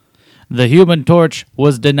The Human Torch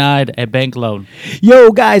was denied a bank loan.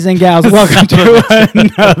 Yo, guys and gals, welcome to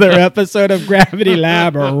another episode of Gravity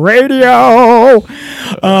Lab Radio.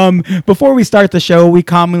 Before we start the show, we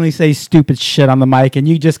commonly say stupid shit on the mic, and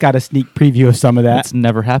you just got a sneak preview of some of that. That's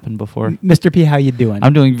never happened before. Mr. P, how you doing?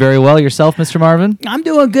 I'm doing very well. Yourself, Mr. Marvin? I'm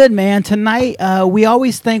doing good, man. Tonight, we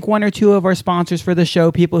always thank one or two of our sponsors for the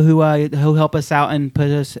show, people who help us out and put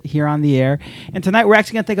us here on the air. And tonight, we're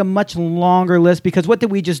actually going to take a much longer list because what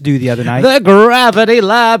did we just do the other night? The Gravity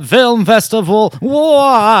Lab Film Festival.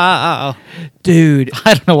 Wow. Dude.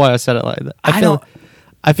 I don't know why I said it like that.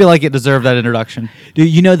 I feel like it deserved that introduction. Dude,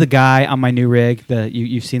 you know the guy on my new rig?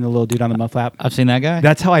 You've seen the little dude on the muff flap? I've seen that guy.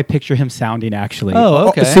 That's how I picture him sounding, actually. Oh,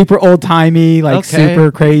 okay. Super old-timey,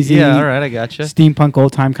 super crazy. Yeah, all right, I gotcha. Steampunk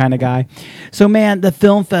old-time kind of guy. So, man, the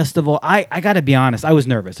film festival, I got to be honest, I was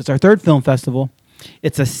nervous. It's our third film festival.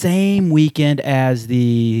 It's the same weekend as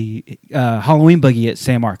the Halloween Boogie at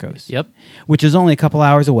San Marcos. Yep. Which is only a couple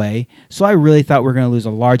hours away. So I really thought we were going to lose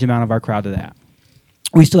a large amount of our crowd to that.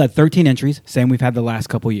 We still had 13 entries, same we've had the last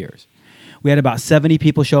couple years. We had about 70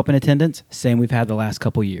 people show up in attendance, same we've had the last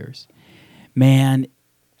couple years. Man,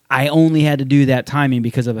 I only had to do that timing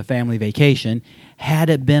because of a family vacation. Had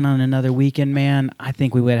it been on another weekend, man, I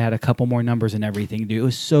think we would have had a couple more numbers and everything, dude. It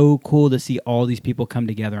was so cool to see all these people come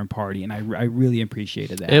together and party, and I really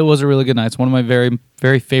appreciated that. It was a really good night. It's one of my very,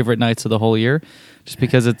 very favorite nights of the whole year, just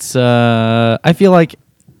because it's, I feel like,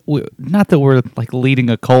 not that we're like leading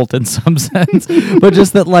a cult in some sense, but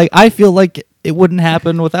just that like I feel like it wouldn't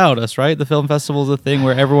happen without us, right? The film festival is a thing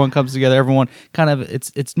where everyone comes together. Everyone kind of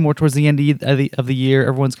it's more towards the end of the year.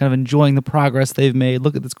 Everyone's kind of enjoying the progress they've made.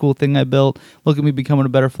 Look at this cool thing I built. Look at me becoming a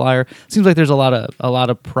better flyer. Seems like there's a lot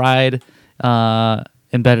of pride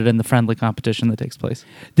embedded in the friendly competition that takes place.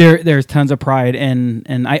 There's tons of pride,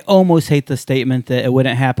 and I almost hate the statement that it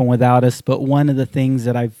wouldn't happen without us, but one of the things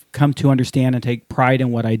that I've come to understand and take pride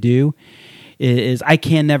in what I do is I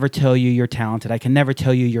can never tell you you're talented. I can never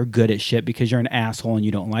tell you you're good at shit because you're an asshole and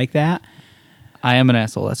you don't like that. I am an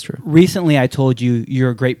asshole, that's true. Recently I told you you're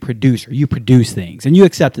a great producer. You produce things, and you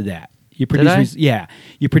accepted that. You produce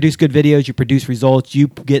you produce good videos, you produce results, you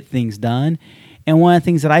get things done. And one of the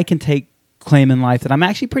things that I can take claim in life that I'm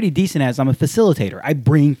actually pretty decent at is I'm a facilitator. I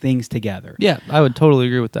bring things together. Yeah, I would totally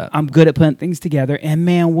agree with that. I'm good at putting things together. And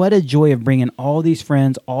man, what a joy of bringing all these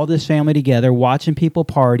friends, all this family together, watching people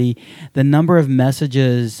party. The number of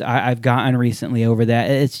messages I've gotten recently over that,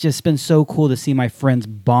 it's just been so cool to see my friends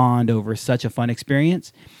bond over such a fun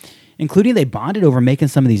experience, including they bonded over making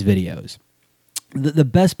some of these videos. The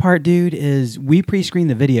best part, dude, is we pre-screen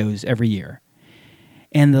the videos every year.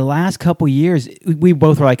 And the last couple years, we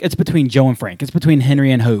both were like, it's between Joe and Frank. It's between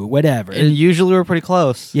Henry and who, whatever. And usually we're pretty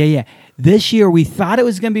close. Yeah. This year, we thought it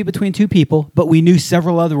was going to be between two people, but we knew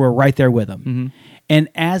several other were right there with them. Mm-hmm. And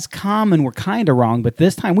as common, we're kind of wrong, but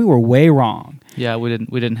this time we were way wrong. Yeah, we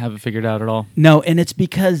didn't have it figured out at all. No, and it's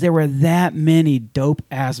because there were that many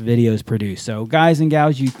dope-ass videos produced. So guys and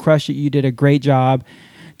gals, you crushed it. You did a great job.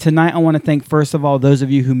 Tonight, I want to thank, first of all, those of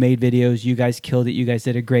you who made videos. You guys killed it. You guys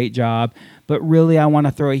did a great job. But really, I want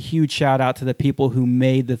to throw a huge shout out to the people who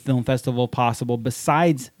made the film festival possible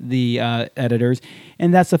besides the editors,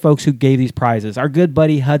 and that's the folks who gave these prizes. Our good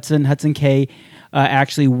buddy Hudson K,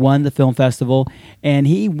 actually won the film festival, and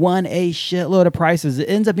he won a shitload of prizes. It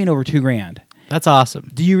ends up being over $2,000. That's awesome.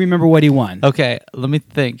 Do you remember what he won? Okay, let me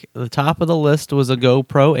think. The top of the list was a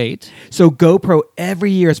GoPro 8. So GoPro every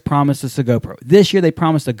year has promised us a GoPro. This year they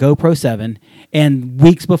promised a GoPro 7, and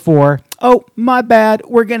weeks before, oh, my bad,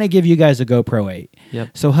 we're going to give you guys a GoPro 8.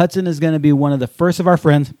 Yep. So Hudson is going to be one of the first of our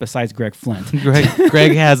friends, besides Greg Flint.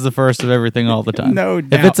 Greg has the first of everything all the time. No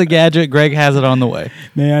doubt. If it's a gadget, Greg has it on the way.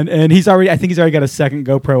 Man, and I think he's already got a second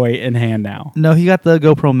GoPro 8 in hand now. No, he got the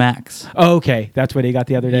GoPro Max. Oh, okay. That's what he got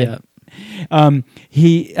the other day? Yeah.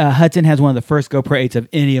 Hudson has one of the first GoPro 8s of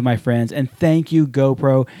any of my friends, and thank you,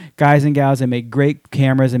 GoPro guys and gals. They make great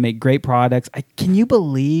cameras and make great products. Can you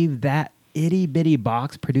believe that itty bitty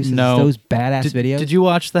box produces those badass videos? Did you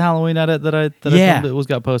watch the Halloween edit that I filmed? It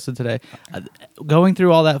got posted today. Going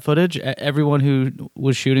through all that footage, everyone who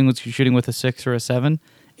was shooting with a 6 or a 7.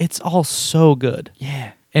 It's all so good.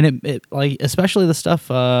 Yeah, and it like especially the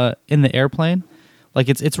stuff in the airplane. Like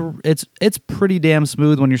it's pretty damn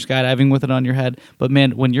smooth when you're skydiving with it on your head, but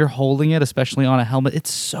man, when you're holding it, especially on a helmet, it's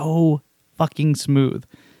so fucking smooth.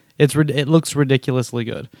 It looks ridiculously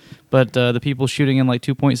good. But the people shooting in like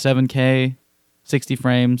 2.7K, 60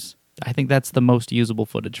 frames, I think that's the most usable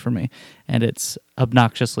footage for me, and it's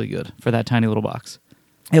obnoxiously good for that tiny little box.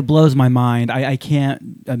 it blows my mind. I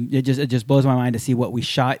can't. It just blows my mind to see what we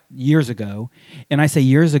shot years ago, and I say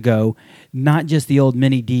years ago, not just the old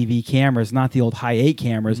mini DV cameras, not the old high 8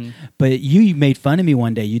 cameras, but you made fun of me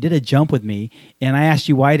one day. You did a jump with me, and I asked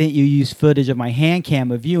you why didn't you use footage of my hand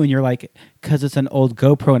cam of you, and you're like, because it's an old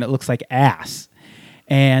GoPro and it looks like ass,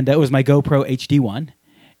 and that was my GoPro HD one,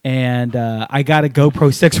 and I got a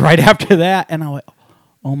GoPro 6 right after that, and I went,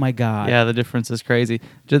 oh my God. Yeah, the difference is crazy.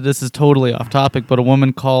 This is totally off topic, but a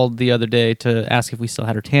woman called the other day to ask if we still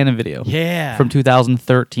had her Canon video. Yeah. From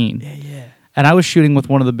 2013. Yeah. And I was shooting with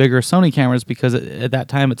one of the bigger Sony cameras because at that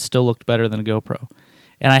time it still looked better than a GoPro.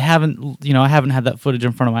 And I haven't had that footage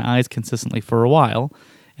in front of my eyes consistently for a while.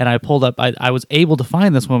 And I pulled up, I was able to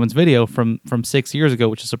find this woman's video from 6 years ago,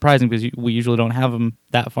 which is surprising because we usually don't have them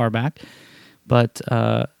that far back. But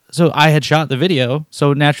so I had shot the video,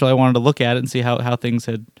 so naturally I wanted to look at it and see how things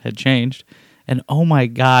had changed. And oh my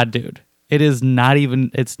God, dude, it's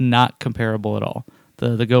not comparable at all.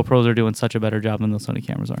 The GoPros are doing such a better job than the Sony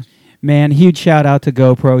cameras are. Man, huge shout out to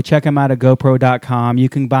GoPro. Check them out at GoPro.com. You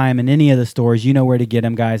can buy them in any of the stores. You know where to get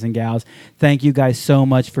them, guys and gals. Thank you guys so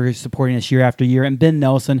much for supporting us year after year. And Ben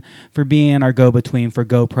Nelson for being our go-between for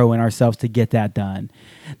GoPro and ourselves to get that done.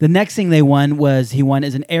 The next thing he won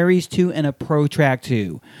is an Aries 2 and a Pro Track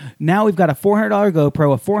 2. Now we've got a $400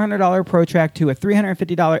 GoPro, a $400 Pro Track 2, a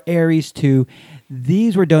 $350 Aries 2.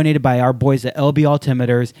 These were donated by our boys at LB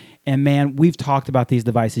Altimeters, and man, we've talked about these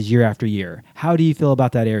devices year after year. How do you feel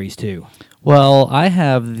about that Aries 2? Well, I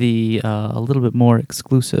have the a little bit more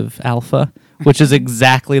exclusive Alpha, which is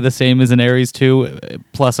exactly the same as an Aries 2,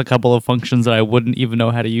 plus a couple of functions that I wouldn't even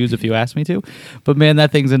know how to use if you asked me to. But man,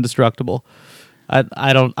 that thing's indestructible.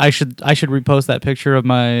 I should repost that picture of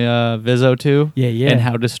my Vizzo 2 and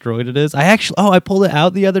how destroyed it is. I pulled it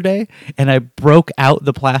out the other day and I broke out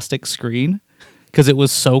the plastic screen because it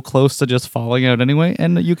was so close to just falling out anyway,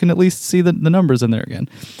 and you can at least see the numbers in there again.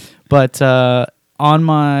 But on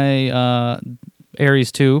my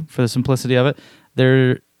Aries 2, for the simplicity of it,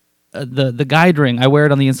 the guide ring, I wear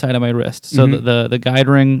it on the inside of my wrist, so the guide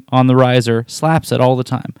ring on the riser slaps it all the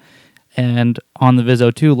time. And on the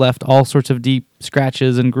Vizzo 2 left all sorts of deep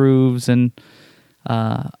scratches and grooves, and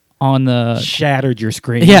on the... Shattered your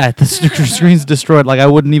screen. Yeah, the screen's destroyed. Like, I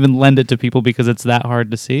wouldn't even lend it to people because it's that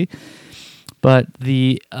hard to see. But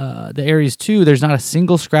the Aries 2, there's not a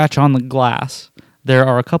single scratch on the glass. There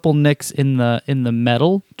are a couple nicks in the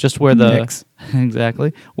metal, just where the nicks.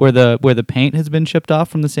 Exactly where the paint has been chipped off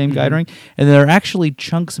from the same guide ring, and there are actually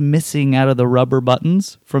chunks missing out of the rubber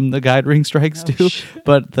buttons from the guide ring strikes too. Shit.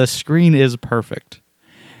 But the screen is perfect.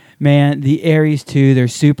 Man, the Aries 2, they're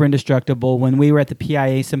super indestructible. When we were at the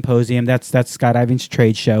PIA Symposium, that's skydiving's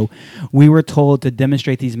trade show, we were told to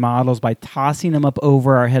demonstrate these models by tossing them up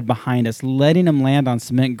over our head behind us, letting them land on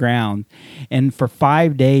cement ground. And for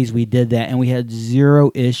 5 days, we did that, and we had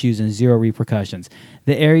zero issues and zero repercussions.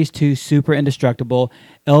 The Aries 2, super indestructible.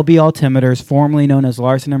 LB Altimeters, formerly known as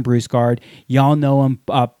Larson and Brusgard. Y'all know them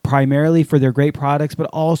primarily for their great products, but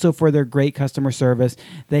also for their great customer service.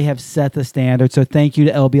 They have set the standard. So thank you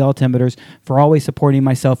to LB Altimeters for always supporting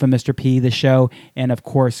myself and Mr. P, the show, and of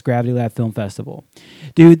course, Gravity Lab Film Festival.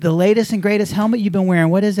 Dude, the latest and greatest helmet you've been wearing,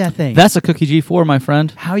 what is that thing? That's a Cookie G4, my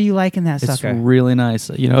friend. How are you liking that It's sucker? really nice.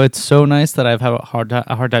 You know, it's so nice that I've had a hard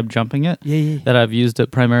time jumping it. Yeah. That I've used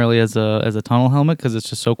it primarily as a tunnel helmet because it's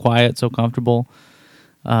just so quiet, so comfortable.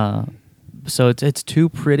 So it's too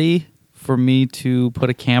pretty for me to put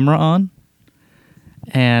a camera on,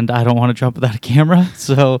 and I don't want to jump without a camera.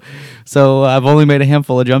 So I've only made a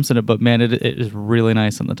handful of jumps in it, but man, it is really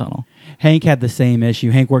nice in the tunnel. Hank had the same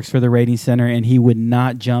issue. Hank works for the Rating Center, and he would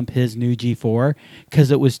not jump his new G4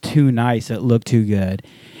 because it was too nice. It looked too good.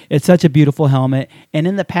 It's such a beautiful helmet. And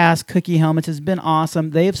in the past, Cookie Helmets has been awesome.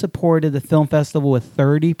 They have supported the film festival with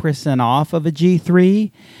 30% off of a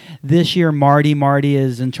G3. This year, Marty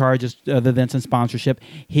is in charge of events and sponsorship.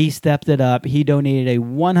 He stepped it up. He donated a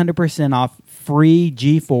 100% off free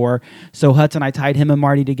G4. So Hudson, I tied him and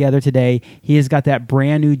Marty together today. He has got that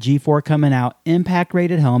brand new G4 coming out, impact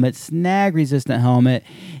rated helmet, snag resistant helmet.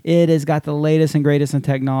 It has got the latest and greatest in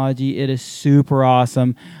technology. It is super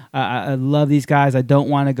awesome. I love these guys. I don't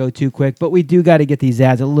want to go too quick, but we do got to get these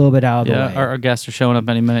ads a little bit out of the way. Our guests are showing up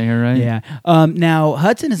any minute here, right? Yeah. Now,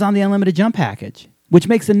 Hudson is on the Unlimited Jump package, which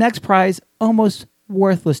makes the next prize almost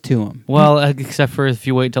worthless to them. Well, except for if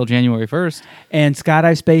you wait till January 1st. And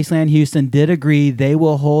Skydive Spaceland Houston did agree they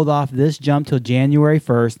will hold off this jump till January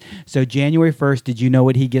 1st. So January 1st, did you know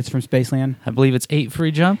what he gets from Spaceland? I believe it's 8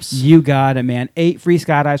 free jumps. You got it, man. 8 free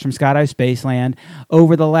skydives from Skydive Spaceland.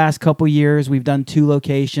 Over the last couple years, we've done 2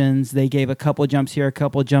 locations. They gave a couple jumps here, a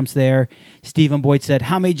couple jumps there. Stephen Boyd said,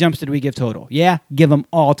 how many jumps did we give total? Yeah, give them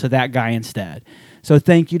all to that guy instead. So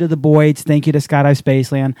thank you to the Boyds. Thank you to Skydive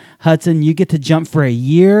Spaceland. Hudson, you get to jump for a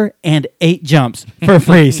year and 8 jumps for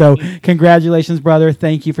free. So congratulations, brother.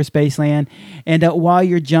 Thank you for Spaceland. And while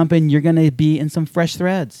you're jumping, you're going to be in some fresh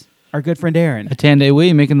threads. Our good friend Aaron. Atande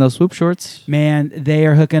Wee making those swoop shorts. Man, they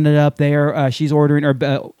are hooking it up. They are. She's ordering or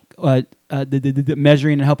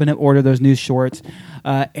measuring and helping him order those new shorts.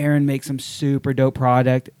 Aaron makes some super dope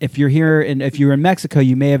product. If you're here and if you're in Mexico,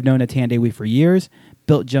 you may have known Atande Wee for years.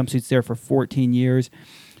 Built jumpsuits there for 14 years.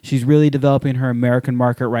 She's really developing her American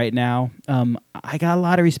market right now. I got a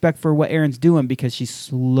lot of respect for what Erin's doing because she's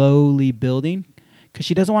slowly building. Because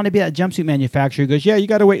she doesn't want to be that jumpsuit manufacturer who goes, yeah, you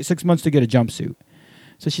got to wait 6 months to get a jumpsuit.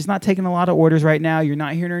 So she's not taking a lot of orders right now. You're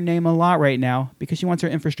not hearing her name a lot right now because she wants her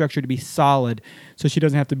infrastructure to be solid so she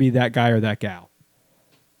doesn't have to be that guy or that gal.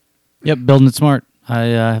 Yep, building it smart. I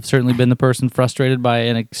have certainly been the person frustrated by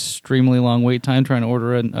an extremely long wait time trying to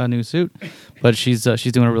order a new suit, but she's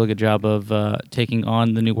doing a really good job of taking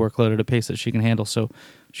on the new workload at a pace that she can handle, so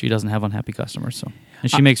she doesn't have unhappy customers. So,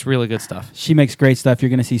 and she makes really good stuff. She makes great stuff. You're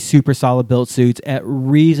going to see super solid built suits at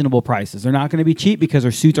reasonable prices. They're not going to be cheap because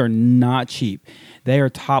her suits are not cheap. They are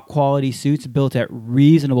top quality suits built at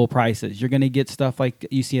reasonable prices. You're going to get stuff like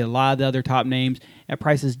you see a lot of the other top names at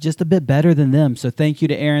prices just a bit better than them. So thank you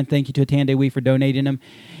to Aaron. Thank you to Atande Wee for donating them.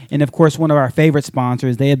 And of course, one of our favorite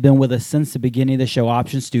sponsors, they have been with us since the beginning of the show,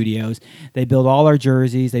 Option Studios. They build all our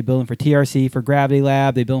jerseys. They build them for TRC, for Gravity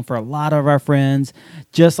Lab. They build them for a lot of our friends.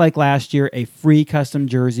 Just like last year, a free custom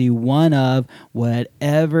jersey, one of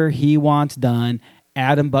whatever he wants done.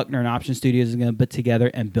 Adam Buckner and Option Studios is going to put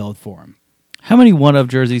together and build for him. How many one-of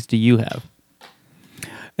jerseys do you have?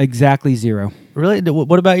 Exactly 0. Really?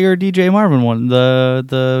 What about your DJ Marvin one?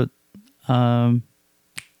 The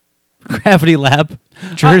Gravity Lab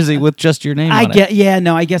jersey with just your name on it.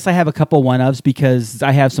 I guess I have a couple one-ofs because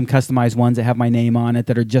I have some customized ones that have my name on it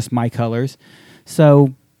that are just my colors.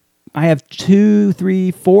 So I have 2,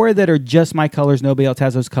 3, 4 that are just my colors. Nobody else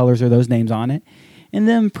has those colors or those names on it. And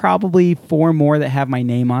then probably 4 more that have my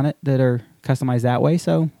name on it that are customized that way.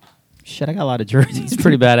 So, shit, I got a lot of jerseys. It's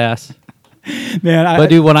pretty badass. Man, but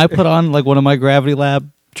dude, when I put on like one of my Gravity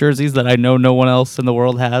Lab jerseys that I know no one else in the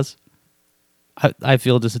world has, I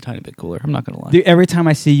feel just a tiny bit cooler. I'm not going to lie. Dude, every time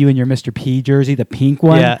I see you in your Mr. P jersey, the pink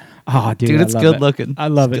one. Yeah. Oh, dude, it's good looking. I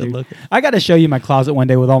love it, dude. I got to show you my closet one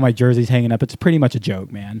day with all my jerseys hanging up. It's pretty much a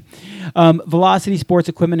joke, man. Velocity Sports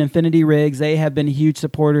Equipment, Infinity Rigs, they have been huge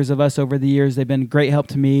supporters of us over the years. They've been great help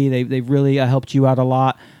to me. They've really helped you out a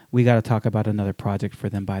lot. We got to talk about another project for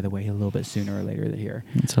them, by the way, a little bit sooner or later here.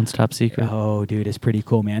 It sounds top secret. Oh, dude, it's pretty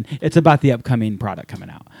cool, man. It's about the upcoming product coming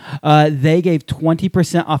out. They gave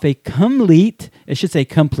 20% off a complete, it should say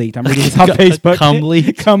complete. I'm reading this on Facebook.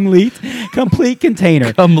 Complete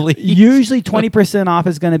container. Complete. Usually 20% off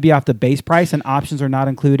is going to be off the base price and options are not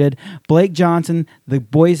included. Blake Johnson, the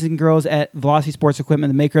boys and girls at Velocity Sports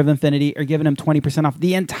Equipment, the maker of Infinity, are giving them 20% off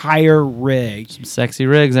the entire rig. Some sexy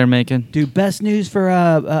rigs they're making. Dude, best news for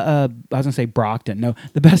I was going to say Brockton. No,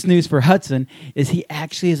 the best news for Hudson is he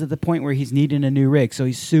actually is at the point where he's needing a new rig. So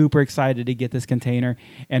he's super excited to get this container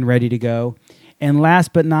and ready to go. And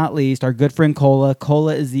last but not least, our good friend Cola.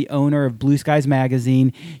 Cola is the owner of Blue Skies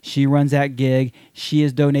Magazine. She runs that gig. She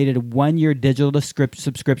has donated a 1-year digital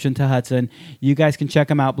subscription to Hudson. You guys can check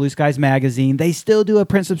them out, Blue Skies Magazine. They still do a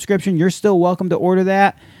print subscription. You're still welcome to order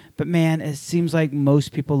that. But man, it seems like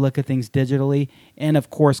most people look at things digitally. And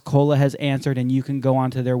of course, Cola has answered, and you can go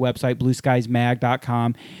onto their website,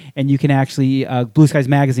 blueskiesmag.com, and you can actually,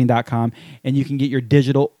 blueskiesmagazine.com, and you can get your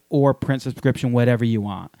digital or print subscription, whatever you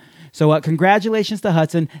want. So congratulations to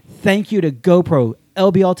Hudson. Thank you to GoPro,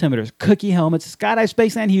 LB Altimeters, Cookie Helmets, Skydive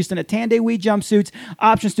Spaceland Houston, Atande Wee Jumpsuits,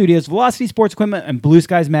 Option Studios, Velocity Sports Equipment, and Blue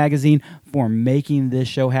Skies Magazine for making this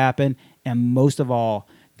show happen. And most of all,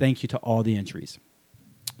 thank you to all the entries.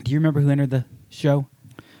 Do you remember who entered the show?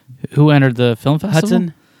 Who entered the film festival?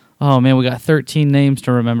 Hudson. Oh, man, we got 13 names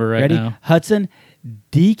to remember right now. Hudson,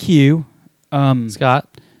 DQ.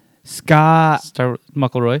 Scott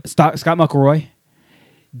McElroy.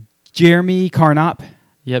 Jeremy Carnop.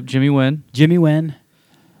 Yep, Jimmy Wynn.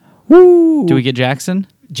 Woo! Do we get Jackson?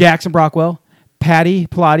 Jackson Brockwell. Patty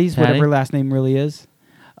Pilates, whatever her last name really is.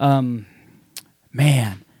 Man,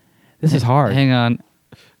 this is hard. Hang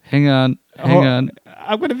on. Hang on.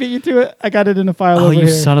 I'm going to beat you to it. I got it in a file Oh, over you here.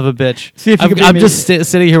 son of a bitch! See if you can beat I'm me. just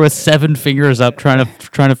sitting here with 7 fingers up, trying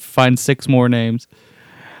to find 6 more names.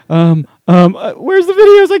 Where's the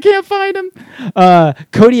videos? I can't find them.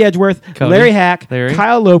 Cody Edgeworth, Cody. Larry Hack, Larry.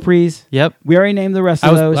 Kyle Lopres. Yep. We already named the rest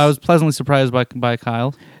of those. I was pleasantly surprised by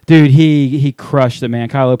Kyle. Dude, he crushed it, man.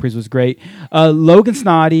 Kyle Lopres was great. Logan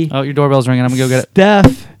Snoddy, Oh, your doorbell's ringing. I'm gonna go get it.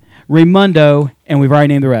 Steph, Raimundo, and we've already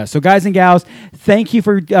named the rest. So, guys and gals, thank you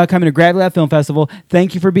for coming to Gravity Lab Film Festival.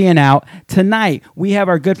 Thank you for being out. Tonight, we have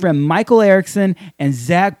our good friend Michael Erickson and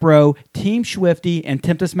Zach Bro, Team Schwifty, and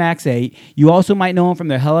Tempest Max 8. You also might know them from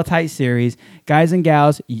their Hella Tight series. Guys and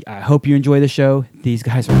gals, I hope you enjoy the show. These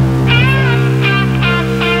guys are...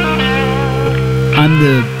 I'm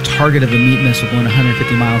the target of a meat missile going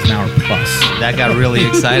 150 miles an hour plus. That got really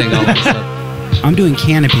exciting all of a sudden. I'm doing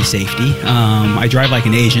canopy safety. I drive like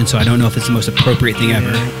an Asian, so I don't know if it's the most appropriate thing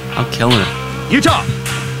ever. I'm killing it. Utah,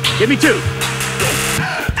 give me 2.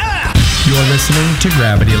 You're listening to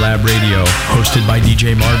Gravity Lab Radio, hosted by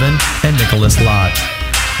DJ Marvin and Nicholas Lott.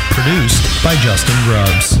 Produced by Justin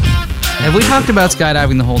Grubbs. Have we talked about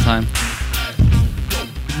skydiving the whole time?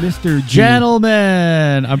 Mr. G.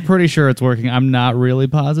 Gentlemen, I'm pretty sure it's working. I'm not really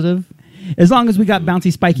positive. As long as we got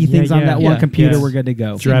bouncy spiky things on that one yeah, computer, yes. we're good to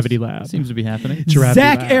go. Gravity Lab. Seems to be happening. Gravity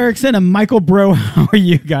Zach Lab. Erickson and Michael Bro, how are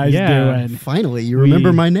you guys Yeah. doing? Finally, you remember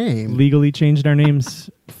We my name. Legally changed our names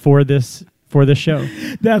for this show.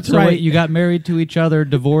 That's So right. wait, you got married to each other,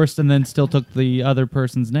 divorced, and then still took the other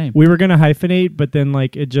person's name. We were gonna hyphenate, but then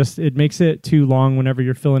like it makes it too long whenever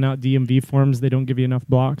you're filling out DMV forms. They don't give you enough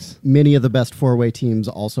blocks. Many of the best 4-way teams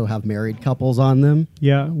also have married couples on them.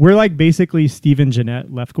 Yeah, we're like basically Steve and Jeanette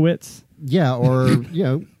Lefkowitz, Yeah, or,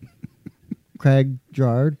 Craig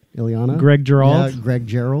Gerard, Ileana. Greg Gerald. Yeah, Greg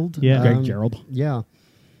Gerald. Yeah. Greg Gerald. Yeah.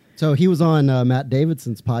 So he was on Matt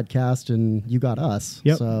Davidson's podcast, and you got us.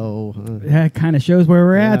 Yep. So That kind of shows where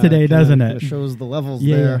we're at today, doesn't it? Shows the levels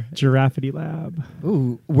Yeah. there. Giraffity Lab.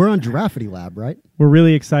 Ooh, we're on Giraffity Lab, right? We're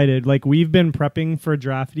really excited. Like we've been prepping for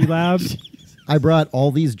Giraffity Lab. I brought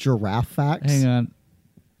all these giraffe facts. Hang on.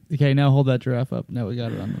 Okay, now hold that giraffe up. Now we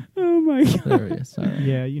got it on Oh, my God. the. There he is. Sorry.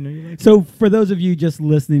 Yeah, you know you like. So, for those of you just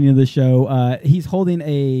listening to the show, he's holding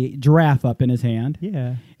a giraffe up in his hand.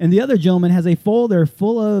 Yeah. And the other gentleman has a folder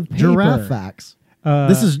full of paper. Giraffe facts.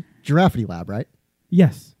 This is Giraffity Lab, right?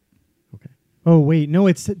 Yes. Oh wait, no,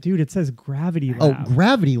 it says Gravity Oh, Lab.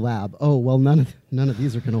 Gravity Lab. Oh, well, none of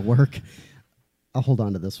these are going to work. I'll hold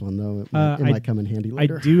on to this one, though. It might come in handy I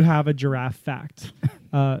later. do have a giraffe fact.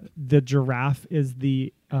 The giraffe is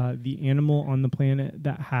the animal on the planet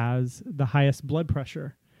that has the highest blood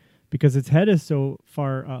pressure because its head is so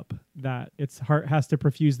far up that its heart has to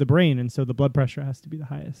perfuse the brain, and so the blood pressure has to be the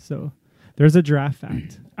highest. So there's a giraffe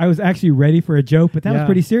fact. I was actually ready for a joke, but that was Yeah.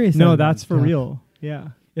 pretty serious. No, of him. that's for Yeah. real. Yeah.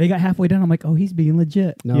 They got halfway done. I'm like, oh, he's being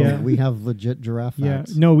legit. No, Yeah. we have legit giraffe Yeah.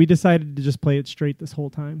 facts. No, we decided to just play it straight this whole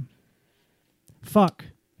time. Fuck.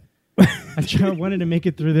 I wanted to make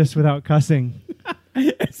it through this without cussing.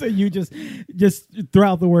 So you just throw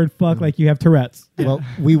out the word fuck like you have Tourette's. Well,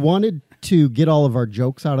 we wanted to get all of our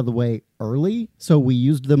jokes out of the way early, so we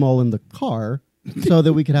used them all in the car so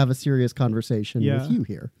that we could have a serious conversation Yeah. with you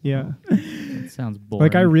here. Yeah. It sounds boring.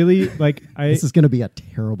 Like I really like This is going to be a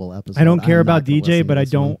terrible episode. I don't care I'm about not gonna DJ, listen but to I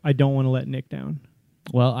this one. don't want to let Nick down.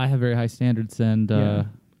 Well, I have very high standards and Yeah.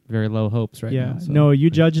 very low hopes right yeah. now. so- No, you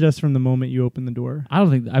judged us from the moment you opened the door. I don't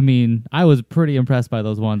think. I mean, I was pretty impressed by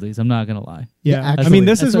those onesies. I'm not gonna lie. Yeah, I actually- mean,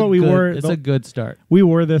 this That's is a what we good- wore. It's a good start. We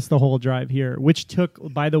wore this the whole drive here, which took,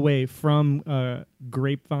 by the way, from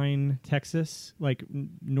Grapevine, Texas, like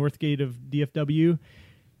Northgate of DFW,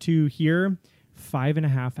 to here,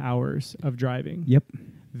 5.5 hours of driving. Yep.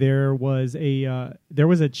 There was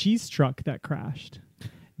a cheese truck that crashed.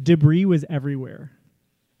 Debris was everywhere.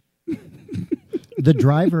 The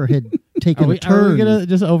driver had taken Are a we turn. gonna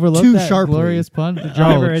just overlook too that sharply. glorious pun? The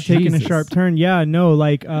Driver had taken a sharp turn. Yeah, no,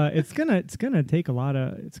 like it's gonna take a lot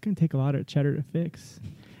of cheddar to fix.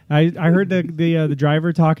 I heard the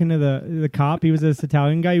driver talking to the cop. He was this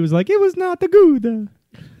Italian guy. He was like, "It was not the good."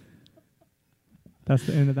 That's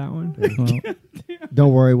the end of that one. Well,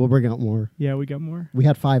 Don't worry, we'll bring out more. Yeah, we got more. We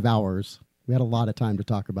had 5 hours. We had a lot of time to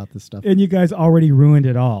talk about this stuff. And you guys already ruined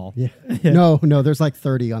it all. Yeah. No, there's like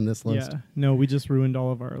 30 on this list. Yeah, no, we just ruined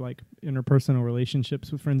all of our like interpersonal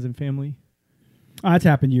relationships with friends and family. That's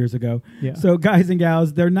happened years ago. Yeah. So, guys and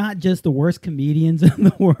gals, they're not just the worst comedians in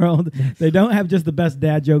the world. They don't have just the best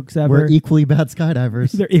dad jokes ever. We're equally bad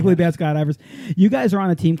skydivers. They're equally bad skydivers. You guys are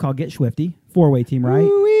on a team called Get Schwifty 4-way team, right?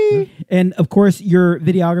 And of course, your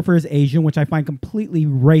videographer is Asian, which I find completely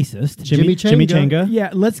racist. Jimmy Jimmy Changa. Changa. Yeah,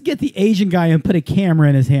 let's get the Asian guy and put a camera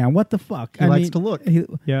in his hand. What the fuck? He likes to look.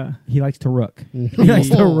 Yeah. He likes to rook. He likes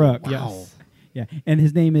to rook. Yes. Yeah, and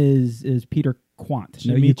his name is Peter Quant.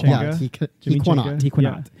 Jimmy Quant. Yeah, Changa. he Jimmy Quanot. Changa. He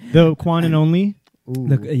Quanot. Yeah. The Quan and only.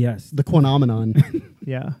 Ooh. Yes, The Quanomenon.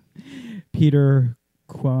 Yeah. Peter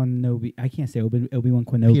Quanobi. I can't say Obi-Wan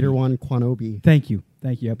Quanobi. Peter One Quanobi. Thank you.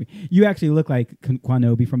 Obi. You actually look like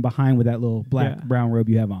Quanobi from behind with that little black Yeah. brown robe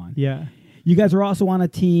you have on. Yeah. You guys are also on a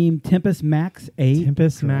team Tempest Max 8.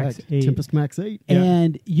 Tempest Max Correct. 8. Tempest Max 8. Yeah.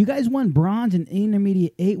 And you guys won bronze in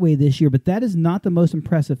intermediate 8-way this year, but that is not the most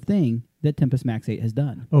impressive thing that Tempest Max 8 has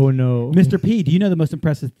done. Oh no. Mr. P, do you know the most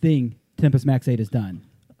impressive thing Tempest Max 8 has done?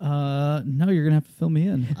 No, you're gonna have to fill me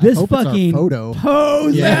in. This hope it's our fucking photo.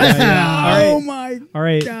 pose. Yeah, yeah. Oh my All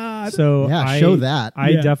right. God. So Yeah, show that. I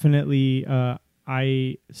Yeah. definitely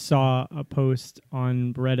I saw a post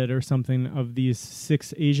on Reddit or something of these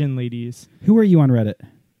 6 Asian ladies Who are you on Reddit?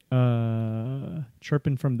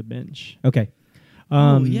 chirping from the bench. Okay.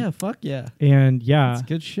 Oh yeah, fuck yeah, And yeah, that's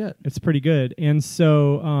good shit. it's pretty good. And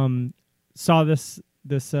so saw this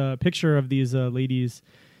picture of these ladies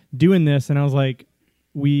doing this, and I was like,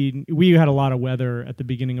 we had a lot of weather at the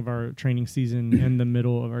beginning of our training season and the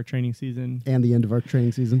middle of our training season. And the end of our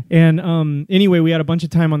training season. And anyway, we had a bunch of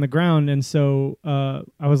time on the ground, and so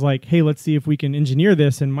I was like, "Hey, let's see if we can engineer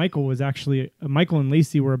this." And Michael and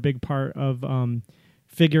Lacey were a big part of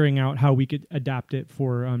figuring out how we could adapt it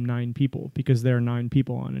for 9 people, because there are 9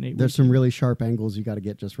 people on an 8-way. There's some really sharp angles you got to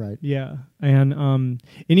get just right. Yeah, and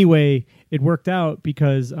anyway, it worked out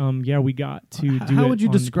because we got to do. How it would you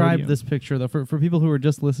on the describe podium. this picture though for people who are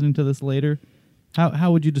just listening to this later?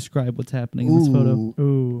 How would you describe what's happening in this photo?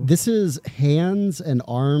 Ooh, This is hands and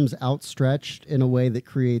arms outstretched in a way that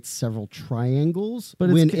creates several triangles, But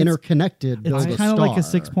when it's interconnected, build It's a kind of like a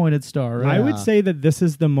star. 6-pointed star, right? I would Yeah. say that this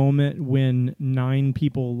is the moment when 9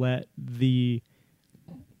 people let the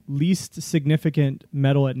least significant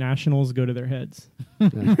medal at nationals go to their heads.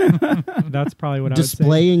 That's probably what I would say.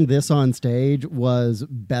 Displaying this on stage was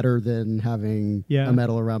better than having Yeah. a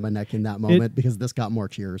medal around my neck in that moment, because this got more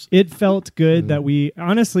cheers. It felt good that we,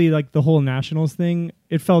 honestly, like the whole nationals thing,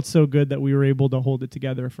 it felt so good that we were able to hold it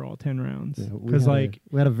together for all 10 rounds. Yeah, Because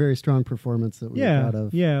we had a very strong performance that we were proud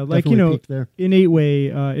of. Yeah, like, Definitely peaked there. in 8-way,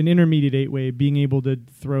 in intermediate 8-way, being able to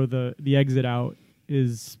throw the exit out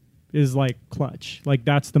is like clutch. Like,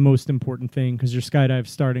 that's the most important thing, because your skydive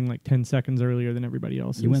starting like 10 seconds earlier than everybody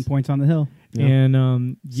else. You win points on the hill. Yeah.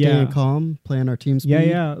 And Staying calm, playing our team speed.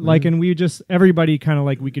 yeah. Like, and we just, everybody kind of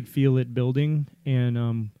like, we could feel it building.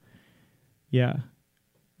 And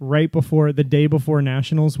right before, the day before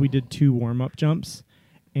nationals, we did 2 warm-up jumps.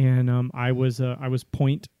 And I was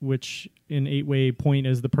point, which in 8-way point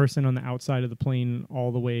is the person on the outside of the plane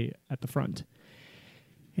all the way at the front.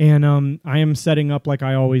 And I am setting up like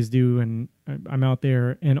I always do, and I'm out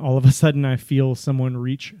there, and all of a sudden I feel someone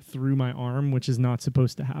reach through my arm, which is not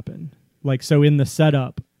supposed to happen. Like, so in the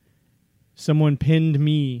setup, someone pinned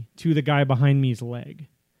me to the guy behind me's leg.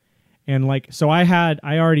 And like, so I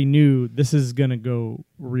already knew this is going to go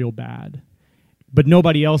real bad. But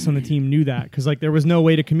nobody else on the team knew that, because like there was no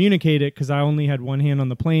way to communicate it, because I only had one hand on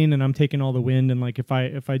the plane and I'm taking all the wind. And like if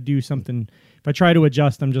I do something, if I try to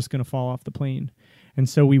adjust, I'm just going to fall off the plane. And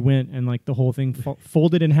so we went, and like the whole thing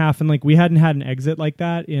folded in half, and like we hadn't had an exit like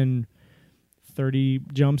that in 30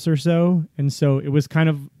 jumps or so. And so it was kind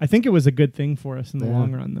of, I think it was a good thing for us in the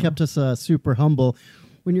long run, though. Kept us super humble.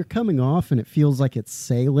 When you're coming off and it feels like it's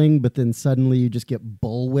sailing, but then suddenly you just get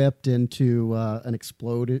bullwhipped into an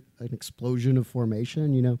explosion of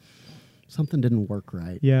formation, something didn't work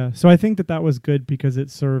right. Yeah. So I think that was good, because it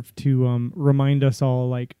served to remind us all,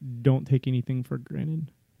 like, don't take anything for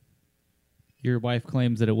granted. Your wife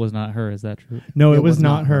claims that it was not her. Is that true? No, it was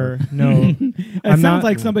not her. No. It sounds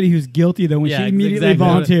like somebody who's guilty, though, when she immediately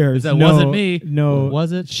volunteers. That No, wasn't me. no.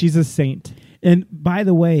 Was it? She's a saint. And by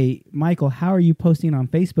the way, Michael, how are you posting on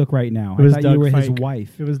Facebook right now? It was I thought Doug you were his Fike.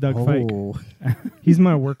 wife. It was Doug Fike. Oh, He's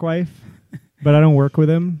my work wife, but I don't work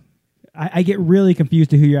with him. I get really confused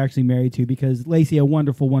to who you're actually married to, because Lacey, a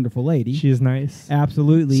wonderful, wonderful lady. She is nice.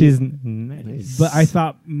 Absolutely. She's nice. But I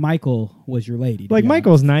thought Michael was your lady. to like, be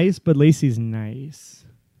Michael's nice, but Lacey's nice.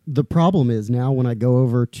 the problem is now when I go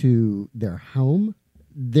over to their home,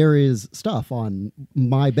 there is stuff on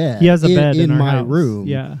my bed. He has a bed in our my house. room.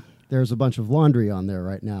 Yeah. There's a bunch of laundry on there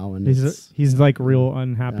right now, and He's like real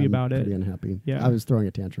unhappy I'm about it. pretty unhappy. Yeah. I was throwing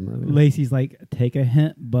a tantrum earlier. honest. Lacey's like, take a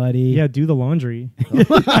hint, buddy. Yeah, do the laundry.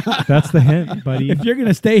 That's the hint, buddy. If you're going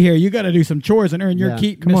to stay here, you got to do some chores and earn your Yeah.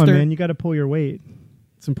 keep, Come on, mister. man. You got to pull your weight.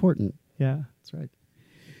 It's important. Yeah. That's right.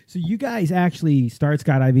 So you guys actually start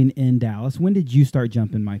skydiving in Dallas. When did you start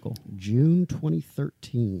jumping, Michael? June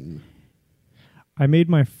 2013. I made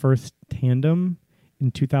my first tandem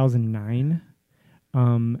in 2009.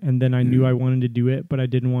 And then I knew I wanted to do it, but I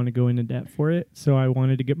didn't want to go into debt for it. So I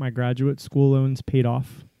wanted to get my graduate school loans paid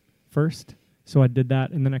off first. So I did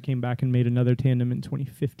that, and then I came back and made another tandem in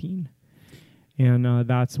 2015. And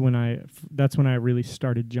that's when I really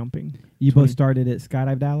started jumping. You both started at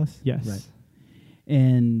Skydive Dallas? Yes. Right.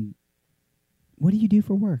 And what do you do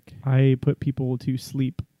for work? I put people to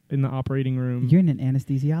sleep in the operating room. You're an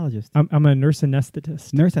anesthesiologist. I'm a nurse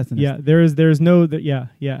anesthetist. Nurse anesthetist. Yeah, there's no that. Yeah.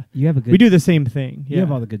 You have a good. We do the same thing. You Yeah.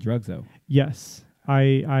 have all the good drugs though. Yes.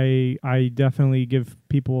 I definitely give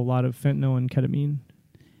people a lot of fentanyl and ketamine.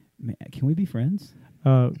 Man, can we be friends?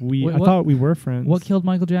 I Wait, thought we were friends. What killed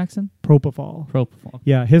Michael Jackson? Propofol. Propofol.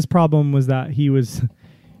 Yeah, his problem was that he was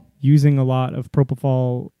using a lot of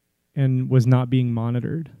propofol and was not being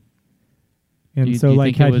monitored. And do you, so, do you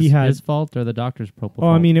like, think it was he had his fault or the doctor's propofol? Oh,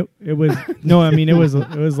 I mean, it was no. I mean, it was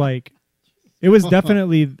like it was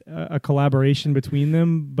definitely a collaboration between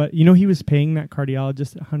them. But he was paying that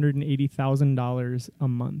cardiologist $180,000 a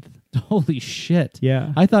month. holy shit.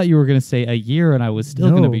 Yeah, I thought you were going to say a year, and I was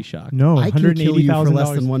still going to be shocked. No, I can kill you for less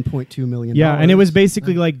than $180,000. $1.2 million. Yeah, and it was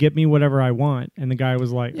basically like, get me whatever I want. And the guy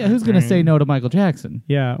was like, Yeah, who's going to say no to Michael Jackson?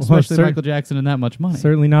 Yeah, Especially Michael Jackson and that much money.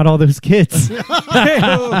 Certainly not all those kids.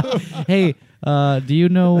 Hey, do you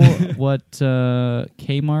know what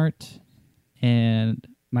Kmart and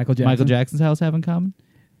Michael Jackson. Michael Jackson's house have in common?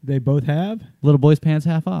 They both have. Little boy's pants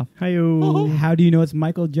half off. Hi-yo. How do you know it's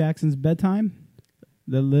Michael Jackson's bedtime?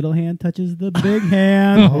 The little hand touches the big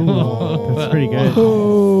hand. Oh, that's pretty good.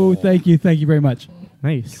 Oh, thank you very much.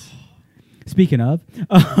 Nice. Speaking of,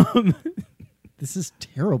 This is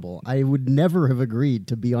terrible. I would never have agreed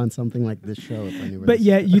to be on something like this show if I knew. but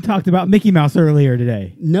yeah, you talked about Mickey Mouse earlier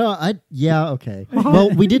today. No, okay. Well,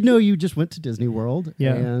 we did know you just went to Disney World.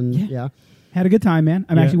 Yeah. And Yeah. Had a good time, man.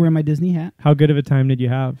 I'm Yeah. actually wearing my Disney hat. How good of a time did you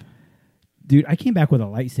have? Dude, I came back with a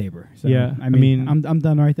lightsaber. So, Yeah, I I mean, mean- I'm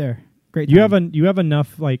done right there. Great. You time. have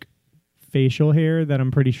enough like facial hair that I'm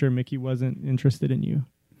pretty sure Mickey wasn't interested in you.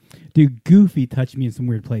 Dude, Goofy touched me in some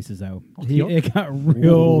weird places though. It got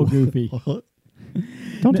real goofy.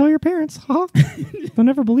 Don't tell your parents, huh? They'll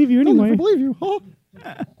never believe you I'll anyway. never believe you. Huh?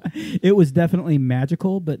 It was definitely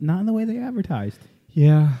magical, but not in the way they advertised.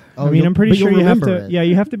 Yeah, Oh, I mean, I'm pretty but sure you'll you have to. remember it. Yeah,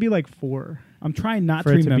 you have to be like 4. I'm trying not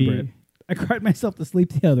For to it to remember be- it. I cried myself to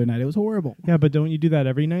sleep the other night. It was horrible. Yeah, but don't you do that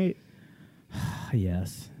every night?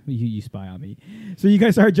 Yes. You spy on me. So you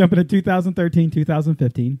guys started jumping in 2013,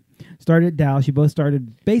 2015. Started at Dallas. You both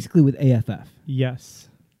started basically with AFF. Yes.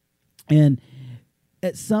 And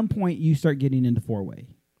at some point, you start getting into four-way.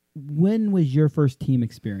 When was your first team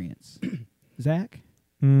experience? Zach?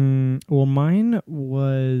 Well, mine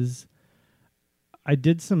was. I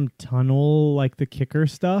did some tunnel, like the kicker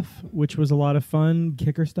stuff, which was a lot of fun.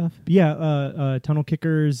 Kicker stuff? Yeah, tunnel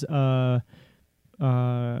kickers. I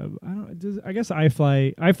guess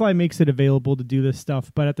iFly makes it available to do this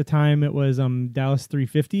stuff, but at the time it was Dallas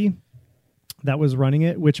 350 that was running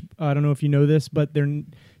it. Which I don't know if you know this, but their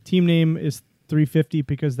team name is 350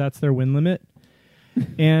 because that's their win limit,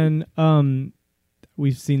 and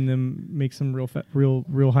we've seen them make some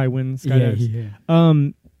real high win skydives.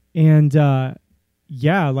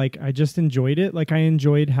 Yeah, like I just enjoyed it. Like I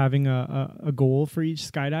enjoyed having a goal for each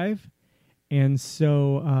skydive, and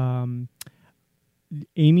so.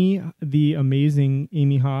 Amy, the amazing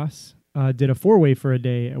Amy Haas, did a 4-way for a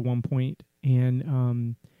day at one point,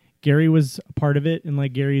 and Gary was a part of it. And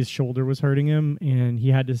like Gary's shoulder was hurting him, and he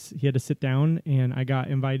had to sit down. And I got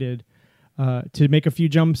invited to make a few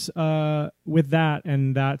jumps with that,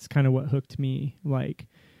 and that's kind of what hooked me. Like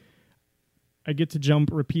I get to jump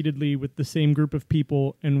repeatedly with the same group of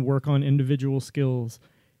people and work on individual skills,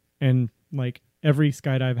 and like. Every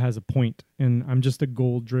skydive has a point, and I'm just a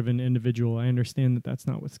goal-driven individual. I understand that that's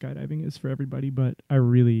not what skydiving is for everybody, but I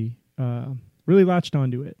really latched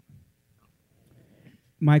onto it.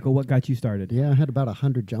 Michael, what got you started? Yeah, I had about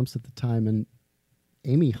 100 jumps at the time, and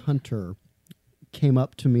Amy Hunter came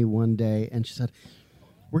up to me one day, and she said,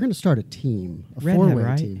 we're going to start a team, a Redhead, four-way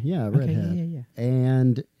right? team. Yeah, Okay, Redhead. yeah.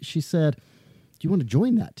 And she said, do you want to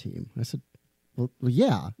join that team? I said, well,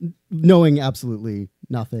 yeah, knowing absolutely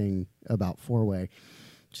nothing about four-way.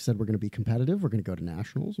 She said, we're going to be competitive. We're going to go to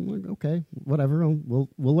nationals. I'm like, okay, whatever. We'll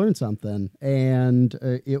learn something. And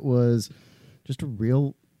it was just a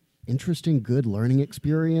real interesting, good learning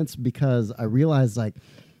experience because I realized, like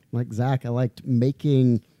Zach, I liked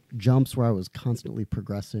making jumps where I was constantly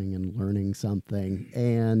progressing and learning something.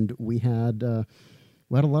 And we had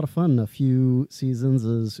We had a lot of fun. A few seasons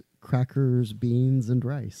as crackers, beans, and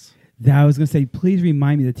rice. I was going to say, please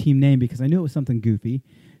remind me the team name because I knew it was something goofy.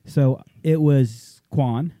 So it was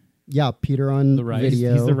Quan. Yeah, Peter on The rice.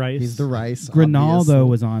 video. He's the rice. He's the rice. Grinaldo obviously.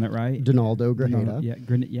 was on it, right? Donaldo Grajeda. Ronaldo,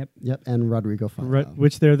 yeah, yep. Yep, and Rodrigo Fava.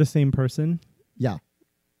 Which they're the same person. Yeah.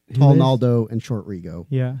 Who Tall is? Naldo and Short Rigo.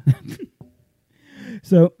 Yeah.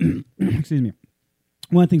 So, excuse me.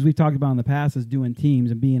 One of the things we've talked about in the past is doing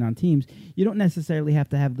teams and being on teams. You don't necessarily have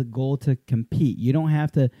to have the goal to compete. You don't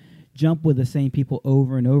have to jump with the same people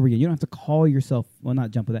over and over again. You don't have to call yourself, well,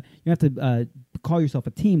 not jump with that. You have to call yourself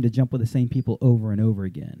a team to jump with the same people over and over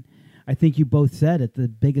again. I think you both said it. The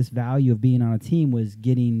biggest value of being on a team was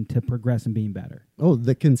getting to progress and being better. Oh,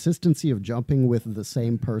 the consistency of jumping with the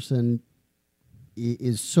same person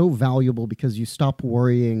is so valuable because you stop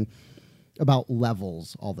worrying about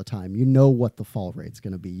levels all the time. You know what the fall rate's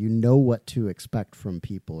going to be. You know what to expect from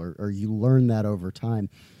people, or you learn that over time.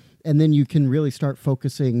 And then you can really start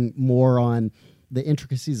focusing more on the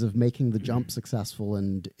intricacies of making the jump successful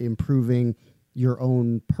and improving your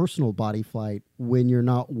own personal body flight when you're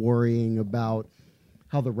not worrying about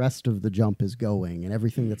how the rest of the jump is going and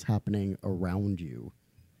everything that's happening around you.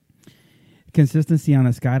 Consistency on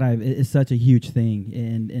a skydive is such a huge thing,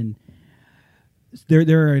 and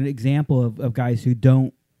there are an example of guys who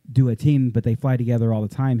don't do a team, but they fly together all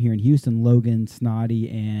the time here in Houston. Logan, Snotty,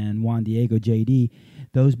 and Juan Diego, JD.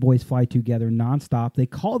 Those boys fly together nonstop. They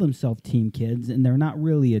call themselves team kids, and they're not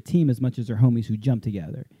really a team as much as they're homies who jump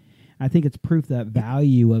together. I think it's proof that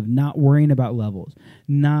value of not worrying about levels,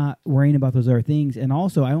 not worrying about those other things. And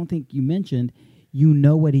also, I don't think you mentioned, you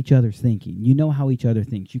know what each other's thinking. You know how each other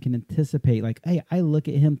thinks. You can anticipate, like, hey, I look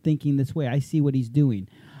at him thinking this way. I see what he's doing.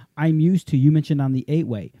 I'm used to, you mentioned on the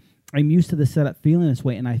 8-way, I'm used to the setup feeling this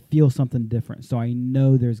way, and I feel something different. So I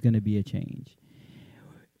know there's going to be a change.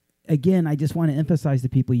 Again, I just want to emphasize to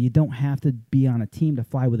people, you don't have to be on a team to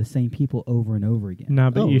fly with the same people over and over again. No,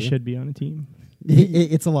 but Oh, you yeah. should be on a team.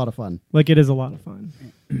 It's a lot of fun. Like, it is a lot of fun.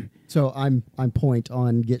 So I'm Point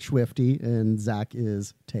on Get Swifty, and Zach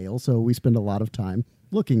is Tail. So we spend a lot of time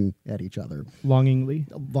looking at each other Longingly.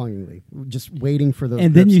 just waiting for those.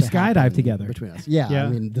 And then grips you to skydive happen together. between us. Yeah, Yeah. I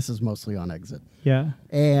mean, this is mostly on exit, Yeah.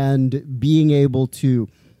 and being able to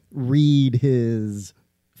read his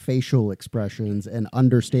facial expressions and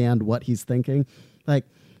understand what he's thinking, like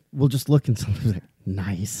we'll just look and something's like,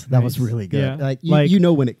 nice, that was Nice. really good. Yeah. Like Like- you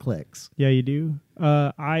know when it clicks. Yeah, you do.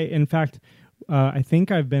 In fact, I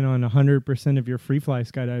think I've been on 100% of your free fly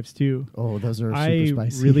skydives too. Oh, those are I super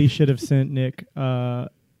spicy. really should have sent Nick the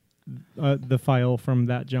file from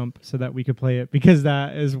that jump so that we could play it, because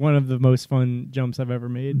that is one of the most fun jumps I've ever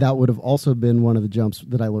made. That would have also been one of the jumps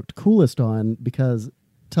that I looked coolest on, because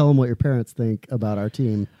tell them what your parents think about our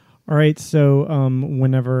team. All right, so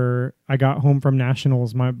whenever I got home from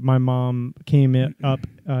nationals, my mom came up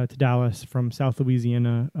to Dallas from South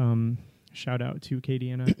Louisiana. Shout out to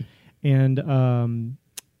Katie Anna. And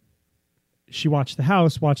she watched the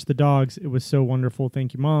house, watched the dogs. It was so wonderful.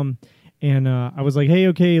 Thank you, Mom. And I was like, hey,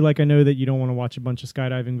 okay, like, I know that you don't want to watch a bunch of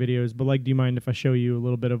skydiving videos, but like, do you mind if I show you a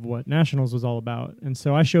little bit of what nationals was all about? And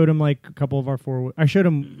so I showed him like a couple of our I showed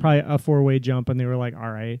him probably a 4-way jump, and they were like,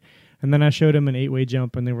 all right. And then I showed him an 8-way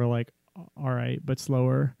jump, and they were like, all right, but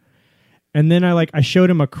slower. And then I showed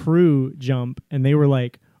him a crew jump, and they were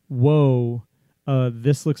like, whoa,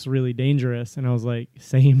 this looks really dangerous. And I was like,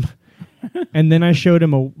 same. And then I showed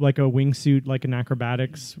him a wingsuit, like an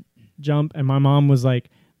acrobatics jump, and my mom was like,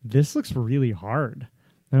 this looks really hard.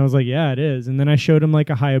 And I was like, yeah, it is. And then I showed him like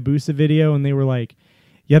a Hayabusa video, and they were like,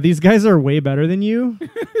 yeah, these guys are way better than you.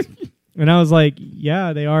 And I was like,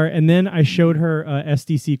 yeah, they are. And then I showed her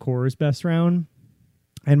SDC Core's best round,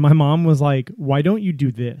 and my mom was like, why don't you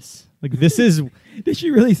do this? Like, this is... Did she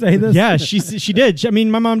really say this? Yeah, she did. I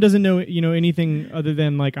mean, my mom doesn't know, anything other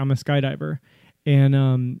than like, I'm a skydiver.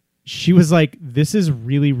 And she was like, this is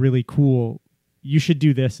really, really cool. You should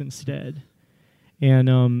do this instead.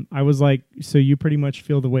 And I was like, so you pretty much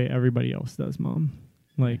feel the way everybody else does, Mom.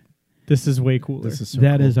 Like, this is way cooler. This is so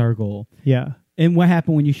That cool. is our goal. Yeah. And what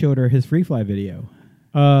happened when you showed her his free fly video?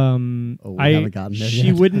 We haven't gotten there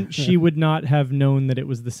yet. She would not have known that it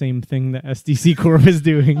was the same thing that SDC Core was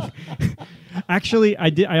doing. Actually,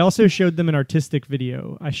 I also showed them an artistic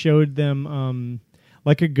video. I showed them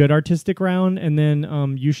like a good artistic round, and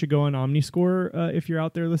then you should go on Omniscore if you're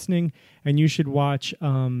out there listening, and you should watch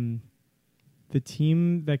the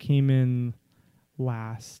team that came in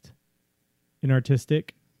last in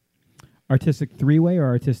artistic. Artistic 3-way or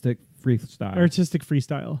artistic freestyle? Artistic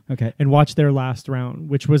freestyle. Okay. And watch their last round,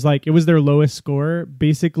 which was like, it was their lowest score.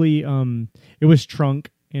 Basically, it was Trunk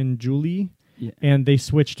and Julie. Yeah. and they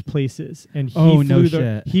switched places, and Oh, no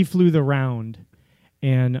shit. he flew the round,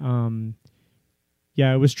 and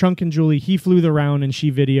yeah, it was Trunk and Julie. He flew the round, and she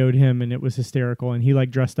videoed him, and it was hysterical. And he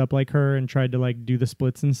like dressed up like her and tried to like do the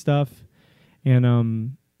splits and stuff,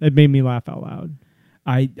 and it made me laugh out loud.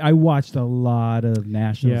 I watched a lot of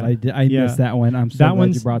nationals. Yeah. I missed that one. I'm so That glad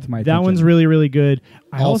one's you brought it to my attention. That one's really, really good.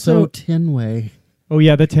 I Also, Tinway. oh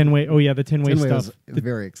yeah, the 10-way. Oh yeah, the 10-way Tinway stuff. was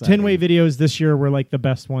very exciting. 10-way videos this year were like the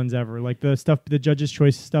best ones ever. Like the stuff, the Judges'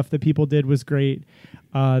 Choice stuff that people did was great.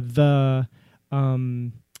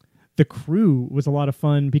 The crew was a lot of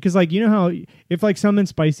fun because, like, you know how if like something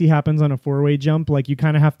spicy happens on a 4-way jump, like you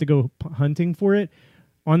kind of have to go hunting for it.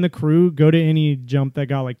 On the crew, go to any jump that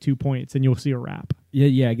got like 2 points, and you'll see a wrap.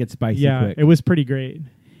 Yeah, it gets spicy Yeah, quick. it was pretty great.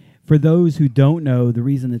 For those who don't know, the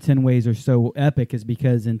reason the 10 ways are so epic is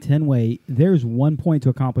because in 10 way, there's 1 point to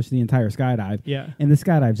accomplish the entire skydive. Yeah. And the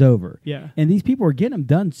skydive's over. Yeah. And these people are getting them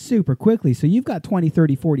done super quickly. So you've got 20,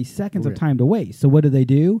 30, 40 seconds of Yeah. time to waste. So what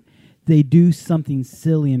do? They do something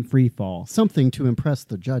silly in free fall. Something to impress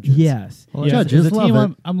the judges. Yes. Well, Yeah. is Judges the love team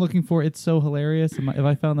it. I'm looking for. It's so hilarious. Have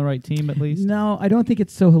I found the right team at least? No, I don't think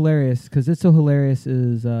it's so hilarious because it's so hilarious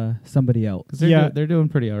is somebody else. 'Cause they're Yeah. they're doing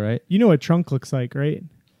pretty all right. You know what Trunk looks like, right?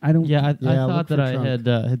 I don't. Yeah, I Yeah, thought look for that I Trump.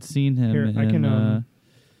 had seen him. Here, I can. in,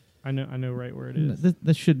 I know right where it is.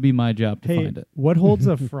 this should be my job to Hey, find it. what holds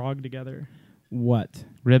a frog together? What?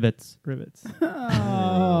 Rivets. Rivets.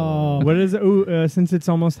 Oh. What is? Oh, since it's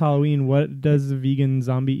almost Halloween, what does a vegan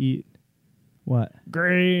zombie eat? What?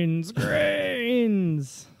 Grains.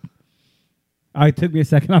 It took me a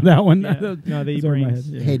second on that one. Yeah. No, they eat It's over my brains.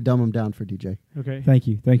 head. Hey, dumb them down for DJ. Okay. Thank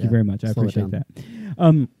you Yeah, very much. I slow it appreciate down.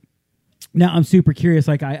 that. Now I'm super curious.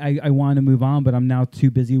 Like I want to move on, but I'm now too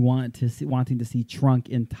busy wanting to see Trunk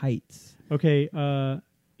in tights. Okay.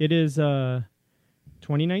 It is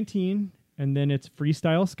 2019, and then it's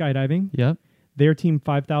freestyle skydiving. Yep. Their team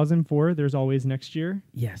 5004. There's always next year,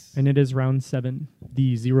 Yes. and it is round 7,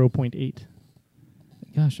 the 0.8.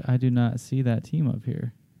 Gosh, I do not see that team up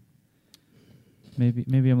here.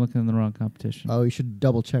 Maybe I'm looking in the wrong competition. Oh, you should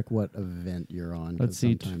double check what event you're on. 'cause Let's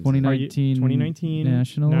see, sometimes- 2019 2019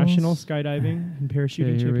 Nationals. National Skydiving and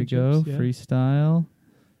Parachuting Okay, here we go. Championships. Yeah. Freestyle.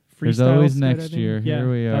 There's Freestyle always next skydiving. year. Yeah,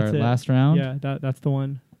 Here we are. that's it. Last round. Yeah, that's the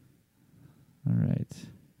one. All right.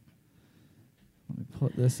 Let me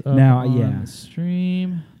put this up Now, on yeah. the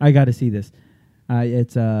stream. I got to see this.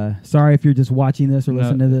 It's sorry if you're just watching this or No,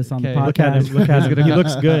 listening to this on the okay. podcast. Look at him. Look at him. He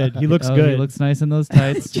looks good. He looks Oh, good. He looks nice in those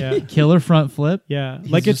tights. Yeah. Killer front flip. Yeah,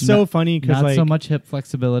 He's like it's just so not- funny because Not like so much hip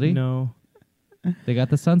flexibility. no, They got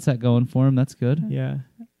the sunset going for him. That's good. yeah.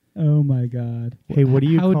 Oh my god. Hey, what do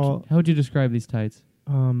you how call? How would you describe these tights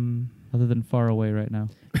other than far away right now?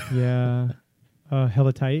 Yeah,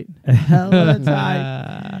 hella tight. Hella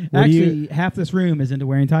tight. What do you- Actually, half this room is into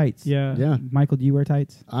wearing tights. Yeah, Yeah. Michael, do you wear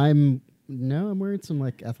tights? I'm wearing some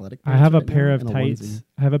like athletic. I pants have a right pair now of and a tights. onesie.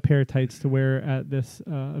 I have a pair of tights to wear at this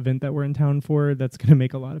event that we're in town for. That's going to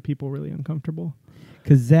make a lot of people really uncomfortable.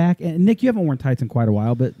 Because Zach and Nick, you haven't worn tights in quite a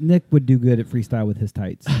while, but Nick would do good at freestyle with his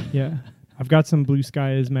tights. Yeah, I've got some Blue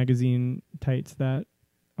Skies magazine tights that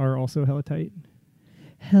are also hella tight.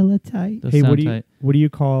 Hella tight. Those Hey, sound what do you tight. what do you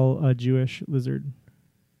call a Jewish lizard?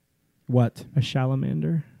 What? A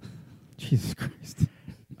salamander. Jesus Christ.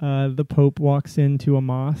 The Pope walks into a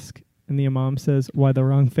mosque and the Imam says, "Why the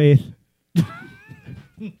wrong faith?"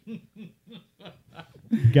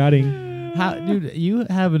 Got him. How, dude, you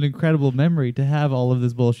have an incredible memory to have all of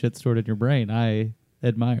this bullshit stored in your brain. I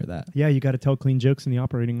admire that. Yeah, you got to tell clean jokes in the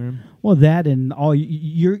operating room. Well, that and all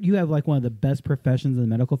you have like one of the best professions in the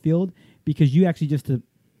medical field because you actually just to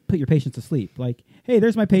put your patients to sleep. Like, hey,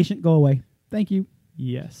 there's my patient. Go away. Thank you.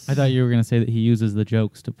 Yes. I thought you were going to say that he uses the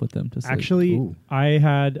jokes to put them to sleep. Actually, Ooh. I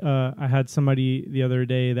had somebody the other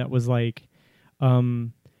day that was like, how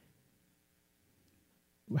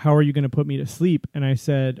are you going to put me to sleep? And I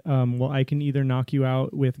said, well, I can either knock you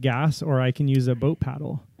out with gas or I can use a boat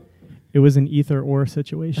paddle. It was an either or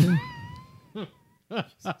situation.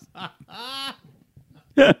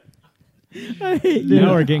 Now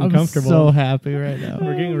we're getting I'm comfortable. so happy right now.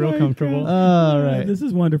 We're getting real comfortable. All right. This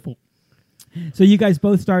is wonderful. So you guys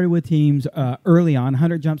both started with teams early on,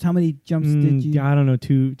 100 jumps. How many jumps did you? I don't know,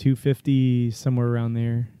 250, somewhere around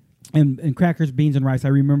there. And crackers, beans, and rice. I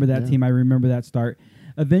remember that Yeah. team. I remember that start.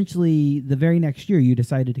 Eventually, the very next year, you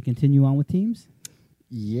decided to continue on with teams.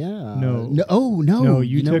 Yeah. No. Oh no. No,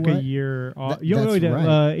 you know took a what? year off. That's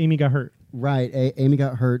right. Amy got hurt. Right. Amy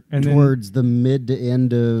got hurt And then- towards the mid to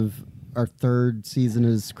end of our third season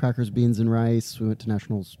as Crackers, Beans, and Rice. We went to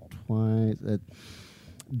nationals twice.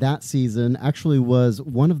 That season actually was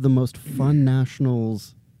one of the most fun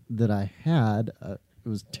nationals that I had. it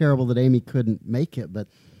was terrible that Amy couldn't make it, but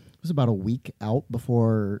it was about a week out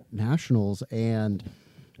before nationals, and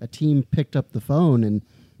a team picked up the phone and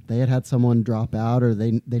they had someone drop out, or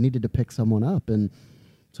they needed to pick someone up, and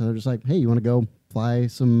so they're just like, "Hey, you want to go fly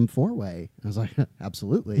some 4-way?" I was like,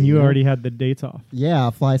 "Absolutely." And you know? already had the dates off. Yeah,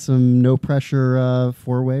 fly some no pressure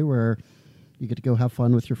 4-way where you get to go have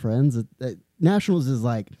fun with your friends. Nationals is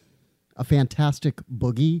like a fantastic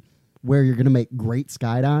boogie where you're going to make great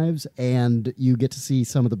skydives, and you get to see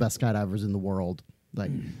some of the best skydivers in the world,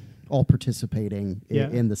 like all participating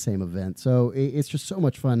in the same event. So it's just so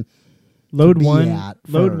much fun. Load be one at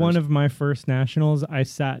load first. one of my first nationals, I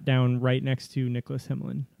sat down right next to Nicholas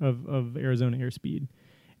Himlin of Arizona Airspeed.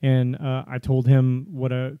 And I told him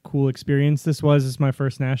what a cool experience this was. This is my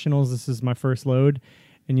first nationals. This is my first load.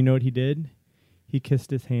 And you know what he did? He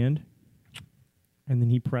kissed his hand, and then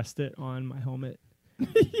he pressed it on my helmet.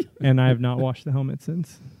 And I have not washed the helmet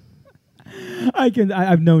since.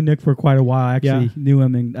 I've known Nick for quite a while. I actually Yeah. knew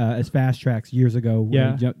him in as Fast Tracks years ago.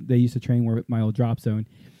 When Yeah. they used to train with my old drop zone.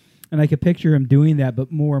 And I could picture him doing that,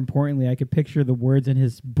 but more importantly, I could picture the words in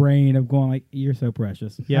his brain of going like, "You're so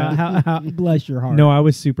precious." Yeah. How bless your heart. No, I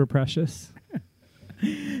was super precious.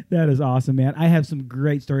 That is awesome, man. I have some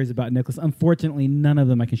great stories about Nicholas. Unfortunately, none of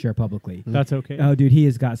them I can share publicly. That's okay. Oh, dude, he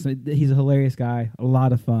has got some. He's a hilarious guy. A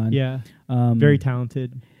lot of fun. Yeah. Very Very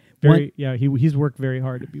talented. One- He's worked very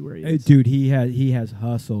hard to be where he is. Dude, he has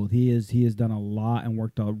hustled. He has done a lot and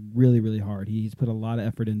worked really, really hard. He's put a lot of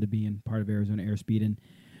effort into being part of Arizona Airspeed. And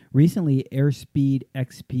recently, Airspeed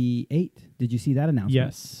XP8. Did you see that announcement?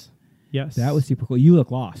 Yes. That was super cool. You look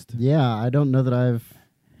lost. Yeah, I don't know that I've...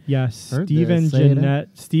 Yes. Heard Steve and this. Say it Jeanette.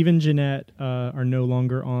 Steve and Jeanette are no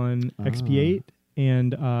longer on XP8,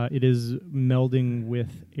 and it is melding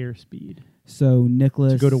with Airspeed So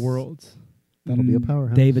Nicholas to go to Worlds. That'll be a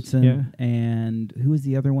powerhouse. Davidson, Yeah. and who was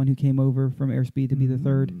the other one who came over from Airspeed to be the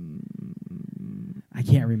third? I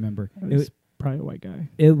can't remember. It's probably a white guy.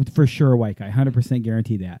 It was for sure a white guy. 100%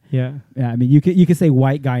 guarantee that. Yeah. Yeah, I mean, you could say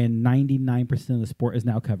white guy, and 99% of the sport is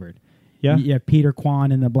now covered. Yeah. You have Peter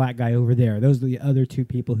Kwan and the black guy over there. Those are the other two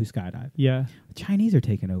people who skydive. Yeah. The Chinese are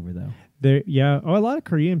taking over though. Oh, a lot of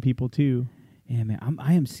Korean people too. Yeah, man,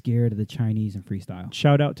 I am scared of the Chinese in freestyle.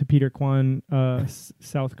 Shout out to Peter Kwan,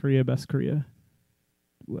 South Korea, best Korea.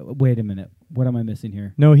 Wait a minute, what am I missing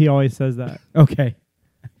here? No, he always says that. Okay.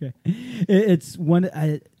 It's one.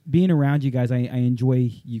 Being around you guys, I enjoy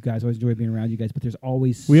you guys. I always enjoy being around you guys. But there's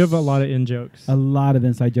always We have a lot of in jokes. a lot of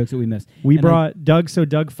inside jokes that we miss. We And brought Doug. So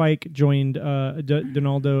Doug Fike joined.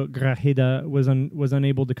 Donaldo Grajeda was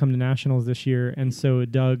unable to come to nationals this year, and so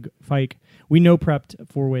Doug Fike. We no prepped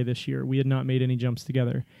 4-way this year. We had not made any jumps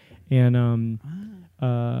together, and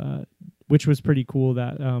which was pretty cool.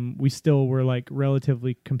 That we still were like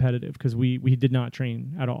relatively competitive because we did not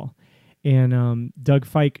train at all, and Doug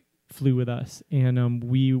Fike flew with us, and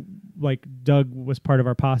we like Doug was part of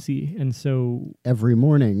our posse, and so Every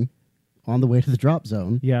morning on the way to the drop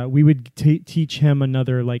zone. yeah, we would teach him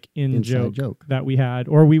another like Inside joke. that we had,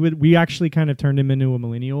 or we actually kind of turned him into a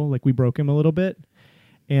millennial. Like we broke him a little bit,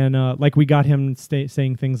 and like we got him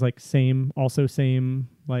saying things like same, also same,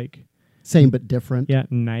 like Same but different. yeah,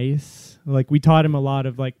 nice. Like we taught him a lot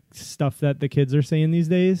of like stuff that the kids are saying these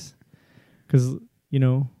days, because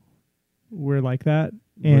we're like that.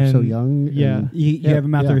 We're so And young. yeah. and- You have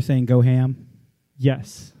him out there saying "Go ham."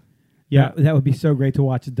 yes, yeah, that would be so great to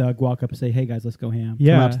watch Doug walk up and say, "Hey guys, let's go ham." Come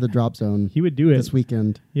yeah. out to the drop zone He would do it this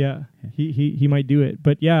weekend. Yeah, he might do it.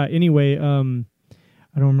 But yeah, anyway, I don't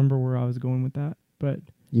remember where I was going with that. But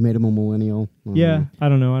You made him a millennial. yeah, I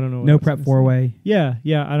don't know. what No I was prep gonna say. 4-way. Yeah,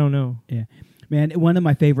 I don't know. Man, one of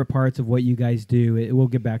my favorite parts of what you guys do, we'll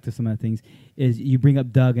get back to some of the things, is you bring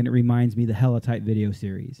up Doug, and it reminds me of the Hella Tight video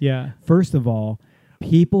series. Yeah, First of all,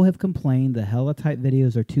 people have complained the Hella Tight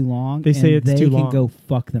videos are too long. They say and it's they too can long. go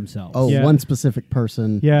fuck themselves. Oh, Yeah. one specific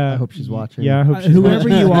person. Yeah. I hope she's watching. Yeah, I hope she's Whoever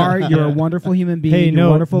watching. you are, you're a wonderful human being. Hey, you're no,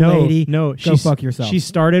 a wonderful lady. no, Go fuck yourself. She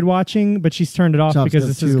started watching, but she's turned it off Jobs because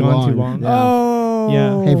goes this has too gone too long. long. Yeah. Oh,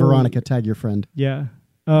 Yeah. Hey, Veronica, tag your friend. Yeah.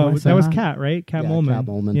 What's That was that? Kat, right? Kat Yeah, Molman. Kat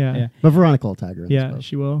Molman. Yeah. Yeah. But Veronica will tag her. in Yeah, this post.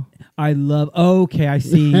 she will. I love. Okay, I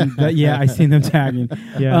seen. I seen them tagging.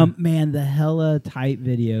 Yeah. Man, the Hella Tight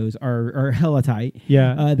videos are hella tight.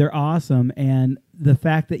 Yeah. They're awesome, and the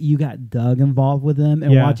fact that you got Doug involved with them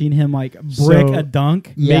and Yeah. watching him like brick So- a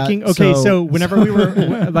dunk. Yeah, Making so whenever we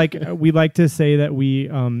were like we like to say that we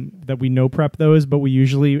no prep those, but we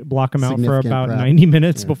usually block them out for Significant about prep. 90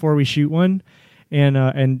 minutes Yeah. before we shoot one,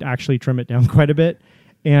 and actually trim it down quite a bit.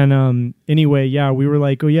 And anyway, yeah, we were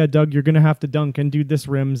like, oh yeah, Doug, you're gonna have to dunk, and dude, this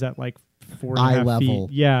rim's at like 4.5 Eye level.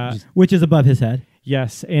 feet. Yeah, Just- Which is above his head.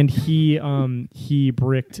 Yes, and he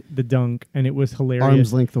bricked the dunk, and it was hilarious.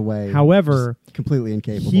 Arms length away. However, just completely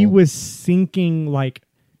incapable. he was sinking like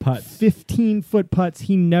 15-foot putts.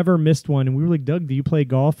 He never missed one, and we were like, "Doug, do you play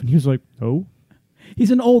golf?" And he was like, "Oh."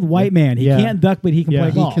 He's an old white man. He Yeah. can't duck, but he can Yeah. play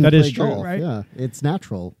He golf. can That play is true, golf, right? Yeah, it's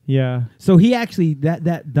natural. Yeah. So he actually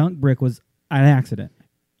that dunk brick was an accident.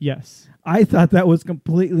 Yes. I thought that was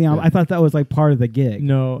completely on. Yeah. I thought that was like part of the gig.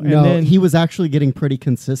 No. And No, then he was actually getting pretty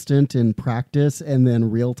consistent in practice, and then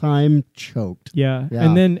real time choked. Yeah. Yeah.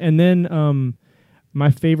 And then my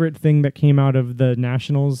favorite thing that came out of the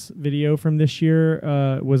Nationals video from this year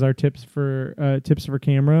was our tips for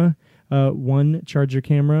camera. 1, charge your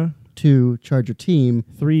camera. 2, charge your team.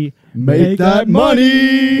 3, Make that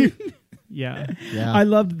money. yeah. Yeah, I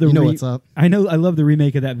loved the. you know what's up. I know. I love the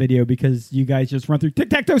remake of that video because you guys just run through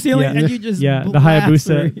tic-tac-toe ceiling Yeah. and you just Yeah, the blast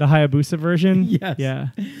Hayabusa version. Yes. Yeah.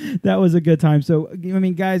 That was a good time. So, I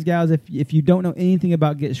mean, guys, gals, if you don't know anything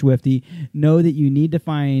about Get Swifty, know that you need to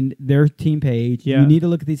find their team page. Yeah. You need to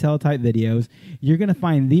look at these Teletype videos. You're going to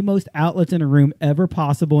find the most outlets in a room ever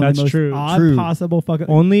possible. That's and the most true. odd True. possible fucking.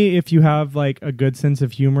 Only if you have like a good sense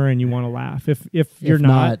of humor and you want to laugh. If you're not,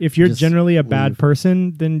 not, if you're just generally a bad leave.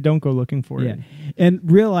 person, then don't go looking for Yeah. it. And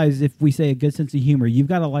realize if we say a good sense of humor, you've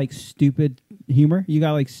got to like stupid humor. You got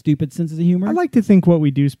to like stupid senses of humor. I like to think what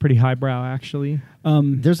we do is pretty highbrow, actually.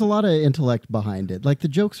 There's a lot of intellect behind it. Like the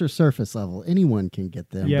jokes are surface level; anyone can get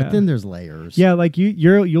them. Yeah. But then there's layers. Yeah, like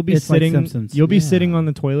you'll be It's like sitting Simpsons. you'll be Yeah. sitting on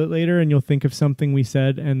the toilet later and you'll think of something we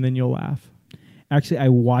said and then you'll laugh. Actually, I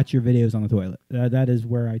watch your videos on the toilet. That is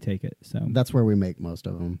where I take it. So That's where we make most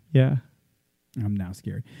of them. Yeah. I'm now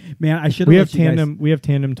scared. Man, I should We have have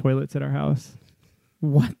tandem toilets at our house.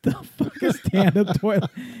 What the fuck is tandem toilet?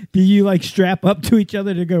 Do you like strap up to each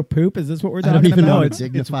other to go poop? Is this what we're I talking don't even about? know how to it's-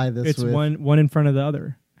 dignify this. It's with. one in front of the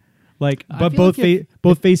other. Like I but feel both like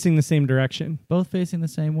both facing the same direction. Both facing the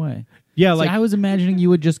same way. Yeah, See, like I was imagining you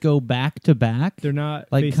would just go back to back. they're not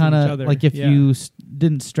Like facing kind each of other. like if Yeah. you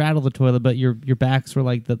didn't straddle the toilet, but your backs were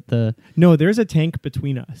like the. No, there's a tank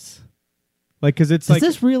between us. Like cuz it's Does like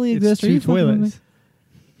this really it's exist? Are two you fucking with me? toilets.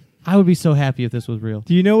 I would be so happy if this was real.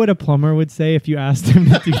 Do you know what a plumber would say if you asked him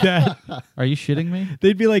to do that? Are you shitting me?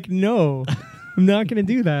 They'd be like, "No, I'm not going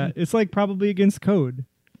to do that." It's like probably against code.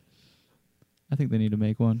 I think they need to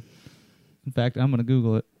make one. In fact, I'm gonna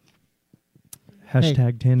Google it.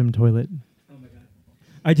 Hashtag tandem toilet.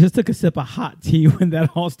 I just took a sip of hot tea when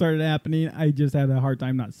that all started happening. I just had a hard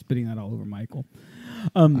time not spitting that all over Michael.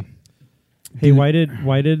 Hey, Dude.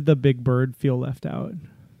 why did the big bird feel left out?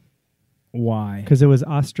 Why? Because it was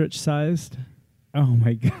ostrich sized. Oh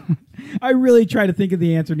my god! I really try to think of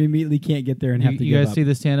the answer and immediately can't get there and have to You give guys up. see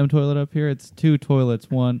this tandem toilet up here? It's 2 toilets,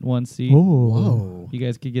 one seat. Whoa! You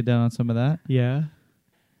guys could get down on some of that. Yeah,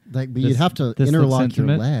 Like, but This- you'd have to this looks interlock your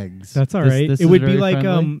intimate. legs. that's all This- right. this It is would be very like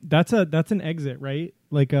friendly. that's an exit, right?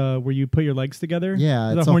 Like where you put your legs together.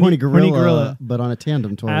 Yeah, The it's a horny gorilla, but on a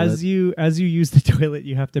tandem toilet. As you use the toilet,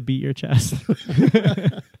 you have to beat your chest.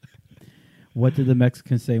 What did the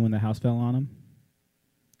Mexicans say when the house fell on them?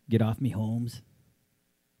 Get off me, Holmes.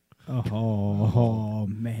 Oh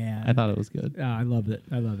man! I thought it was good. I loved it.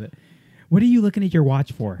 I love it. What are you looking at your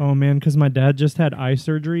watch for? Oh man, because my dad just had eye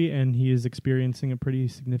surgery and he is experiencing a pretty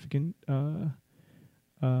significant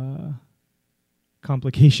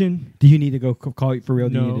complication. Do you need to go call it for real?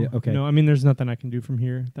 Do you No, need to, okay. no. I mean, there's nothing I can do from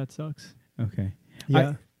here. That sucks. Okay.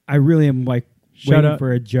 Yeah. I really am like Shout waiting out-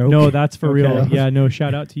 for a joke. No, that's for real. Okay. Yeah, no.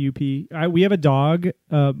 Shout out to UP. We have a dog.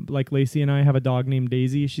 Like Lacey and I have a dog named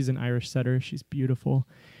Daisy. She's an Irish setter. She's beautiful.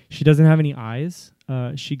 She doesn't have any eyes.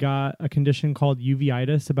 She got a condition called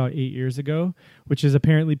uveitis about 8 years ago, which is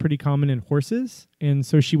apparently pretty common in horses. And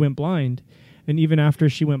so she went blind. And even after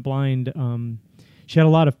she went blind, she had a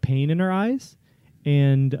lot of pain in her eyes.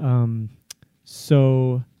 And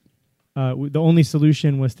so the only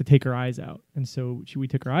solution was to take her eyes out. And so we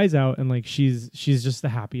took her eyes out, and like she's just the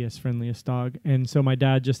happiest, friendliest dog. And so my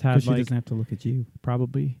dad just had Because she like doesn't have to look at you.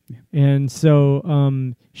 probably. Yeah. And so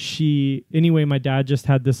my dad just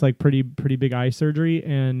had this like pretty big eye surgery,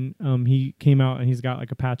 and he came out and he's got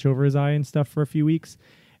like a patch over his eye and stuff for a few weeks.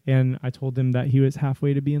 And I told him that he was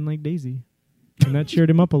halfway to being like Daisy, and that cheered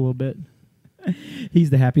him up a little bit.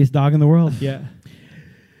 He's the happiest dog in the world. Yeah.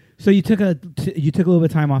 So you took a little bit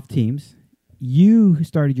of time off teams. You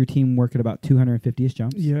started your team work at about 250ish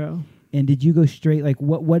jumps. Yeah. And did you go straight? Like,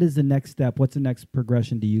 what is the next step? What's the next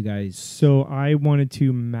progression? Do you guys? So I wanted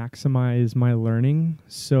to maximize my learning.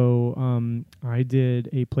 So I did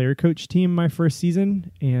a player coach team my first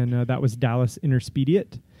season, and that was Dallas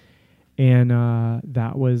Interspediate, and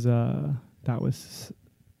that was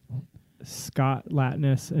Scott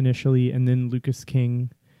Latness initially, and then Lucas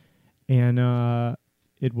King, and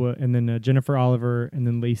and then Jennifer Oliver, and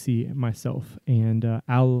then Lacey, and myself, and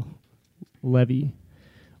Al Levy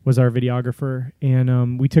was our videographer,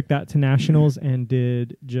 and we took that to nationals and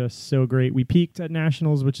did just so great. We peaked at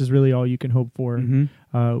nationals, which is really all you can hope for.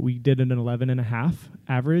 We did an 11.5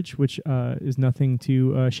 average, which is nothing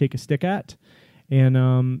to shake a stick at,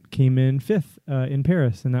 and came in 5th in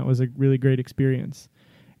Paris, and that was a really great experience.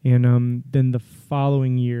 And then the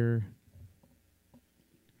following year,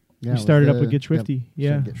 we started up with Get Swifty.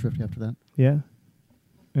 Get Swifty after that. Yeah.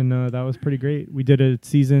 And that was pretty great. We did a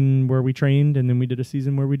season where we trained, and then we did a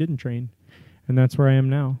season where we didn't train. And that's where I am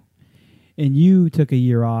now. And you took a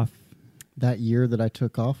year off. That year that I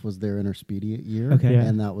took off was their intermediate year. Okay. Yeah.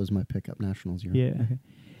 And that was my pickup nationals year. Yeah. Okay.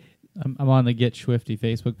 I'm on the Get Swifty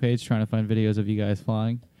Facebook page trying to find videos of you guys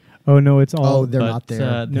flying. Oh, no, it's all... Oh, they're not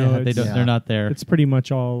there. No, they don't. yeah. They're not there. It's pretty much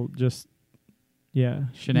all just... Yeah.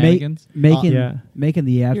 Shenanigans. Making Yeah. making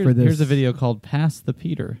the ad for this. Here's a video called "Pass the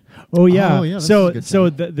Peter." Oh, yeah. Oh, yeah, this is a good So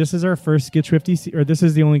time. this is our first Get Swifty... or this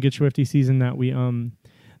is the only Get Swifty season that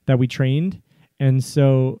we trained. And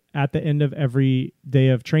so at the end of every day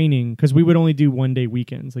of training, because we would only do 1-day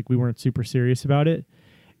weekends, like we weren't super serious about it,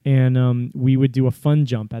 and we would do a fun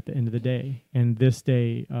jump at the end of the day. And this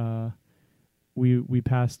day, we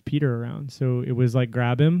passed Peter around. So it was like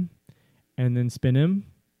grab him and then spin him,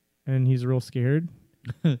 and he's real scared,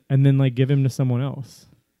 and then like give him to someone else.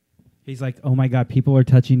 He's like, oh my God, people are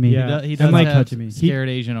touching me. Yeah. He And, does like, have touching me. scared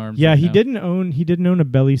Asian arms. Yeah, right he now. didn't own a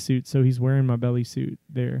belly suit, so he's wearing my belly suit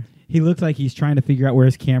there. He looks like he's trying to figure out where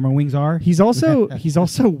his camera wings are. He's also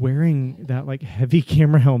wearing that like heavy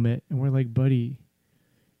camera helmet, and we're like, buddy,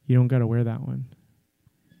 you don't got to wear that one.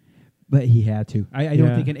 But he had to. I don't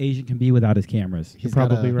Yeah. think an Asian can be without his cameras. You're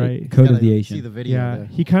probably gotta- right. Code of Gotta the Asian. See the video. Yeah, there.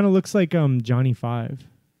 he kind of looks like Johnny Five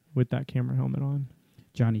with that camera helmet on.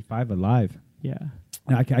 Johnny Five alive. Yeah,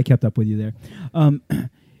 I kept up with you there.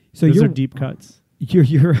 So those your are deep cuts.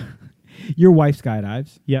 Your wife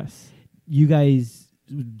skydives. Yes, You guys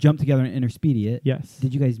jumped together in Interspediate. yes.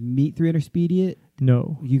 Did you guys meet through Interspediate?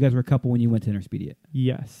 No. You guys were a couple when you went to Interspediate.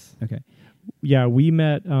 Yes. Okay. Yeah, we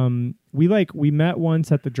met. We met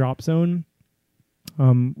once at the drop zone.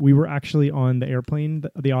 We were actually on the airplane,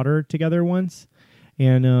 the Otter, together once,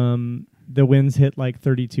 and the winds hit like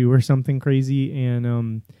 32 or something crazy,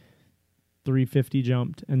 and 350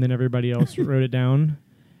 jumped, and then everybody else wrote it down.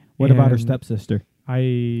 What about her And stepsister?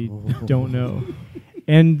 I don't know.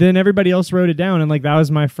 And then everybody else wrote it down, and like that was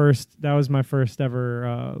my first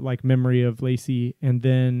ever like memory of Lacey. And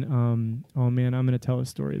then oh man, I'm gonna tell a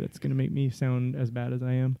story that's gonna make me sound as bad as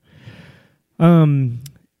I am.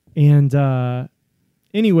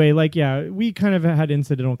 Anyway, like yeah, we kind of had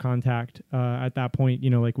incidental contact at that point. You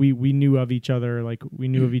know, like we knew of each other, like we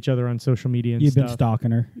knew of each other on social media and You've stuff. been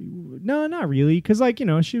stalking her. No, not really, because like you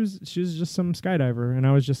know, she was just some skydiver, and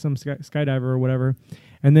I was just some skydiver or whatever.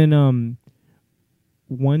 And then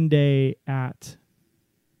one day at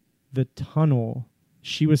the tunnel,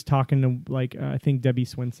 she was talking to like I think Debbie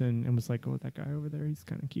Swinson, and was like, "Oh, that guy over there, he's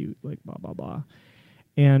kind of cute," like blah blah blah.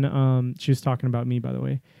 And she was talking about me, by the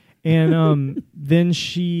way. And then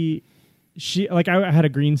she like I had a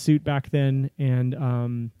green suit back then,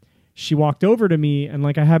 and she walked over to me, and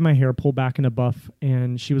like I had my hair pulled back in a buff,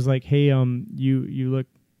 and she was like, "Hey, you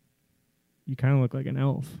kind of look like an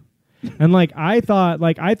elf." And like I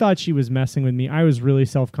thought she was messing with me. I was really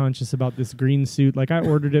self-conscious about this green suit. Like I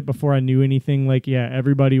ordered it before I knew anything. Like yeah,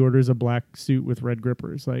 everybody orders a black suit with red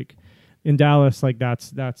grippers. Like in Dallas, like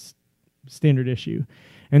that's standard issue.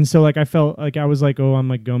 And so like I felt like I was like, oh, I'm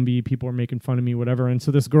like Gumby, people are making fun of me, whatever. And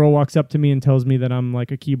so this girl walks up to me and tells me that I'm like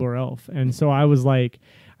a Keebler elf. And so I was like,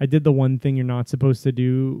 I did the one thing you're not supposed to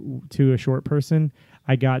do to a short person.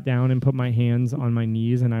 I got down and put my hands on my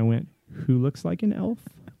knees, and I went, who looks like an elf?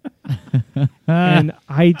 And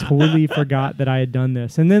I totally forgot that I had done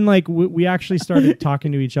this. And then like we actually started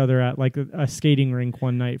talking to each other at like a skating rink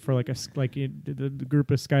one night for like the group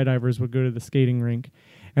of skydivers would go to the skating rink.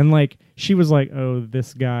 And like she was like, oh,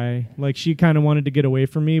 this guy, like she kind of wanted to get away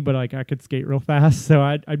from me, but like I could skate real fast. So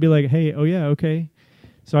I'd be like, hey, oh yeah, okay.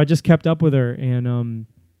 So I just kept up with her, and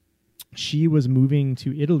she was moving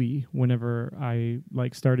to Italy whenever I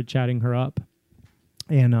like started chatting her up.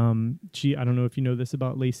 And I don't know if you know this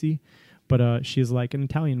about Lacey, but she is like an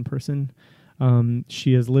Italian person.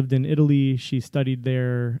 She has lived in Italy. She studied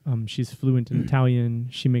there. She's fluent in Italian.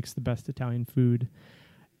 She makes the best Italian food.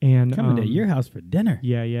 And Coming to your house for dinner.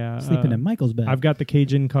 Yeah. Sleeping in Michael's bed. I've got the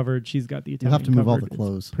Cajun covered. She's got the You'll Italian have to move all covered. the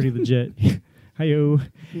clothes. It's pretty legit. Hi-yo.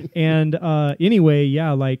 And anyway,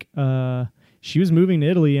 yeah, like she was moving to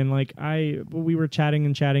Italy, and like we were chatting,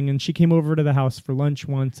 and she came over to the house for lunch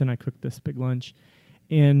once, and I cooked this big lunch.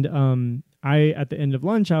 I at the end of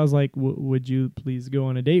lunch, I was like, would you please go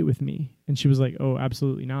on a date with me? And she was like, oh,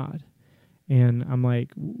 absolutely not. And I'm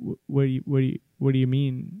like, what do you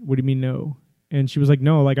mean? What do you mean no? And she was like,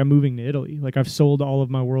 no, like I'm moving to Italy. Like I've sold all of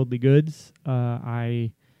my worldly goods.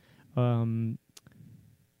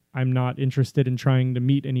 I'm not interested in trying to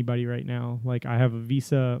meet anybody right now. Like I have a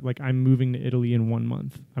visa, like I'm moving to Italy in 1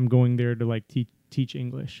 month. I'm going there to like teach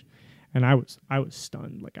English. And I was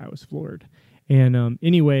stunned. Like I was floored. And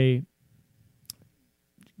anyway,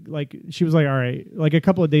 like she was like, all right, like a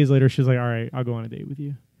couple of days later, she was like, all right, I'll go on a date with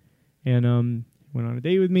you. And went on a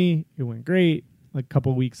date with me. It went great. Like a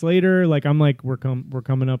couple of weeks later, like I'm like, we're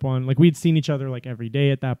coming up on, like we'd seen each other like every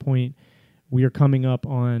day at that point. We are coming up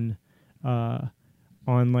on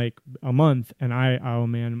like a month, and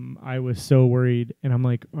I was so worried. And I'm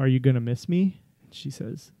like, are you gonna miss me? And she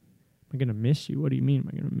says, am I gonna miss you? What do you mean am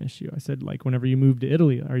I gonna miss you? I said, like whenever you move to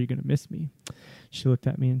Italy, are you gonna miss me? She looked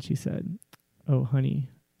at me and she said, oh honey,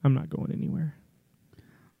 I'm not going anywhere.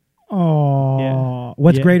 Oh, Yeah.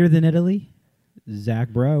 what's Yeah. greater than Italy? Zach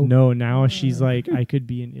Bro. No, now she's like, I could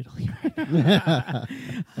be in Italy right now.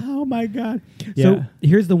 Oh my God. Yeah. So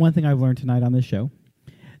here's the one thing I've learned tonight on this show.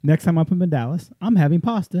 Next time I'm in Dallas, I'm having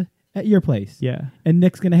pasta at your place. Yeah. And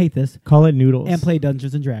Nick's gonna hate this Call it noodles. and play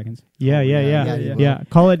Dungeons and Dragons. Yeah, Oh, yeah, yeah, yeah, yeah, yeah. you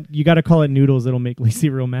Call it. You got to call it noodles. It'll make Lacey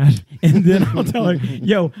real mad. And then I'll tell her,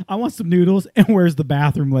 yo, I want some noodles. And where's the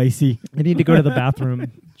bathroom, Lacey? I need to go to the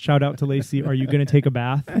bathroom. Shout out to Lacey. Are you going to take a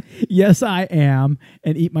bath? Yes, I am.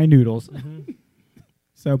 And eat my noodles.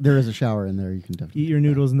 So There is a shower in there. You can definitely Eat your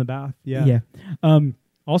noodles in the bath. Yeah. yeah.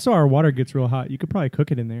 Also, our water gets real hot. You could probably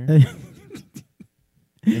cook it in there.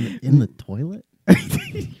 in the toilet.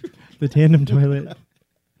 The tandem toilet.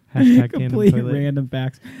 Hashtag tandem Complete toilet. random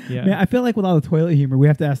facts. Yeah. Man, I feel like with all the toilet humor, we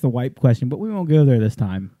have to ask the wipe question, but we won't go there this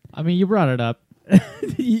time. I mean, you brought it up.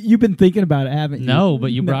 You've been thinking about it, haven't you? No,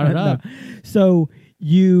 but you brought it up. So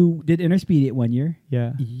you did Intermediate 1 year.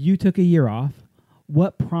 Yeah. You took a year off.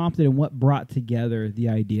 What prompted and what brought together the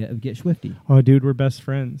idea of Get Swifty? Oh, dude, we're best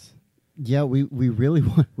friends. Yeah, we really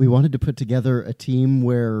we wanted to put together a team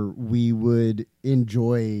where we would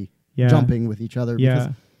enjoy Yeah. jumping with each other Yeah.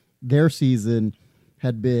 because their season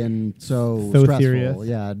had been so stressful. serious.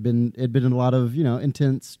 Yeah, it'd been a lot of,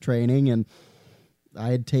 intense training, and I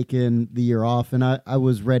had taken the year off, and I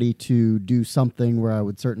was ready to do something where I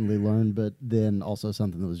would certainly learn, but then also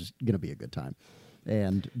something that was just going to be a good time.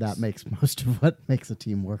 And that makes most of what makes a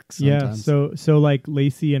team work sometimes. Yeah, so like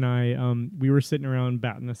Lacey and I, we were sitting around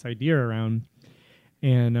batting this idea around,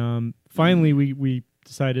 and finally we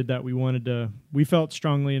decided that we felt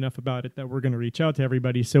strongly enough about it that we're going to reach out to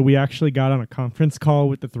everybody. So we actually got on a conference call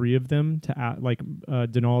with the three of them to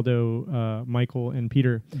Donaldo, Michael, and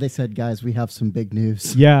Peter. They said, guys, we have some big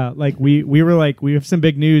news. Yeah, like we were like, we have some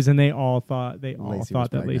big news, and they all thought Lacey was that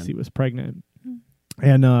pregnant. Lacey was pregnant.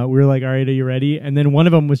 And we were like, all right, are you ready? And then one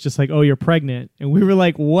of them was just like, oh, you're pregnant. And we were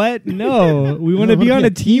like, what? No, we want to be on a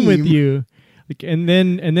team with you. Like, and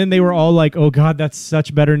then they were all like, oh God, that's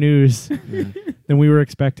such better news than we were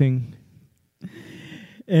expecting.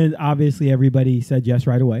 And obviously everybody said yes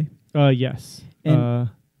right away. Yes. And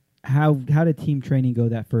how did team training go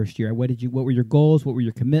that first year? What were your goals? What were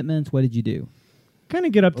your commitments? What did you do? Kind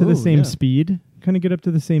of get up to the Oh, same yeah.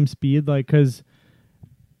 speed. Like, because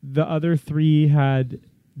the other three had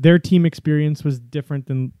their team experience was different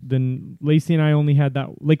than Lacey and I only had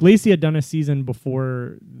that. Like, Lacey had done a season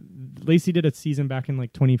before. Lacey did a season back in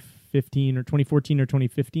like 2015 or 2014 or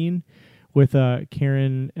 2015 with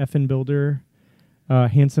Karen Effenbuilder,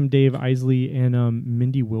 Handsome Dave Isley, and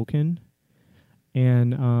Mindy Wilkin.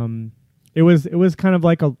 And it was kind of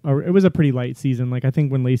like it was a pretty light season. Like, I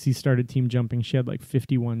think when Lacey started team jumping, she had like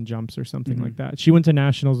 51 jumps or something like that. She went to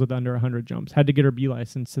nationals with under 100 jumps, had to get her B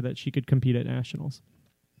license so that she could compete at nationals.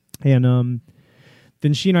 And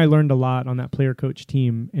then she and I learned a lot on that player coach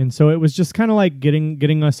team. And so it was just kind of like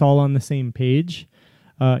getting us all on the same page.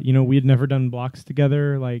 We had never done blocks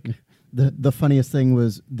together. Like, The funniest thing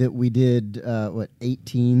was that we did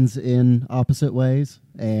 18s in opposite ways,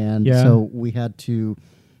 and Yeah. so we had to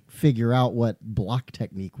figure out what block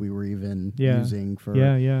technique we were even using for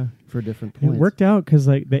different points. It worked out because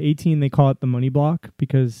like the 18, they call it the money block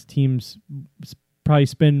because teams probably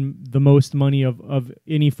spend the most money of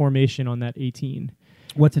any formation on that 18.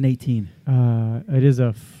 What's an 18? It is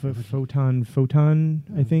a photon,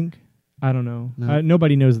 I think. I don't know. No.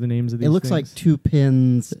 Nobody knows the names of these It looks like things. two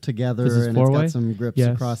pins together, This is and it's four-way? got some grips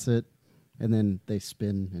Yes. across it, and then they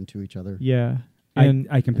spin into each other. Yeah. And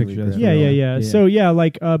I can picture this. Yeah, yeah. So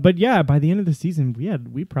but yeah, by the end of the season, we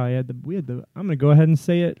had the. I'm gonna go ahead and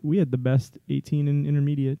say it. We had the best 18 in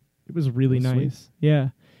intermediate. It was really That's nice. sweet. Yeah,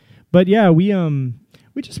 but yeah, we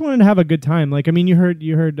we just wanted to have a good time. Like, I mean, you heard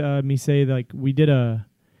me say, like, we did a,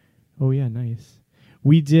 oh yeah, nice.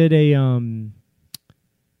 We did a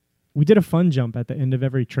fun jump at the end of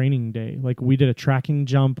every training day. Like, we did a tracking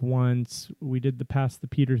jump once. We did the pass the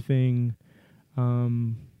Peter thing.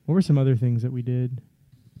 What were some other things that we did?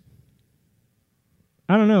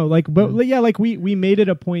 I don't know. Like, but yeah, like we made it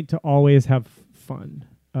a point to always have fun.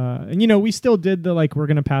 And, you know, we still did the, like, we're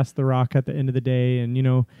going to pass the rock at the end of the day. And, you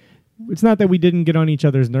know, it's not that we didn't get on each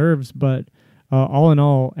other's nerves, but all in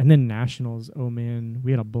all, and then nationals. Oh, man,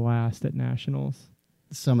 we had a blast at nationals.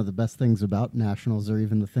 Some of the best things about nationals are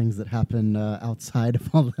even the things that happen outside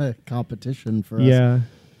of all the competition for us. Yeah.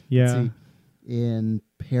 Let's see. In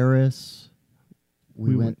Paris,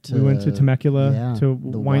 we went to Temecula to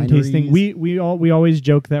the wine wineries. tasting. We always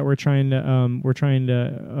joke that we're trying to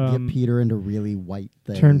get Peter into really white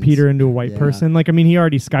things. turn Peter into a white Yeah. person. Like, I mean, he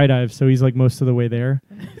already skydived, so he's like most of the way there.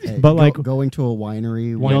 Hey, but like, going to a winery,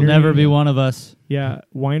 You'll Winery- never be one of us. yeah,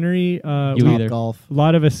 winery. You Top either. golf, A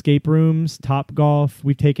lot of escape rooms, Top Golf.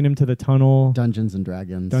 We've taken him to the tunnel, Dungeons and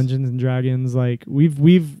Dragons. Dungeons and Dragons. Like,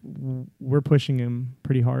 we're pushing him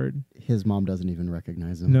pretty hard. His mom doesn't even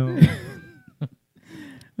recognize him. No,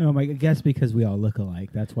 Oh my! I guess because we all look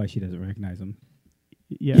alike. That's why she doesn't recognize him.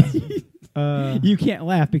 yeah, You can't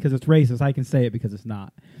laugh because it's racist. I can say it because it's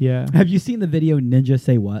not. yeah, Have you seen the video Ninja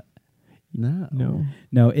Say What? No.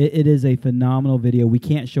 No, it is a phenomenal video. We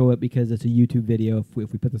can't show it because it's a YouTube video. If we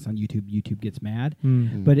put this on YouTube, YouTube gets mad.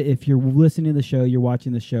 Mm. But if you're listening to the show, you're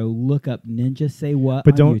watching the show, look up Ninja Say What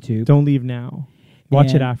But on YouTube. don't leave now.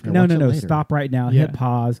 Watch it And- after. No, Watch no, it no. later. Stop right now. Yeah. Hit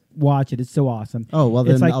pause. Watch it. It's so awesome. Oh, well,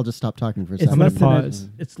 It's then like- I'll just stop talking for a It's second. gonna less than pause.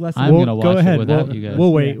 it's less I'm than gonna watch go it ahead. without you guys.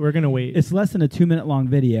 We'll wait. Yeah. We're gonna wait. it's less than a 2-minute long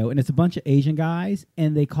video, and it's a bunch of Asian guys,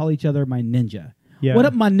 and they call each other my ninja. Yeah. What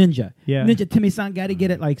up, my ninja? Yeah. Ninja Timmy-san, gotta get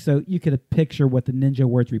it. Like, so you could picture what the ninja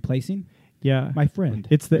word's replacing. Yeah, My friend.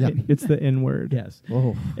 it's the Yeah. it's the N word. Yes.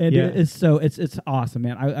 Oh, And Yeah. it's awesome,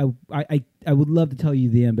 man. I would love to tell you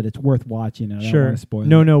the end, but it's worth watching. And I don't Sure. want to spoil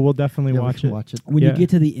No, it. no, we'll definitely yeah, we watch should it. watch it. When Yeah. you get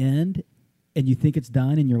to the end and you think it's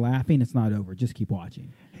done and you're laughing, it's not over. Just keep watching.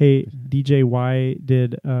 Hey, DJ, why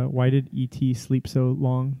did ET sleep so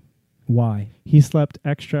long? Why? He slept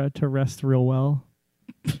extra to rest real well.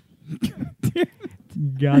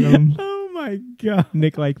 Got him. Oh my god.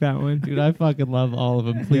 Nick liked that one. Dude, I fucking love all of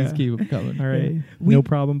them. Please Yeah. keep them coming. All right. We- No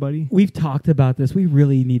problem, buddy. We've talked about this. We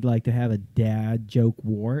really need to have a dad joke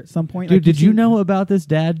war at some point. Dude, Like, did you seen- know about this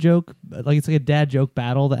dad joke? Like, it's like a dad joke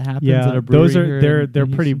battle that happens at Yeah, a brewery. those are here they're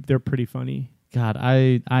in pretty Houston? funny. God,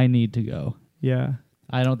 I need to go. Yeah.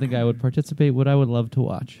 I don't think I would participate. What I would love to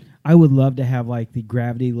watch. I would love to have like the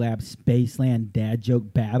Gravity Lab Spaceland dad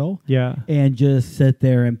joke battle Yeah. and just sit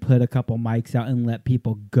there and put a couple mics out and let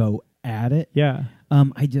people go at it. Yeah.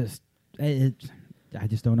 I just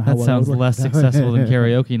don't know how That well sounds would work. less successful than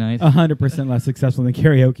karaoke night. 100% less successful than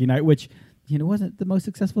karaoke night, which wasn't the most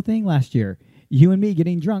successful thing last year. You and me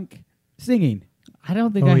getting drunk, singing. I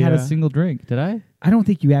don't think Oh, I had a yeah. single drink. Did I? I don't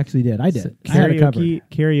think you actually did. I did. I had it covered.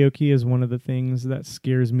 Karaoke is one of the things that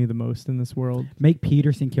scares me the most in this world. Make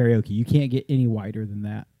Peter sing karaoke. You can't get any whiter than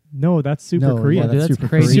that. No, that's super No, Korean. yeah, Dude, that's that's super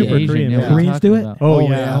crazy Super Asian. Korean. Yeah, what are you Koreans talking do it? about? Oh, Oh, yeah.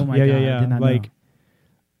 yeah. Oh my yeah, God, yeah, I yeah. did not Like know.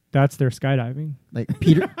 that's their skydiving. Like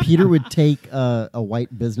Peter would take a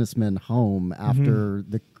white businessman home after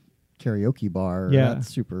the karaoke bar. Yeah. That's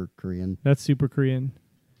super Korean. That's super Korean.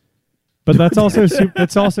 But that's also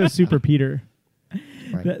that's also super Peter.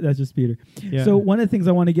 Right. That's just Peter. Yeah. So one of the things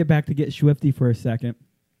I want to get back to get Swifty for a second.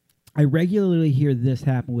 I regularly hear this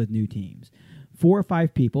happen with new teams. 4 or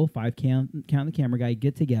 5 people, 5 count the camera guy,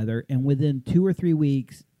 get together, and within 2 or 3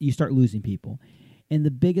 weeks, you start losing people. And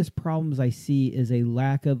the biggest problems I see is a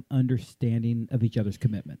lack of understanding of each other's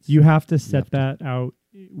commitments. You have to set that out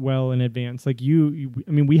well in advance. Like I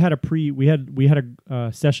mean, we had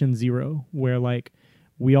a session 0 where like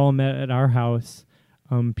we all met at our house.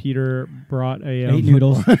 Peter brought ate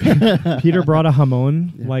noodles. Peter brought a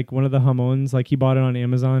hamon, Yeah. like one of the hamons. Like he bought it on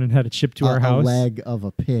Amazon and had it shipped to our house. A leg of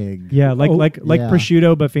a pig. Yeah, like yeah.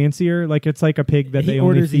 prosciutto, but fancier. Like it's like a pig that he they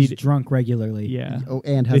only orders these feed. drunk regularly. Yeah, Oh,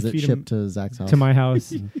 and has They it feed 'em shipped to Zach's house. to my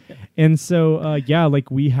house. And so yeah,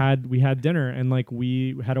 like we had dinner and like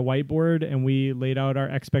we had a whiteboard and we laid out our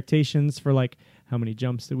expectations for like how many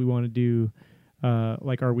jumps did we want to do.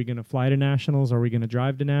 Like, are we going to fly to nationals? Are we going to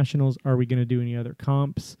drive to nationals? Are we going to do any other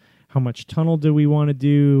comps? How much tunnel do we want to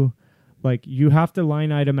do? Like, you have to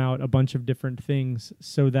line item out a bunch of different things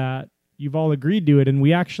so that you've all agreed to it. And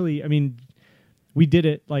we actually, I mean, we did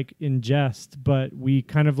it like in jest, but we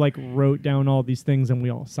kind of like wrote down all these things and we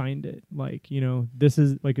all signed it. Like, this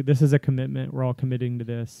is a commitment. We're all committing to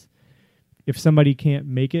this. If somebody can't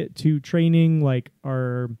make it to training, like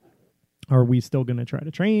our are we still going to try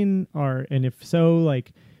to train? And if so,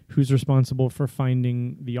 like, who's responsible for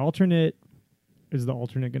finding the alternate? Is the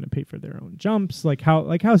alternate going to pay for their own jumps? Like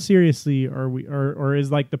how seriously are we, or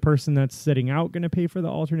is like the person that's sitting out going to pay for the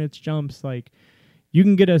alternate's jumps? Like, you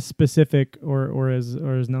can get as specific or as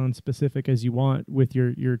non-specific as you want with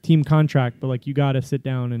your team contract, but like, you got to sit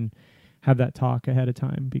down and have that talk ahead of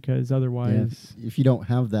time, because otherwise, if you don't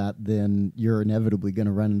have that, then you're inevitably going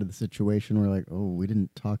to run into the situation where like, oh, we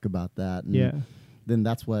didn't talk about that. And then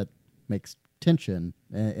that's what makes tension,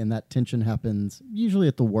 and that tension happens usually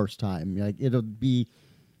at the worst time. Like, it'll be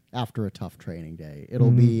after a tough training day.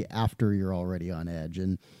 It'll be after you're already on edge,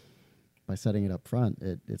 and by setting it up front,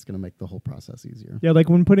 it's going to make the whole process easier. Yeah, like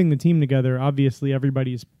when putting the team together, obviously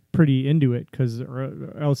everybody's pretty into it, because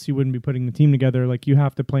or else you wouldn't be putting the team together. Like, you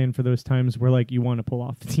have to plan for those times where like you want to pull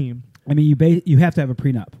off the team. I mean, you have to have a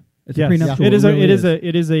prenup. It's a prenuptial. It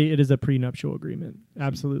is. It is a prenuptial agreement.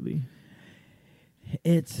 Absolutely.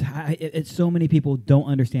 It's so many people don't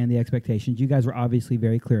understand the expectations. You guys were obviously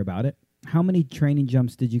very clear about it. How many training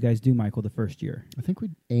jumps did you guys do, Michael, the first year? I think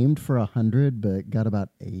we aimed for 100, but got about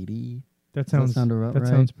 80. That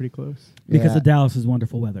sounds pretty close. Because of Dallas's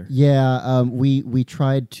wonderful weather. Yeah, we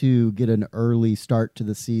tried to get an early start to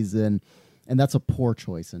the season, and that's a poor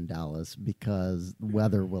choice in Dallas because the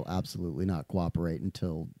weather will absolutely not cooperate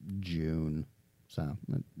until June. So,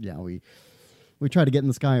 yeah, we tried to get in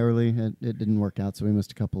the sky early. It didn't work out, so we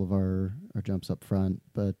missed a couple of our jumps up front.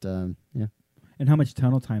 But, yeah. And how much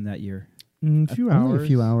tunnel time that year? A few hours. A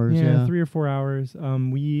few hours, yeah. 3 or 4 hours.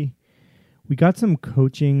 We got some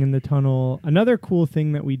coaching in the tunnel. Another cool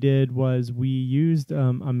thing that we did was we used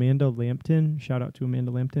Amanda Lampton. Shout out to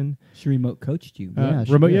Amanda Lampton. She remote coached you.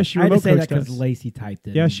 She remote coached us. I had to say that because Lacey typed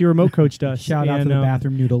it. Yeah, she remote coached us. Shout out to the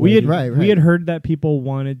bathroom noodle we lady. We had heard that people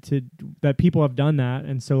people have done that,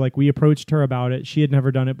 and so like we approached her about it. She had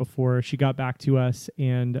never done it before. She got back to us,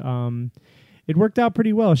 and it worked out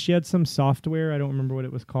pretty well. She had some software. I don't remember what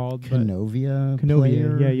it was called. Canovia.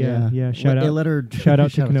 Yeah. Shout out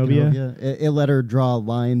to Canovia. It let her draw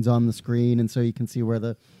lines on the screen, and so you can see where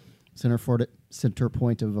the center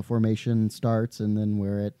point of a formation starts, and then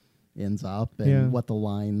where it ends up, and what the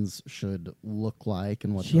lines should look like,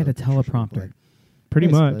 and what she had a teleprompter. Like. Pretty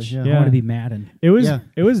much. Yeah. I want to be Madden. It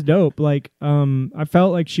was dope. Like, I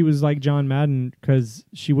felt like she was like John Madden because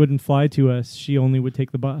she wouldn't fly to us. She only would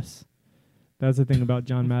take the bus. That's the thing about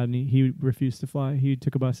John Madden. He refused to fly. He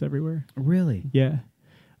took a bus everywhere. Really? Yeah.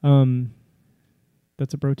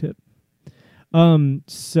 That's a pro tip.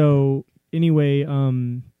 So anyway,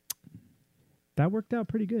 that worked out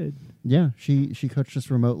pretty good. Yeah, she coached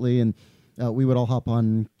us remotely, and we would all hop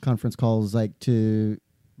on conference calls like to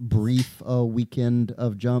brief a weekend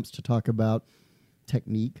of jumps to talk about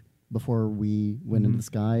technique before we went into the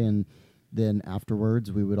sky, and then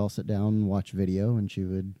afterwards we would all sit down and watch video, and she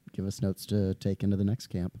would give us notes to take into the next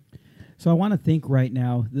camp. So I want to think right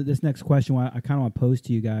now, this next question I kind of want to pose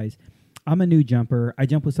to you guys. I'm a new jumper. I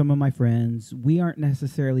jump with some of my friends. We aren't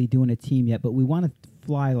necessarily doing a team yet, but we want to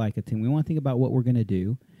fly like a team. We want to think about what we're going to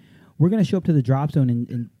do. We're going to show up to the drop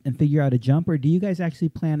zone and figure out a jump, or do you guys actually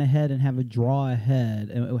plan ahead and have a draw ahead?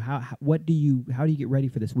 And how do you get ready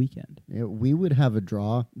for this weekend? Yeah, we would have a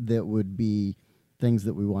draw that would be things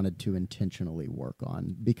that we wanted to intentionally work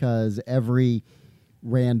on, because every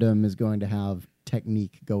random is going to have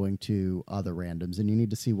technique going to other randoms, and you need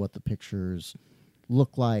to see what the pictures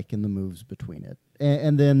look like and the moves between it.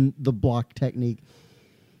 And then the block technique,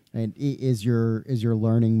 and is you're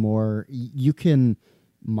learning more. You can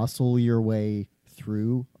muscle your way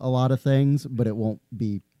through a lot of things, but it won't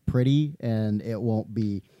be pretty and it won't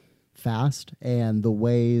be fast, and the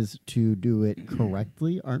ways to do it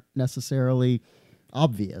correctly aren't necessarily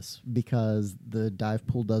obvious because the dive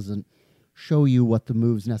pool doesn't show you what the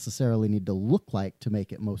moves necessarily need to look like to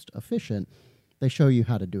make it most efficient. They show you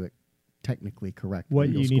how to do it technically correctly. What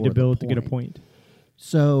you need to build to get a point.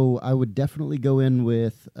 So I would definitely go in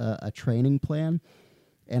with a training plan,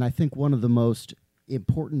 and I think one of the most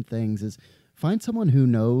important things is find someone who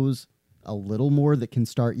knows a little more that can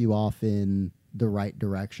start you off in the right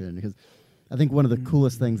direction, because I think one of the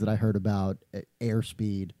coolest things that I heard about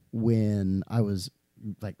airspeed when I was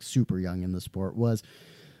like super young in the sport was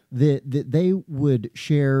that they would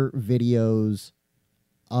share videos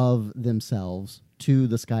of themselves to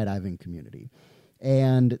the skydiving community.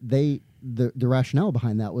 And the rationale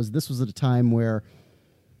behind that was this was at a time where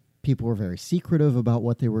people were very secretive about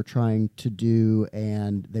what they were trying to do,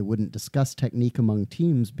 and they wouldn't discuss technique among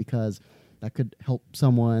teams because that could help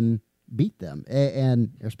someone beat them. And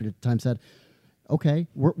Airspeed at the time said, okay,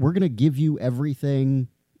 we're going to give you everything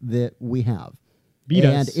that we have. Beat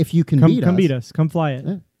us. And if you can come beat us, come fly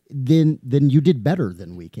it. then you did better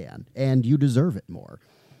than we can, and you deserve it more.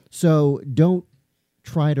 So don't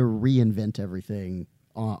try to reinvent everything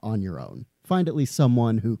on your own. Find at least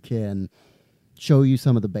someone who can show you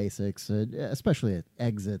some of the basics, especially at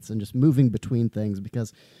exits and just moving between things,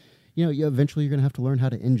 because you eventually you're going to have to learn how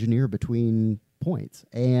to engineer between points.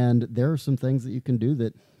 And there are some things that you can do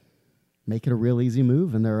that make it a real easy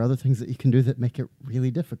move, and there are other things that you can do that make it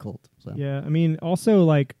really difficult. So. Yeah, I mean, also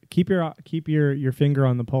like keep your finger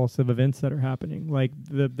on the pulse of events that are happening. Like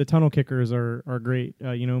the tunnel kickers are great.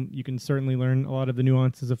 You can certainly learn a lot of the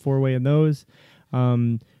nuances of four-way in those.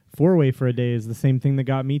 Four-way for a day is the same thing that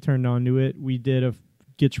got me turned on to it. We did a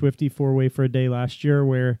Get Swifty four-way for a day last year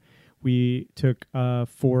where we took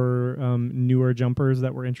 4 newer jumpers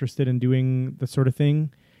that were interested in doing the sort of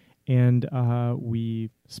thing, and we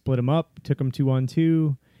split them up, took them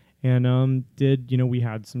 2-on-2, and we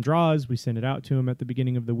had some draws. We sent it out to them at the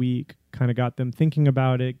beginning of the week, kind of got them thinking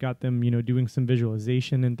about it, got them doing some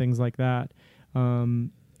visualization and things like that.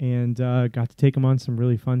 And got to take them on some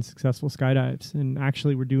really fun, successful skydives. And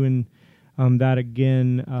actually, we're doing that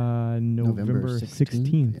again November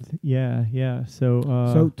 16th. Yeah.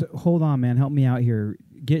 So, hold on, man. Help me out here.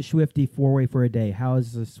 Get Swifty four-way for a day. How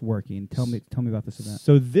is this working? Tell me about this event.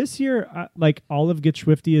 So this year, all of Get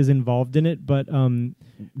Swifty is involved in it, but none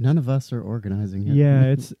of us are organizing it. Yeah,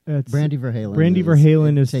 it's Brandy Verhalen. Brandy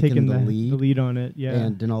Verhalen is taking taking the lead on it. Yeah,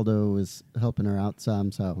 and Donaldo is helping her out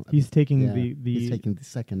some. So he's taking he's taking the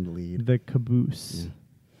second lead, the caboose. Yeah.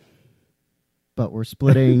 But we're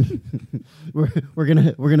splitting. we're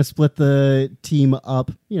gonna split the team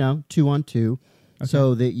up. 2-on-2,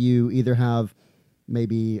 so that you either have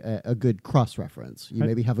maybe a good cross-reference. You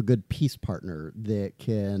maybe have a good peace partner that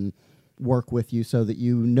can work with you so that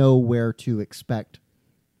you know where to expect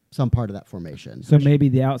some part of that formation. So maybe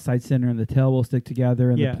the outside center and the tail will stick together,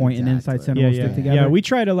 and the point and inside center will stick together. Yeah, we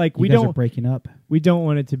try to you guys are breaking up. We don't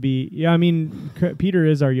want it to be. Yeah, I mean, Peter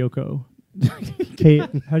is our Yoko. Kate,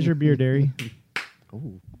 how's your beer, Derry?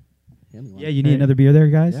 Oh, yeah, you need another beer there,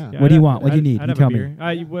 guys? Yeah. What do you want? What do you need? You tell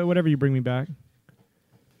me. Whatever you bring me back.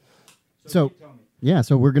 So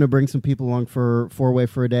we're going to bring some people along for four-way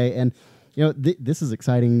for a day. And, this is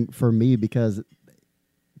exciting for me because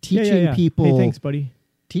teaching people... Hey, thanks, buddy.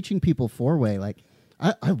 Teaching people four-way,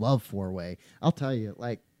 I love four-way. I'll tell you,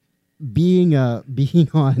 being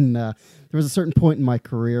on... there was a certain point in my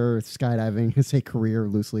career, skydiving, I say career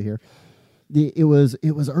loosely here. It was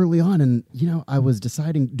early on, and, I was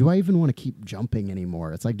deciding, do I even want to keep jumping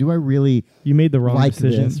anymore? It's like, do I really... You made the wrong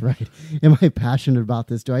decision. This, right? Am I passionate about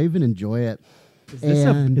this? Do I even enjoy it?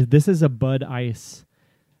 This is a Bud Ice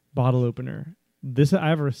bottle opener. I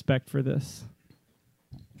have a respect for this.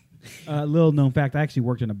 Little known fact: I actually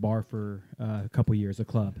worked in a bar for a couple years, a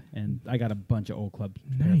club, and I got a bunch of old club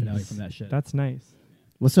paraphernalia from that shit. That's nice.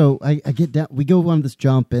 Well, so I get down. We go on this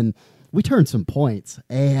jump, and we turn some points,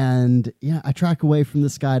 and I track away from the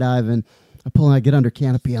skydive, and I get under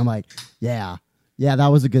canopy. I'm like, yeah, that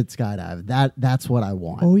was a good skydive. That's what I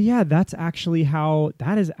want. Oh yeah, that is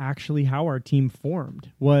actually how our team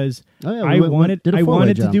formed. I wanted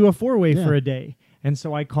to do a four-way for a day. And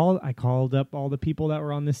so I called up all the people that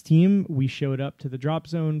were on this team. We showed up to the drop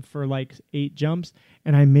zone for 8 jumps,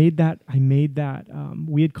 and I made that.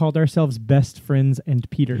 We had called ourselves Best Friends and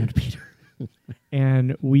Peter.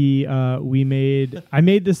 And I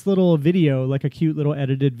made this little video, a cute little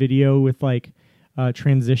edited video with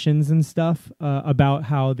transitions and stuff about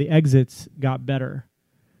how the exits got better.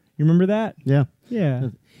 You remember that? Yeah.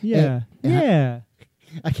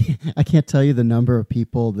 I can't tell you the number of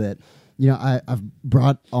people that I've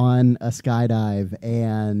brought on a skydive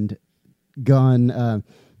and gone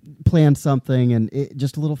planned something, and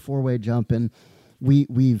just a little four-way jump, and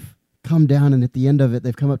we've come down, and at the end of it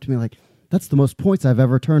they've come up to me like, that's the most points I've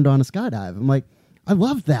ever turned on a skydive. I'm like, I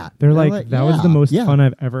love that. They're like, that was the most fun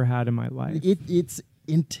I've ever had in my life. It's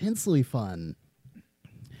intensely fun.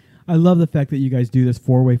 I love the fact that you guys do this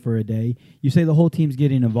four-way for a day. You say the whole team's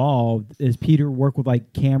getting involved. Does Peter work with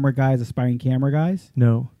camera guys, aspiring camera guys?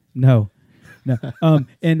 No.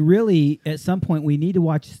 And really, at some point, we need to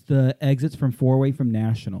watch the exits from four-way from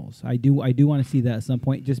nationals. I do want to see that at some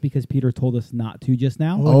point, just because Peter told us not to just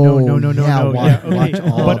now. No. Watch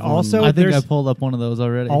all but of also, I think I pulled up one of those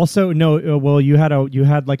already. Also, no. Well, you had a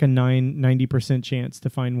 90% chance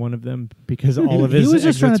to find one of them because all of his. He was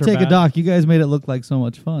just trying to take bad. a doc. You guys made it look like so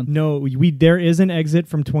much fun. No, there is an exit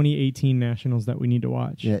from 2018 nationals that we need to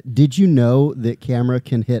watch. Yeah. Did you know that camera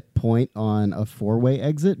can hit point on a four-way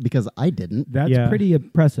exit? Because I didn't. That's pretty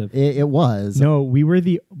impressive. It was. No,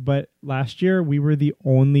 but last year we were the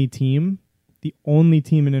only team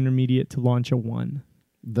in intermediate to launch a 1.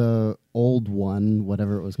 the old one,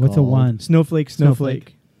 whatever it was What's called. a one?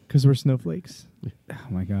 Snowflake. Because we're snowflakes. Oh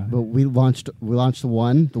my god. But we launched the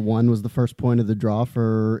one. The one was the first point of the draw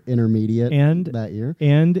for intermediate And that year.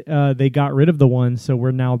 And they got rid of the one, so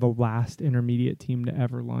we're now the last intermediate team to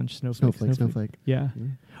ever launch Snowflake. Snowflake. Yeah.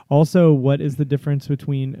 Also, what is the difference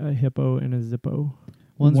between a hippo and a zippo?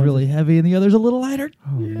 One's really heavy and the other's a little lighter.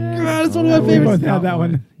 Oh, man. God, it's one of my We favorites. both had that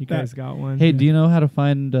one. You guys got one. Hey, do you know how to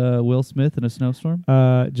find Will Smith in a snowstorm?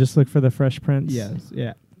 Just look for the Fresh Prince. Yes.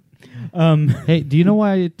 Yeah. Hey, do you know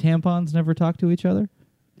why tampons never talk to each other?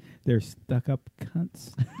 They're stuck up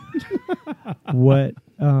cunts.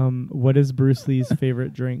 What is Bruce Lee's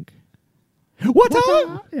favorite drink? What's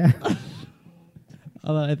up? Yeah.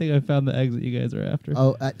 I think I found the eggs that you guys are after.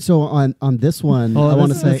 Oh, so on this one, Oh, I want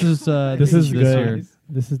to this say This is this good. year.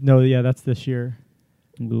 This is that's this year.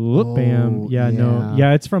 Whoop. Bam. Yeah, no. yeah.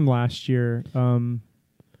 Yeah, it's from last year.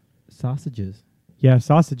 Sausages. Yeah,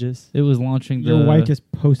 sausages. It was launching the. Your wife just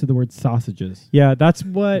posted the word sausages. Yeah, that's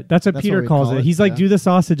what Peter what we calls call it. it, He's like, yeah. do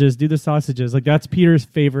the sausages. Like that's Peter's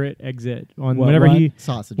favorite exit on What, whenever what? he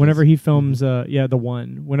sausages. whenever he films the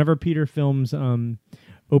one. Whenever Peter films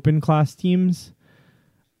open class teams.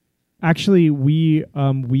 Actually, we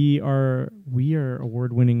are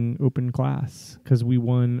award-winning open class because we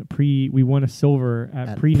won a silver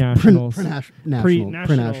at pre-nationals.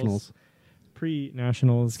 Pre-nationals.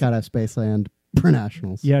 Pre-nationals. Skydive Spaceland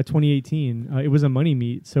pre-nationals. Yeah, 2018. It was a money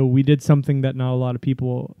meet, so we did something that not a lot of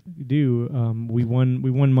people do. We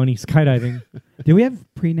won money skydiving. Did we have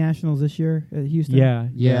pre-nationals this year at Houston?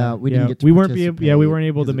 Yeah, we didn't get to we weren't participate we weren't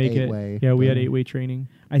able to because make of it. eight-way. Yeah, we had 8-way training.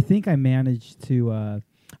 I think I managed to.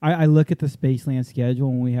 I look at the Spaceland schedule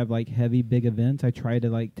when we have like heavy big events. I try to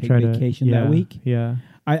like take vacation that week. Yeah.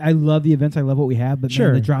 I love the events. I love what we have, but Sure.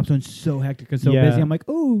 man, the drop zone's so hectic and so Yeah. busy. I'm like,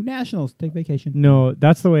 oh, nationals, take vacation. No,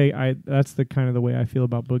 that's the way that's the kind of the way I feel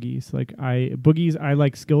about boogies. Like I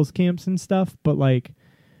like skills camps and stuff, but like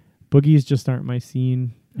boogies just aren't my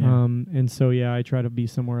scene. Yeah. And so I try to be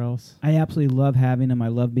somewhere else. I absolutely love having them. I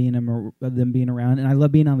love being them being around, and I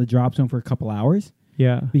love being on the drop zone for a couple hours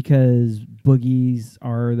Yeah. because boogies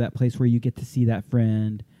are that place where you get to see that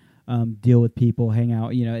friend, deal with people, hang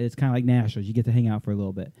out. You know, it's kind of like nationals. You get to hang out for a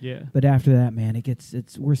little bit. Yeah. But after that, man,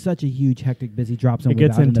 we're such a huge, hectic, busy drop zone It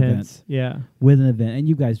gets without an intense. event. Yeah. With an event, and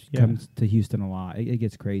you guys Yeah. come to Houston a lot. It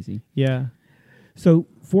gets crazy. Yeah. So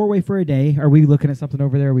 4-way for a day. Are we looking at something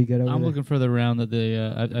over there? Are we good over I'm there? looking for the round that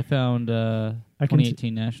I found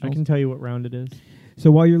 2018 I Nationals. can tell you what round it is.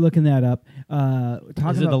 So while you're looking that up,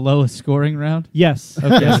 Is it the lowest scoring round? Yes.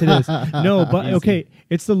 Yes, it is. No, but okay,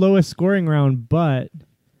 it's the lowest scoring round, but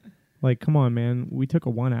like, come on, man, we took a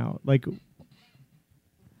 1 out. Like,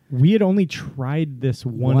 we had only tried this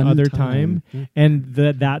one other time, and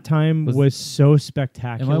that time was so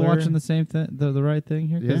spectacular. Am I watching the same thing, the right thing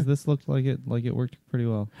here? Because Yeah. this looked like it worked pretty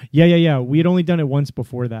well. Yeah. We had only done it once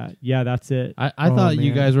before that. Yeah, that's it. I Oh, thought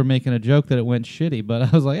you man. guys were making a joke that it went shitty, but I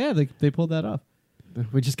was like, yeah, they pulled that off.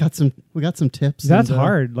 We just got some tips. That's and,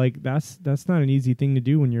 hard. Like that's not an easy thing to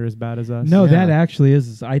do when you're as bad as us. No, Yeah. that actually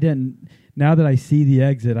is. I didn't. Now that I see the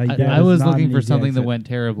exit, I was looking for something that went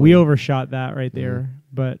terribly. we overshot that right there.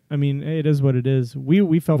 But I mean, it is what it is.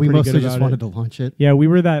 We felt we pretty mostly good just about wanted it. to launch it. Yeah, we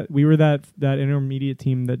were that intermediate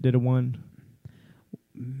team that did a 1.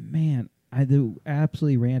 Man, I do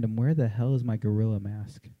absolutely random. Where the hell is my gorilla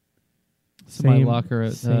mask? It's in my Same, locker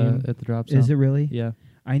at same. the drop zone. Is it really? Yeah.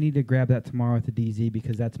 I need to grab that tomorrow at the DZ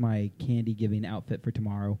because that's my candy giving outfit for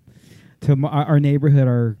tomorrow. Our neighborhood,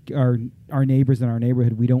 our neighbors in our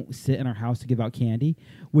neighborhood, we don't sit in our house to give out candy,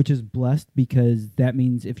 which is blessed because that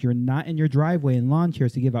means if you're not in your driveway and lawn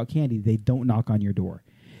chairs to give out candy, they don't knock on your door.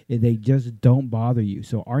 They just don't bother you.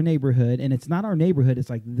 So our neighborhood, and it's not our neighborhood,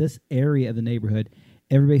 it's like this area of the neighborhood,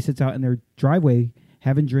 everybody sits out in their driveway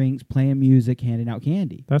having drinks, playing music, handing out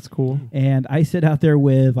candy. That's cool. And I sit out there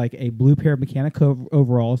with like a blue pair of mechanic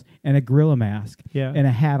overalls and a gorilla mask Yeah. and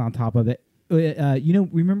a hat on top of it.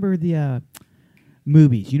 Remember the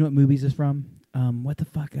Movies? You know what Movies is from? What the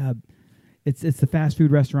fuck? It's the fast food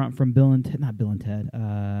restaurant from Bill and Ted, not Bill and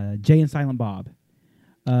Ted. Jay and Silent Bob.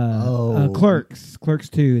 Clerks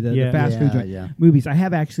 2, the fast food joint. Yeah. Movies. I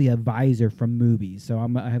have actually a visor from Movies, so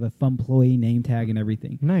I have a fun employee name tag and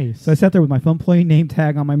everything. Nice. So I sat there with my fun employee name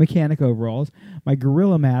tag on my mechanic overalls, my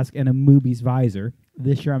gorilla mask, and a Movies visor.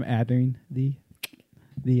 This year I'm adding the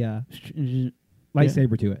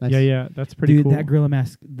lightsaber to it. Nice. Yeah, that's pretty Dude, cool. that gorilla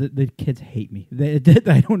mask, the kids hate me.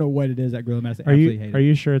 I don't know what it is, that gorilla mask. They Are absolutely hate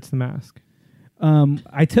you sure it's the mask? it.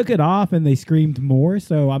 I took it off and they screamed more,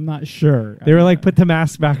 so I'm not sure. They were like, put the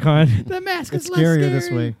mask back on. the mask It's is less scarier scary.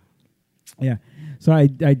 this way. Yeah. So I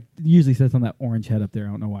usually sits on that orange head up there. I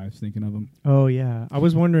don't know why I was thinking of him. Oh yeah, I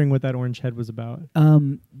was wondering what that orange head was about.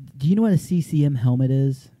 Do you know what a CCM helmet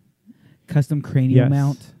is? Custom cranial Yes.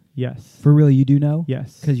 mount. Yes. For real, you do know?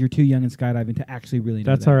 Yes. Because you're too young in skydiving to actually really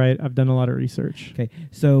know That's that. all right. I've done a lot of research. Okay,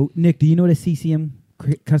 so Nick, do you know what a CCM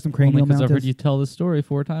custom cranial Because mount I've heard is? you tell this story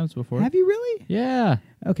 4 times before. Have you really? Yeah.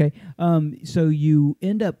 Okay. So you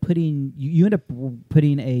end up putting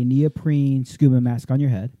a neoprene scuba mask on your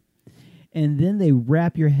head, and then they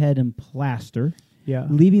wrap your head in plaster, Yeah.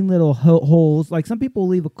 leaving little holes. Like some people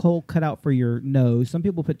leave a hole cut out for your nose. Some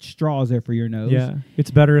people put straws there for your nose. Yeah. It's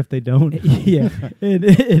better if they don't. Yeah, it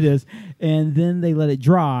is. And then they let it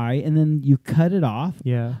dry, and then you cut it off.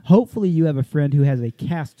 Yeah. Hopefully, you have a friend who has a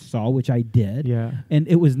cast saw, which I did. Yeah. And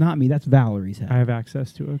it was not me. That's Valerie's head. I have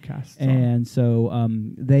access to a cast saw. And so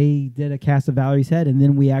they did a cast of Valerie's head, and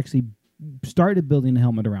then we actually started building a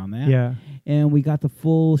helmet around that. Yeah. And we got the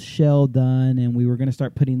full shell done, and we were going to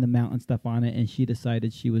start putting the mount and stuff on it, and she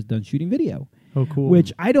decided she was done shooting video. Oh, cool.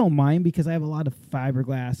 Which I don't mind because I have a lot of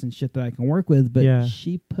fiberglass and shit that I can work with, but Yeah.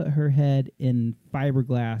 she put her head in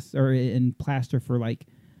fiberglass or in plaster for like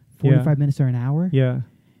 45 minutes or an hour. Yeah.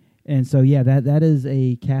 And so, yeah, that is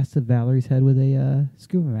a cast of Valerie's head with a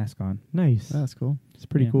scuba mask on. Nice. That's cool. It's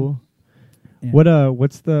pretty Yeah. cool. Yeah.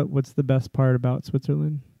 What's the best part about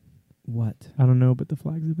Switzerland? What? I don't know, but the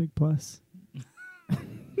flag's a big plus.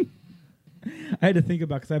 I had to think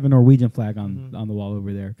about because I have a Norwegian flag on Mhm. the wall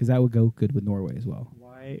over there because that would go good with Norway as well.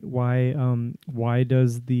 Why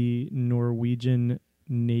does the Norwegian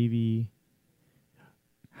Navy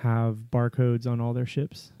have barcodes on all their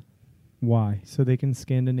ships? Why? So they can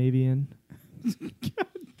Scandinavian.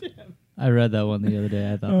 I read that one the other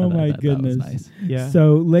day. I thought Oh that, my that, that goodness. was nice. Yeah.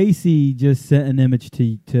 So Lacey just sent an image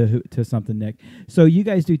to something, Nick. So you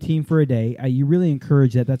guys do Team for a Day. You really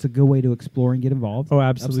encourage that. That's a good way to explore and get involved. Oh,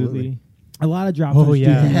 absolutely. Absolutely. A lot of drop Oh zones do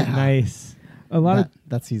yeah. that. Yeah. Nice. A lot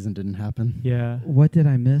That season didn't happen. Yeah. What did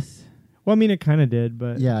I miss? Well, I mean, it kind of did,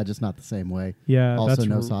 but Yeah, just not the same way. yeah. Also that's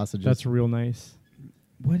no re- sausages. That's real nice.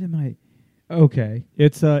 What am I? Okay.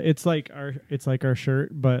 It's like our shirt,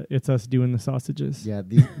 but it's us doing the sausages. Yeah,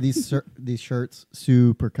 these shirts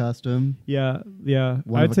super custom. Yeah. Yeah.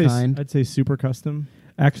 One of a kind. I'd say super custom.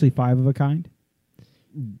 Actually, 5 of a kind.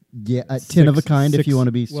 Yeah, 10 of a kind if Six- you want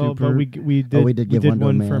to be well, super. but we did give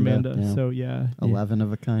one to for Amanda, Amanda. yeah. So yeah. 11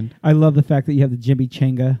 of a kind. I love the fact that you have the Jimmy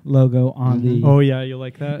Chenga logo on the. Oh yeah, you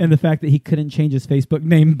like that? And the fact that he couldn't change his Facebook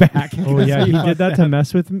name back. Oh yeah, he did that to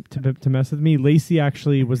mess with me. Lacey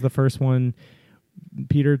actually was the first one.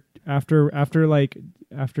 Peter after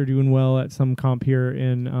doing well at some comp here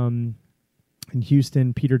in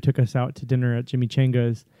Houston, Peter took us out to dinner at Jimmy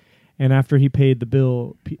Changa's, and after he paid the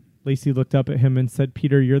bill, Lacey looked up at him and said,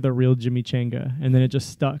 "Peter, you're the real Jimmy Changa," and then it just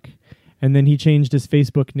stuck. And then he changed his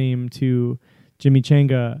Facebook name to Jimmy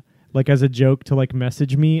Changa, like as a joke to like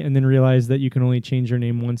message me, and then realized that you can only change your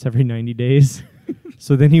name once every 90 days.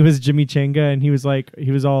 So then he was Jimmy Changa, and he was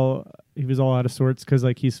all out of sorts because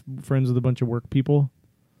like he's friends with a bunch of work people.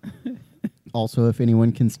 Also, if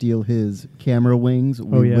anyone can steal his camera wings,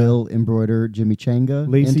 we will embroider Jimmy Changa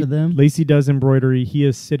into them. Lacey does embroidery. He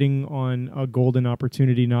is sitting on a golden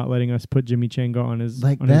opportunity, not letting us put Jimmy Changa on his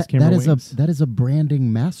Like on his that. camera That is wings. that is a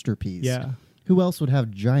branding masterpiece. Yeah, Who else would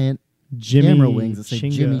have giant Jimmy camera wings that say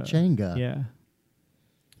Changa. Jimmy Changa? Yeah,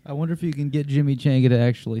 I wonder if you can get Jimmy Changa to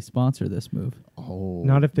actually sponsor this move. Oh,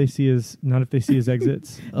 not if they see his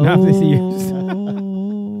exits. Not if they see Oh.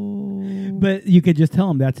 But you could just tell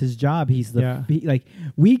him that's his job. He's the Yeah.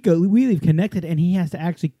 we leave connected, and he has to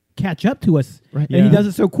actually catch up to us, Right. and he Yeah. does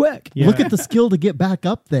it so quick. Yeah. Look at the skill to get back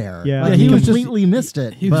up there. Yeah. Like, Yeah, he he was just- completely missed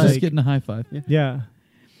it. He was but just getting a high five. Yeah,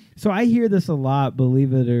 So I hear this a lot,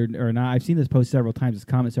 believe it or not. I've seen this post several times, this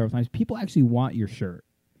comment several times. People actually want your shirt.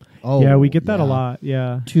 oh, yeah, we get that a yeah. lot.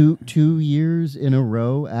 Yeah, 2 years in a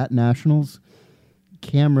row at Nationals,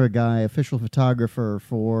 camera guy, official photographer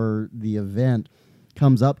for the event,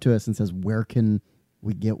 comes up to us and says, "Where can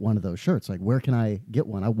we get one of those shirts? Like, where can I get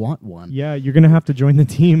one? I want one." yeah. You're gonna have to join the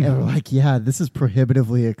team. And we're like, "Yeah, this is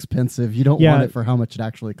prohibitively expensive. You don't Yeah. want it for how much it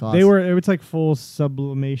actually costs." It's like full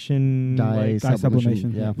sublimation. dye like, dye sublimation.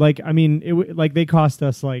 sublimation. Yeah. Like I mean, like they cost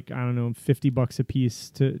us like I don't know $50 a piece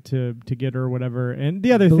to get or whatever. And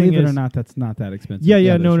the other Believe thing it is, or not, that's not that expensive.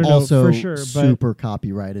 yeah, no, there's no, also for sure. But super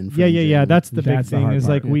copyright infringing. yeah. That's the big That's the thing. hard Is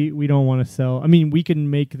part, like we don't want to sell. I mean, we can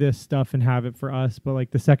make this stuff and have it for us, but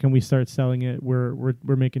like the second we start selling it, we're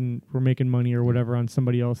making money or whatever on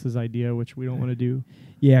somebody else's idea, which we don't want to do.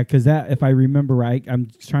 Yeah, because that, if I remember right, I'm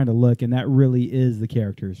just trying to look, and that really is the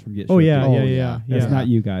characters from Get Oh Shirted. yeah, Oh, yeah, yeah. yeah. That's yeah. not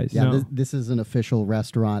you guys. Yeah, No. this is an official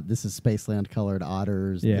restaurant. This is Spaceland Colored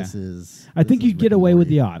Otters. Yeah. This is. I think this is you'd get Rick and away with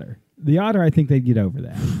Morty. the otter. The Otter, I think they'd get over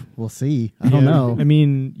that. We'll see. I don't know. I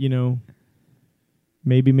mean,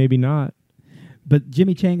 maybe not. But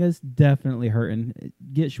Jimmy Changa's definitely hurting.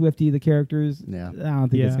 Get Swifty, the characters. Yeah. I don't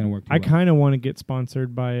think it's going to work too I well. kind of want to get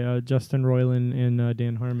sponsored by Justin Roiland and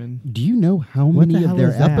Dan Harmon. Do you know how What many the of hell their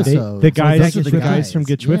is that? episodes? The guys, Those are the guys from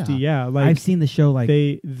Get Swifty. Yeah, like I've seen the show like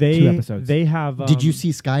they 2 episodes. They have. Did you see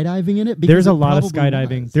skydiving in it? Because There's a it lot of probably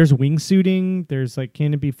skydiving. was. There's wingsuiting. There's like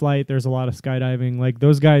canopy flight. There's a lot of skydiving. Like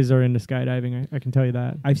those guys are into skydiving. I can tell you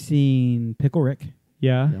that. I've seen Pickle Rick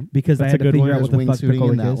Yeah. Yeah. because That's I had a to good figure one. out what the There's fuck wingsuiting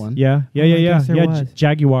Pickle in Rick that is. one. Yeah. I guess there was.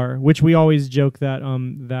 Jaguar, which we always joke that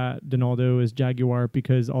that Donaldo is Jaguar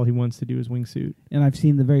because all he wants to do is wingsuit. And I've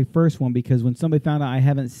seen the very first one because when somebody found out I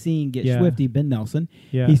haven't seen Get Yeah. Swifty, Ben Nelson,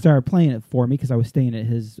 Yeah. he started playing it for me because I was staying at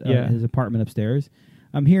his apartment upstairs.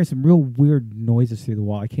 I'm hearing some real weird noises through the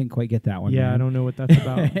wall. I can't quite get that one. Yeah, man. I don't know what that's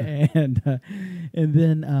about. and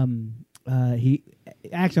then he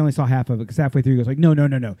actually only saw half of it because halfway through he goes like, no,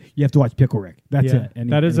 you have to watch Pickle Rick. That's Yeah, it.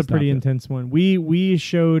 And that he is a pretty stopped it. intense one. We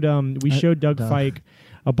showed Doug Fike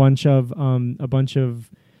a bunch of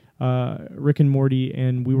Rick and Morty,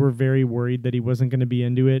 and we were very worried that he wasn't going to be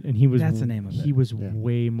into it, and he was. That's the name of He it. was Yeah.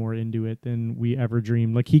 way more into it than we ever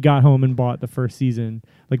dreamed. Like he got home and bought the first season,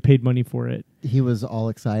 like paid money for it. He was all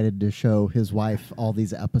excited to show his wife all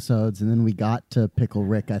these episodes, and then we got to Pickle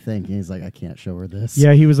Rick, I think, and he's like, I can't show her this.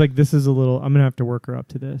 Yeah, he was like, "This is a little. I'm gonna have to work her up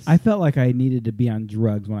to this." I felt like I needed to be on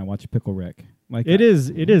drugs when I watched Pickle Rick. Like It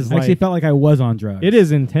is. I actually Like, felt like I was on drugs. it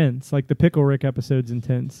is intense. Like the Pickle Rick episode's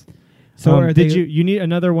intense. So are did they- you need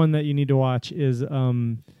another one that you need to watch is the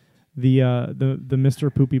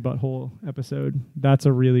Mr. Poopy Butthole episode. That's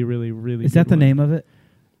a really Is that the good one. name of it,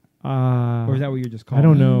 Or or is that what you're just I calling?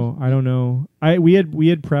 don't it? know. I don't know. We had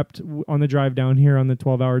prepped on the drive down here, on the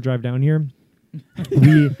 12-hour drive down here.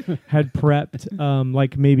 We had prepped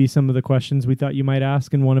like maybe some of the questions we thought you might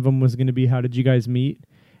ask, and one of them was going to be, how did you guys meet?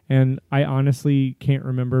 And I honestly can't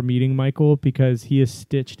remember meeting Michael because he is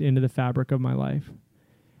stitched into the fabric of my life.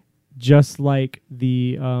 Just like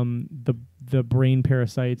the brain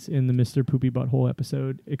parasites in the Mr. Poopy Butthole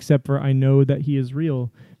episode, except for I know that he is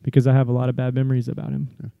real because I have a lot of bad memories about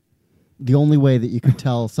him. The only way that you could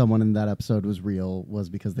tell someone in that episode was real was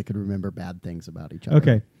because they could remember bad things about each other.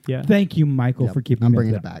 Okay. Yeah. Thank you, Michael, Yep. for keeping I'm me up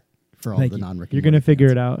bringing to it that. back for all Thank the you. non-Rick and You're going to Morty figure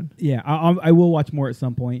fans. it out. Yeah, I will watch more at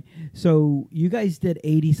some point. So you guys did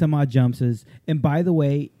 80 some odd jumps, and by the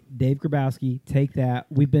way, Dave Grabowski, take that.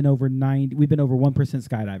 We've been over 1%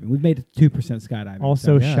 skydiving. We've made 2% skydiving.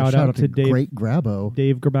 Also, Yeah, shout out to Dave Great Grabo.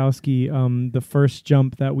 Dave Grabowski. The first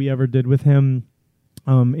jump that we ever did with him,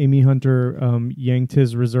 Amy Hunter yanked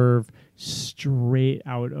his reserve straight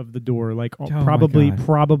out of the door, like Oh my probably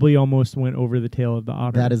God. almost went over the tail of the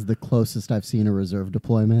otter. That is the closest I've seen a reserve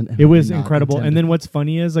deployment. and It was not incredible. And intended. then what's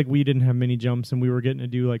funny is like we didn't have many jumps, and we were getting to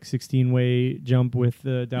do like 16-way jump with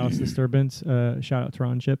the Dallas Disturbance. Shout out to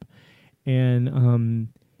Ron Chip, and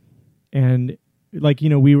like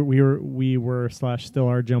we were / still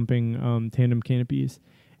are jumping tandem canopies,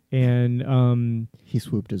 and he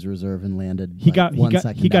swooped his reserve and landed. he got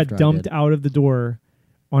after I dumped did. out of the door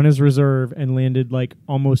on his reserve and landed like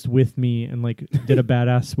almost with me and like did a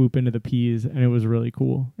badass swoop into the peas, and it was really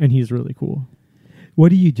cool. And he's really cool.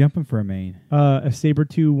 What are you jumping for a main? A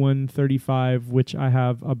Sabertooth 135, which I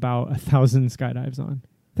have about 1,000 skydives on.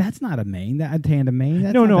 That's not a main. That a tandem main.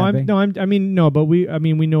 That's No, not that big. but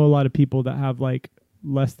we know a lot of people that have like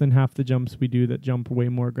less than half the jumps we do that jump way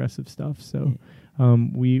more aggressive stuff. So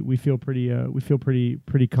we feel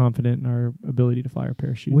pretty confident in our ability to fly our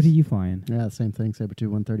parachutes. What are you flying? Yeah, same thing. Sabertooth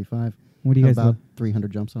 135. What do you guys? About 300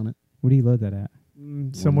 jumps on it. What do you load that at?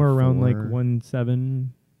 Somewhere around like 1.4. 1.7.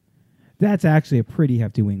 That's actually a pretty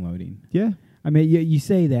hefty wing loading. Yeah. I mean, you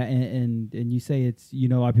say that, and you say it's, a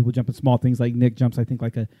lot of people jump at small things. Like Nick jumps, I think,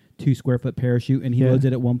 like a 2 square foot parachute, and he Yeah. loads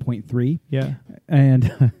it at 1.3. Yeah. And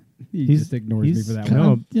he He's- just ignores me he's for that kind one.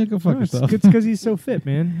 of- Yeah, go fuck No, it's yourself. because he's so fit,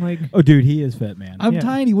 man. Like, Oh, dude, he is fit, man. I'm Yeah.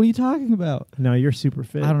 tiny. What are you talking about? no, you're super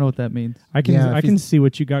fit. I don't know what that means. I can Yeah, I if can he's- see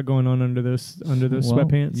what you got going on under those Well,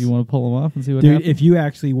 sweatpants. You want to pull them off and see what Dude, happens? if you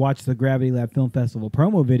actually watch the Gravity Lab Film Festival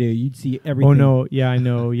promo video, you'd see everything. Oh no, yeah, I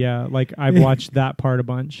know, yeah. Like I've watched that part a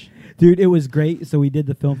bunch. Dude, it was great. So we did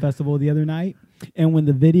the film festival the other night, and when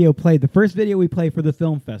the video played, the first video we play for the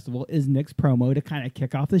film festival is Nick's promo to kind of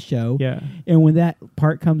kick off the show. Yeah. And when that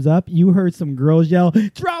part comes up, you heard some girls yell,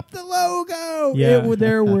 "Drop the logo!" Yeah.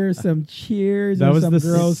 There were some cheers That and was some the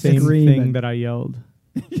girls same screaming. thing that I yelled.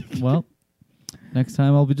 Well, next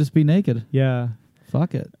time I'll just be naked. Yeah.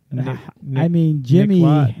 Fuck it. I mean, Jimmy,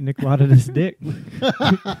 Nick Lott at his dick.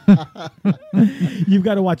 you've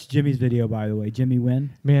got to watch Jimmy's video, by the way. Jimmy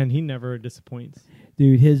Wynn. Man, he never disappoints.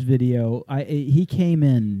 Dude, his video, he came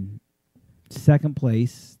in second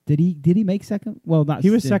place. Did he make second? Well, not He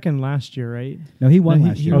was st- second last year, right? No, he won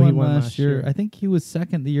last he year. Oh, won he won last last year. year. I think he was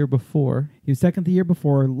second the year before. He was second the year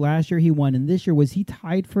before. Last year he won, and this year was he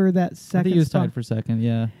tied for that I second? think he was spot? tied for second.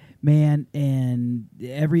 Yeah. Man, and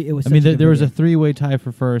it was. I mean, such a good there was a video. three-way tie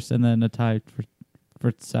for first, and then a tie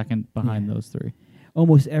for second behind Yeah. those three.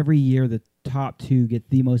 Almost every year the top two get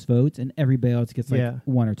the most votes, and everybody else gets like Yeah.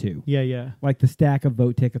 one or two. Yeah. Like the stack of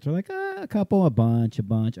vote tickets are like a couple, a bunch,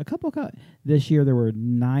 a couple. This year there were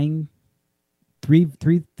three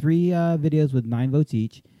videos with 9 votes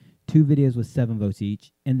each, 2 videos with 7 votes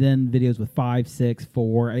each, and then videos with 5, 6,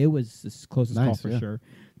 4. It was as close as call Nice, for yeah. sure.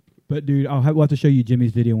 But dude, we'll have to show you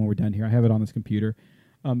Jimmy's video when we're done here. I have it on this computer.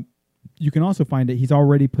 You can also find it. He's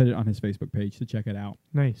already put it on his Facebook page to check it out.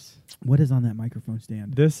 Nice. What is on that microphone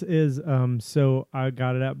stand? This is so I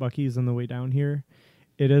got it at Buc-ee's on the way down here.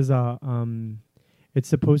 It is a it's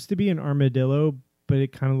supposed to be an armadillo, but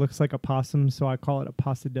it kind of looks like a possum, so I call it a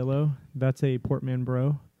possadillo. That's a Portman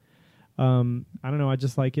bro. I don't know, I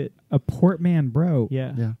just like it. A Portman bro.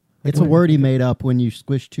 Yeah. Yeah. It's a word he made up when you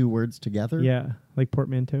squish 2 words together. Yeah, like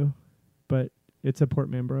portmanteau, but it's a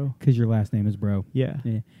Portman bro. Because your last name is bro. Yeah.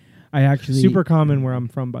 Yeah. I actually Super common where I'm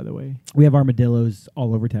from, by the way. We have armadillos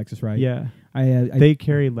all over Texas, right? Yeah. I They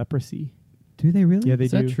carry leprosy. do they really? Yeah, they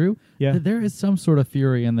Is do. that true? Yeah. There is some sort of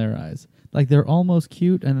fury in their eyes. Like they're almost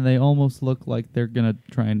cute, and they almost look like they're gonna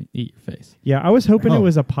try and eat your face. Yeah, I was hoping it Oh.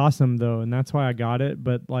 was a possum though, and that's why I got it,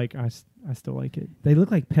 but like I still like it. They look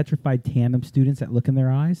like petrified tandem students that look in their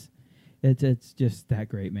eyes. It's just that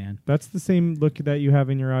great, man. That's the same look that you have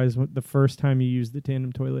in your eyes the first time you use the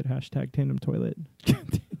tandem toilet, #tandem toilet.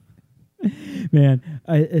 Man,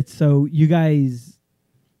 it's so you guys.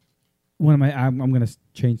 One of my, I'm going to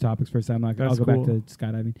change topics for a second. I'll That's go back cool. to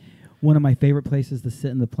skydiving. One of my favorite places to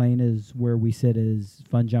sit in the plane is where we sit as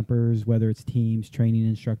fun jumpers, whether it's teams, training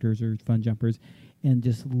instructors, or fun jumpers, and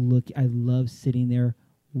just look. I love sitting there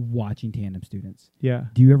watching tandem students. Yeah.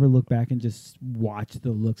 Do you ever look back and just watch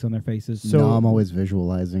the looks on their faces? So- No, I'm always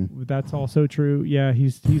visualizing. That's also true. Yeah,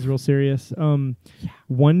 he's real serious.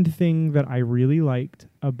 One thing that I really liked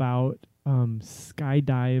about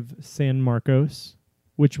Skydive San Marcos,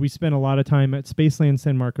 which we spent a lot of time at Spaceland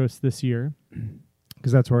San Marcos this year,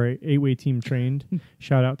 because that's where our 8-way team trained.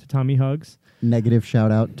 Shout out to Tommy Hugs. Negative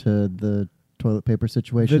shout out to the toilet paper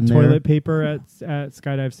situation The there. toilet paper at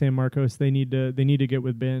Skydive San Marcos, they need to get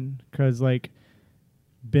with Ben, because like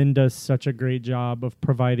Ben does such a great job of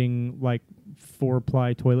providing like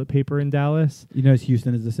 4-ply toilet paper in Dallas. You notice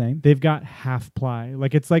Houston is the same. They've got half ply.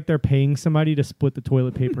 Like it's like they're paying somebody to split the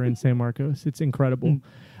toilet paper in San Marcos. It's incredible.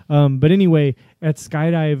 But anyway, at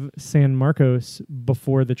Skydive San Marcos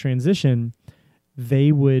before the transition,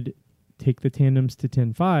 they would take the tandems to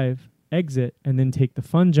 10.5, exit, and then take the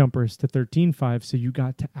fun jumpers to 13.5. So you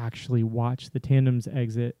got to actually watch the tandems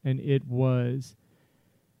exit, and it was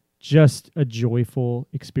just a joyful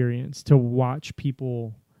experience to watch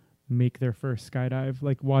people make their first skydive,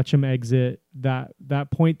 like watch them exit that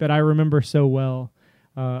point that I remember so well,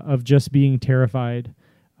 of just being terrified,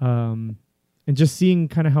 and just seeing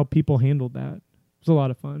kind of how people handled that. It was a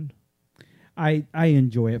lot of fun. I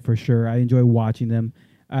enjoy it for sure. I enjoy watching them.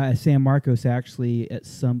 San Marcos, actually, at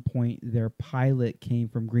some point, their pilot came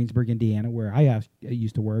from Greensburg, Indiana, where I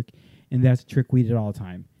used to work, and that's a trick we did all the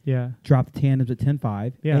time. Yeah. Drop the tandems at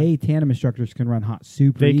 10.5. Yeah. Tandem instructors can run hot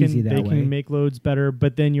super easy that they way. can make loads better,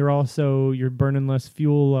 but then you're burning less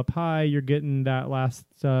fuel up high. You're getting that last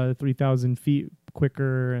 3,000 feet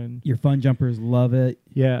quicker, and Your fun jumpers love it.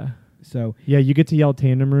 yeah. So Yeah, you get to yell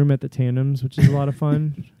tandem room at the tandems, which is a lot of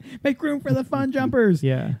fun. make room for the fun jumpers.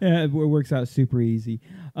 Yeah. Yeah, it works out super easy.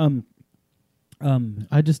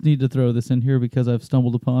 I just need to throw this in here because I've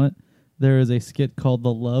stumbled upon it. There is a skit called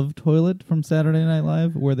The Love Toilet from Saturday Night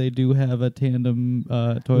Live where they do have a tandem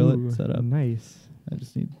toilet Ooh, set up. Nice. I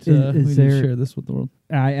just need Is to, we need to there- share this with the world.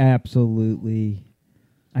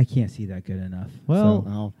 I can't see that good enough. Well,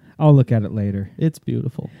 So I'll look at it later. it's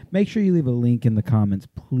beautiful. Make sure you leave a link in the comments,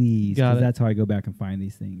 please, Got because it. that's how I go back and find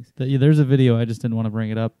these things. There's a video. I just didn't want to bring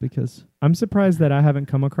it up because I'm surprised that I haven't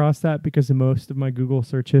come across that, because most of my Google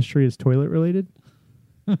search history is toilet related.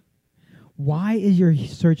 Why is your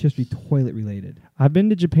search history toilet related? I've been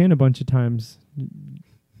to Japan a bunch of times.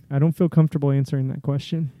 I don't feel comfortable answering that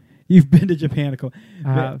question. You've been to Japan.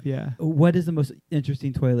 I have, yeah. What is the most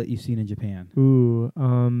interesting toilet you've seen in Japan? Ooh,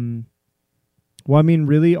 well, I mean,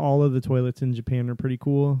 really, all of the toilets in Japan are pretty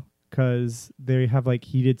cool because they have like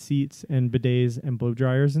heated seats and bidets and blow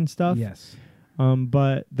dryers and stuff. Yes.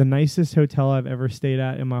 But the nicest hotel I've ever stayed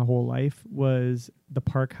at in my whole life was the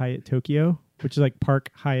Park Hyatt Tokyo, which is like Park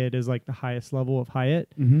Hyatt is like the highest level of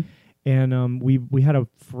Hyatt. Mm-hmm. And we had a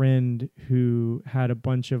friend who had a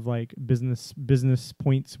bunch of like business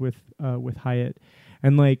points with Hyatt,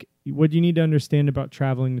 and like what you need to understand about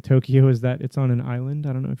traveling to Tokyo is that it's on an island.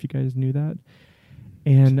 I don't know if you guys knew that,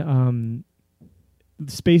 and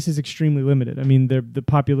the space is extremely limited. I mean,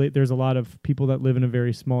 there's a lot of people that live in a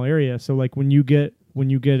very small area, so like when you get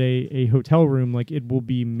a hotel room, like it will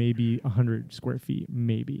be maybe 100 square feet,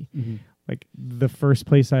 maybe. Mm-hmm. Like the first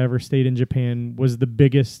place I ever stayed in Japan was the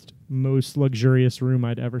biggest, most luxurious room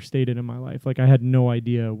I'd ever stayed in my life. Like I had no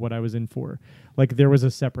idea what I was in for. Like there was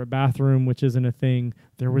a separate bathroom, which isn't a thing.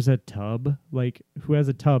 There was a tub. Like who has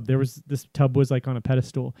a tub? This tub was like on a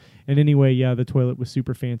pedestal. And anyway, yeah, the toilet was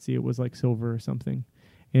super fancy. It was like silver or something.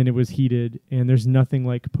 And it was heated. And there's nothing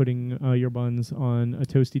like putting your buns on a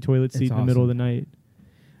toasty toilet seat in the middle of the night.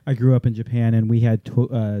 I grew up in Japan, and we had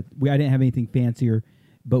I didn't have anything fancier,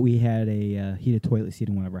 but we had a heated toilet seat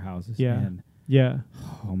in one of our houses. Yeah. And Yeah.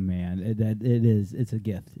 oh man, it's a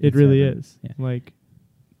gift. It really heaven. is. Yeah. Like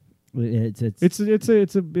it's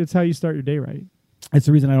it's how you start your day, right? It's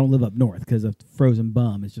the reason I don't live up north, because a frozen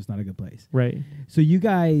bum is just not a good place. Right. So you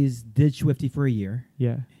guys did Swifty for a year.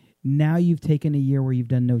 Yeah. Now you've taken a year where you've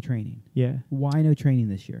done no training. Yeah. Why no training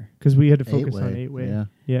this year? Because we had to focus 8-way. on 8-way. Yeah.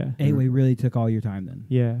 Yeah. 8-way really took all your time then.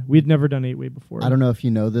 Yeah. We'd never done 8-way before. I don't know if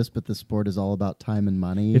you know this, but the sport is all about time and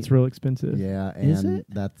money. It's real expensive. Yeah, Is and it?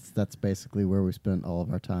 that's basically where we spent all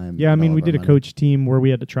of our time. Yeah, I and mean, all we of did a our money. coach team where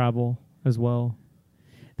we had to travel as well.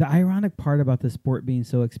 The ironic part about the sport being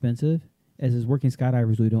so expensive is as working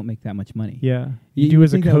skydivers, we don't make that much money. Yeah. You do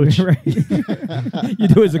as a think that would be coach. right. You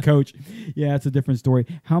do as a coach. Yeah, it's a different story.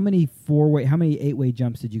 How many 8-way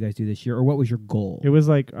jumps did you guys do this year, or what was your goal? It was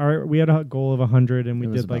like we had a goal of 100, and we It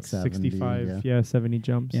was did like about 70, 65, yeah. 70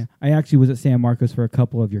 jumps. Yeah, I actually was at San Marcos for a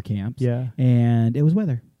couple of your camps. Yeah. And it was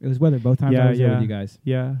weather. It was weather both times I was there with you guys.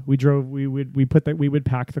 Yeah. We drove. We would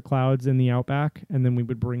pack the clouds in the outback, and then we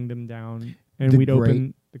would bring them down, and we'd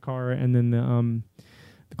open the car, and then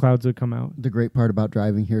the clouds would come out. The great part about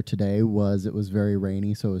driving here today was it was very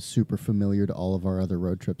rainy, so it was super familiar to all of our other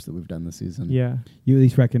road trips that we've done this season. Yeah. You at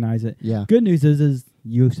least recognize it. Yeah. Good news is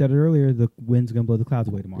you said it earlier, the wind's going to blow the clouds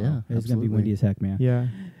away tomorrow. Yeah, It's going to be absolutely. windy as heck, man. Yeah.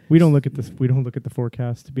 We don't look at this. We don't look at the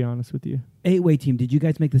forecast, to be honest with you. 8-way team, did you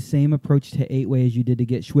guys make the same approach to 8-way as you did to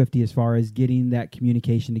get Swifty, as far as getting that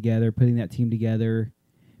communication together, putting that team together,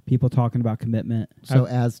 people talking about commitment? So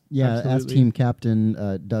as absolutely. team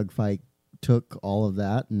captain, Doug Fike took all of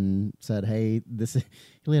that and said, "Hey, this." He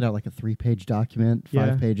laid out like a 3-page document,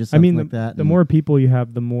 5 pages, something like that. The more people you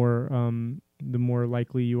have, the more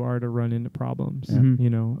likely you are to run into problems. Yeah. Mhm. You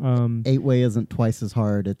know. 8-way isn't twice as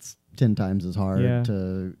hard; it's 10 times as hard Yeah.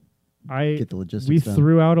 to I get the logistics we done.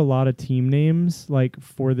 threw out a lot of team names like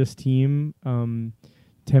for this team.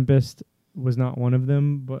 Tempest was not one of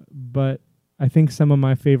them, but I think some of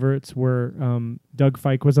my favorites were Doug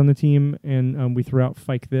Fike was on the team, and we threw out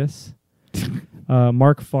Fike this.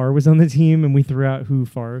 Mark Farr was on the team, and we threw out Who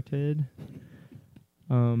Farted.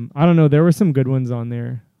 I don't know. There were some good ones on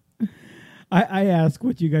there. I asked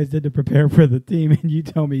what you guys did to prepare for the team, and you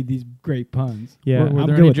tell me these great puns. Yeah. Were I'm there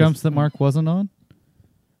good any with jumps this. that Mark wasn't on?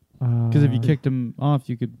 Because if you Uh, kicked him off,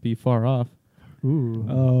 you could be far off. ooh,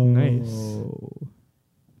 Oh, nice.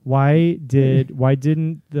 Why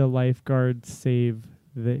didn't the lifeguard save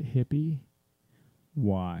the hippie?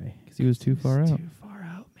 Why? Because he was too far out. Too far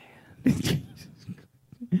out, man.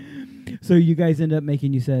 So you guys end up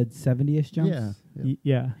making, you said 70-ish jumps? Yeah.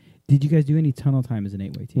 Yeah. Did you guys do any tunnel time as an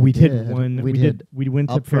 8-way team? We did did. one. We We did did. We went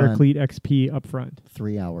to up front. Paraclete XP up front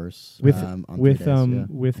 3 hours with on 3 with days, yeah.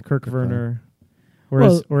 with Kirk Kirk Werner,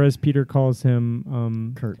 Well- or as Peter calls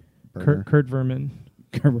him, Kurt Berner. Kurt Verman.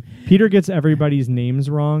 Peter gets everybody's names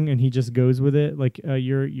wrong, and he just goes with it. Like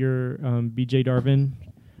you're BJ Darvin,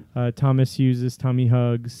 Thomas Hughes is Tommy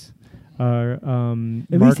Hugs. At Mark,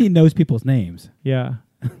 least he knows people's names. yeah.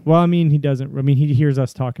 Well, I mean, he doesn't. I mean, he hears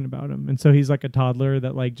us talking about him, and so he's like a toddler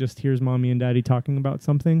that like just hears mommy and daddy talking about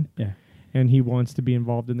something, Yeah. and he wants to be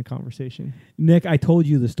involved in the conversation. Nick, I told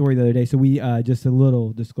you the story the other day. So we just a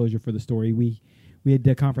little disclosure for the story. We had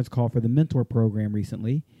a conference call for the mentor program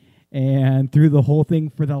recently, and through the whole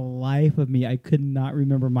thing, for the life of me, I could not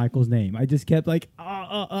remember Michael's name. I just kept like,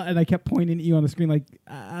 and I kept pointing at you on the screen like,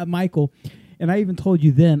 Michael. And I even told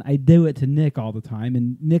you then I do it to Nick all the time,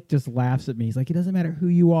 and Nick just laughs at me. He's like, it doesn't matter who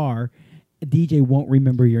you are, a DJ won't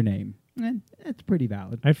remember your name. And that's pretty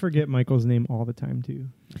valid. I forget Michael's name all the time too.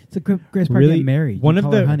 It's a great part of getting married. One You of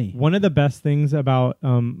call her the honey. one of the best things about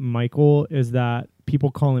Michael is that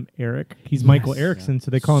people call him Eric. He's Michael Yes. Erickson,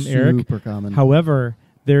 so they call him Eric. Super common. However,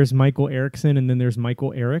 there's Michael Erickson, and then there's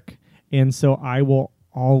Michael Eric, and so I will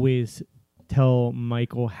always tell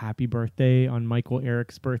Michael happy birthday on Michael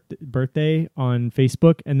Eric's birthday on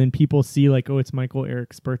Facebook, and then people see like, oh, it's Michael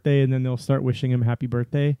Eric's birthday, and then they'll start wishing him happy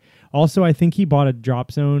birthday. Also, I think he bought a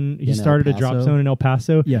drop zone. He In started El a drop Paso? zone in El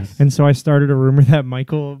Paso. Yes. And so I started a rumor that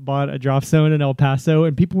Michael bought a drop zone in El Paso,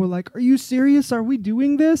 and people were like, are you serious? Are we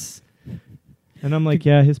doing this? And I'm like,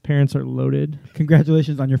 yeah, his parents are loaded.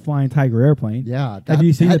 Congratulations on your Flying Tiger airplane. Yeah, Have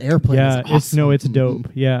you seen that the- airplane? Yeah, is awesome. it's dope.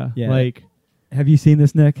 Yeah. Yeah. Like, Have you seen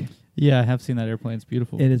this, Nick? Yeah, I have seen that airplane. It's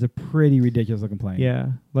beautiful. It is a pretty ridiculous looking plane. yeah.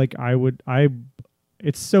 Like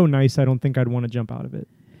it's so nice. I don't think I'd want to jump out of it.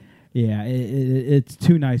 Yeah, it's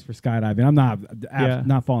too nice for skydiving. I'm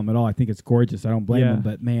not following them at all. I think it's gorgeous. I don't blame Yeah. them,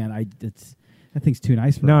 but man, that thing's too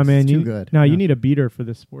nice for No, us. man, It's you too good. No, Yeah. you need a beater for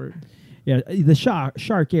this sport. Yeah, the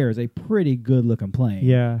Shark Air is a pretty good looking plane.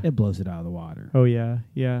 Yeah. It blows it out of the water. Oh yeah,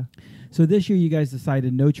 yeah. So this year you guys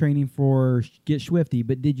decided no training for Get Swifty,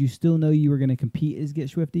 but did you still know you were going to compete as Get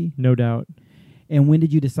Swifty? No doubt. And when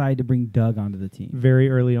did you decide to bring Doug onto the team? Very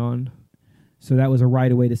early on. So that was a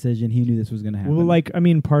right away decision. He knew this was going to happen. Well, like I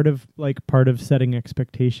mean, part of setting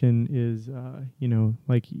expectation is,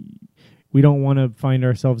 like we don't want to find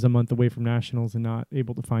ourselves a month away from nationals and not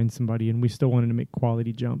able to find somebody, and we still wanted to make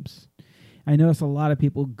quality jumps. I notice a lot of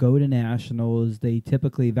people go to nationals. They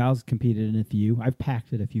typically, Val's competed in a few. I've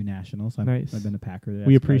packed at a few nationals. Nice. I've been a packer.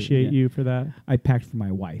 We appreciate you for that. I packed for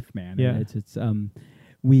my wife, man. Yeah.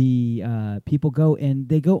 People go and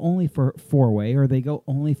they go only for 4-way, or they go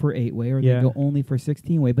only for 8-way, or Yeah. they go only for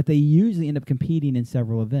 16-way, but they usually end up competing in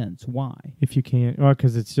several events. Why? If you can't,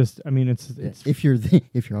 because it's just, I mean, it's If you're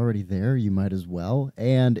if you're already there, you might as well.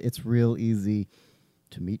 And it's real easy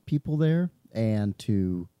to meet people there and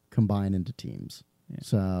to combine into teams. Yeah.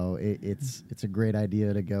 So it's a great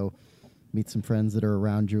idea to go meet some friends that are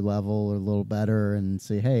around your level or a little better and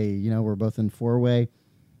say, hey, we're both in 4-way.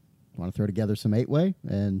 Want to throw together some 8-way?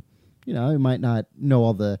 And, you might not know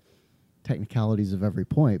all the technicalities of every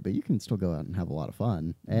point, but you can still go out and have a lot of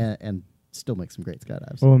fun and still make some great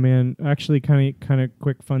skydives. Oh man, actually, kind of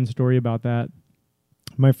quick fun story about that.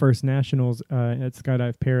 My first nationals at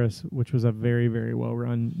Skydive Paris, which was a very, very well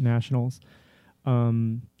run nationals.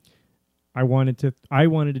 I wanted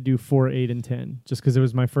to do 4, 8, and 10 just because it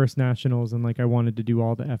was my first nationals, and like I wanted to do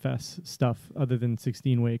all the FS stuff other than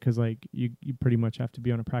 16-way because like you pretty much have to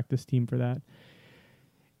be on a practice team for that.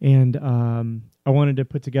 And I wanted to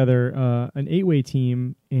put together an 8-way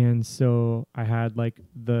team, and so I had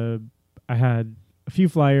a few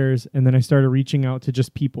flyers, and then I started reaching out to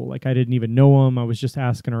just people. Like I didn't even know them. I was just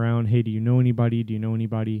asking around, hey, do you know anybody? Do you know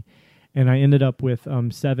anybody? And I ended up with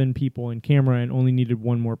 7 people in camera and only needed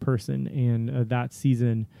one more person. And that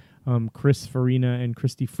season, Chris Farina and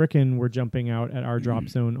Christy Frickin were jumping out at our drop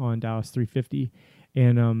zone on Dallas 350.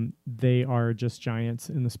 And they are just giants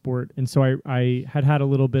in the sport. And so I had a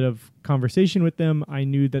little bit of conversation with them. I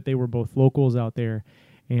knew that they were both locals out there.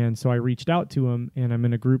 And so I reached out to them, and I'm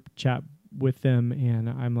in a group chat with them. And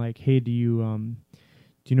I'm like, hey, do you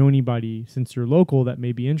know anybody, since you're local, that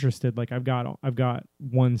may be interested? Like I've got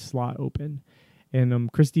one slot open. And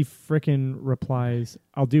Christy Frickin replies,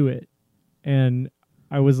 I'll do it. And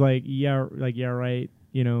I was like, yeah, right.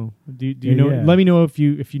 Do you know, Yeah. let me know if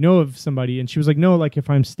you know of somebody. And she was like, no, like if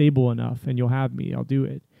I'm stable enough and you'll have me, I'll do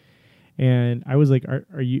it. And I was like,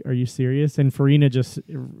 are you serious? And Farina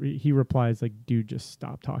he replies like, dude, just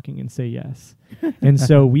stop talking and say yes. And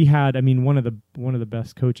so we had, one of the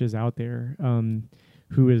best coaches out there,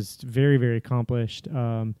 who is very, very accomplished.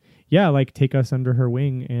 Take us under her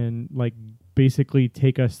wing and like basically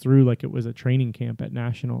take us through like it was a training camp at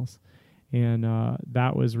nationals. And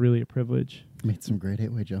that was really a privilege. Made some great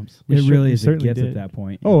 8-way jumps. It really we is a certainly gift did. at that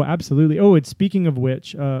point. Oh, absolutely. Oh, it's speaking of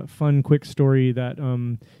which, fun quick story that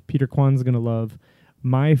Peter Kwan's going to love.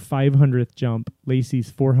 My 500th jump,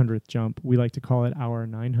 Lacey's 400th jump, we like to call it our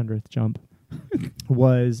 900th jump,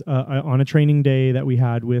 was on a training day that we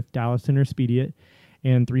had with Dallas Interspediate,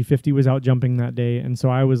 and 350 was out jumping that day. And so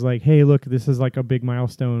I was like, hey, look, this is like a big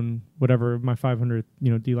milestone, whatever, my 500th,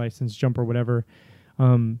 D-license jump or whatever.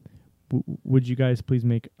 Would you guys please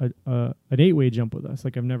make an 8-way jump with us?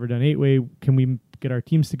 Like I've never done 8-way. Can we get our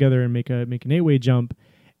teams together and make an 8-way jump?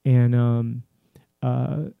 And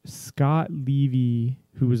Scott Levy,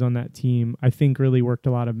 who was on that team, I think really worked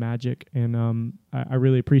a lot of magic. And I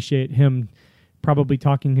really appreciate him probably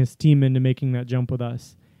talking his team into making that jump with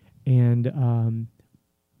us. And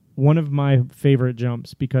one of my favorite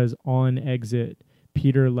jumps, because on exit,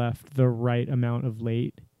 Peter left the right amount of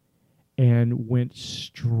late and went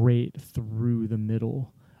straight through the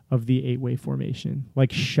middle of the 8-way formation,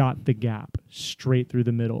 like shot the gap straight through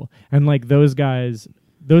the middle. And like those guys,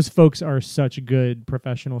 those folks are such good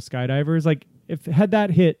professional skydivers. Like if had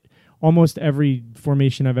that hit almost every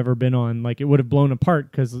formation I've ever been on, like it would have blown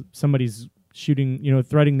apart because somebody's shooting,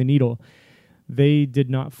 threading the needle. They did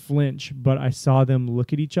not flinch, but I saw them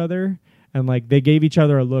look at each other and like they gave each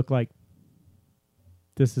other a look like,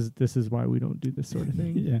 this is why we don't do this sort of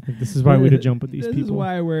thing. Yeah. Like, this is why we don't jump with these This people. is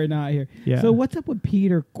why we're not here. Yeah. So what's up with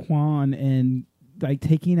Peter Kwan and like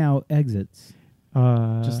taking out exits?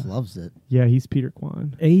 Just loves it. Yeah, he's Peter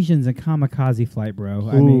Kwan. Asians and kamikaze flight, bro.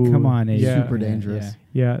 I mean, Ooh, come on, Asian. yeah. Super dangerous.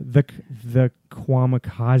 Yeah, the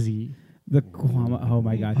Kwamikaze. The Kwama. Oh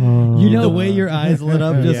my God. Oh. You know The way your eyes lit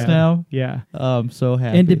up just Yeah. now. Yeah, I'm so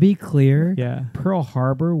happy. And to be clear, yeah. Pearl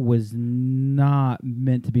Harbor was not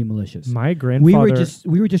meant to be malicious. My grandfather.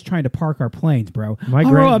 we were just trying to park our planes, bro. My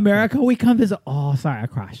Hello, grand- America. We come visit. Oh, sorry, I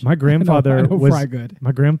crashed. My grandfather I know was Fry good.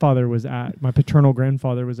 My grandfather was at my paternal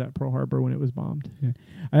grandfather was at Pearl Harbor when it was bombed.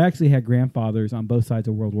 I actually had grandfathers on both sides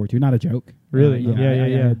of World War II. Not a joke. Really? I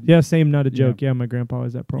Yeah. had- Same. Not a joke. Yeah, my grandpa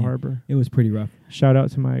was at Pearl Yeah. Harbor. It was pretty rough. Shout out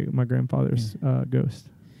to my grandfather's ghost.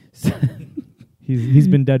 He's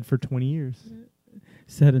been dead for 20 years.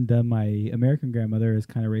 Said and done. My American grandmother is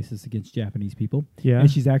kind of racist against Japanese people. Yeah.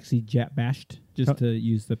 And she's actually Jap bashed, just Oh. to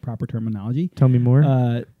use the proper terminology. Tell me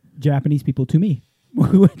more. Japanese people to me,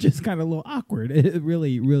 which is kind of a little awkward. It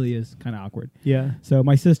really, really is kind of awkward. yeah. So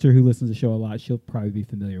my sister, who listens to the show a lot, she'll probably be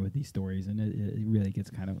familiar with these stories, and it really gets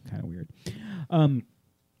kind of weird.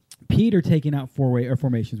 Peter taking out four-way or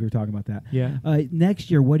formations. We were talking about that. Yeah.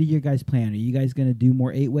 Next year, what are you guys planning? Are you guys going to do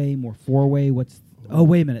more 8-way, more 4-way? Oh,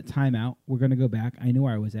 wait a minute. Time out. We're going to go back. I know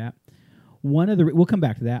where I was at. We'll come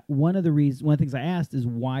back to that. One of the things I asked is,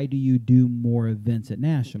 why do you do more events at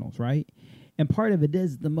Nationals, right? And part of it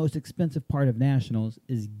is the most expensive part of Nationals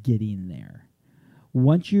is getting there.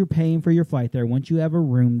 Once you're paying for your flight there, once you have a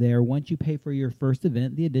room there, once you pay for your first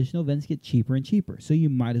event, the additional events get cheaper and cheaper. So you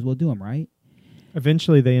might as well do them, right?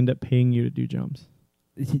 Eventually, they end up paying you to do jumps.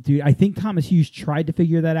 Dude, I think Thomas Hughes tried to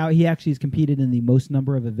figure that out. He actually has competed in the most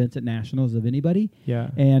number of events at Nationals of anybody. Yeah.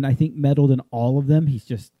 And I think medaled in all of them. He's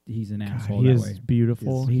an God, asshole he that is way.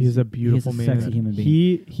 beautiful. He's- He is a he's beautiful a man. sexy human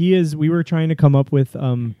being. He is. We were trying to come up with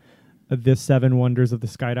the 7 wonders of the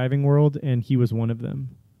skydiving world, and he was one of them.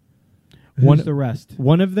 Who's the rest?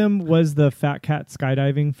 One of them was the Fat Cat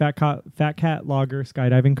Lager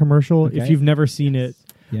skydiving commercial. Okay. If you've never seen it,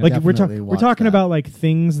 Yeah. like we're Definitely watch talking that. about like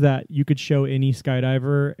things that you could show any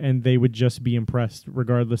skydiver and they would just be impressed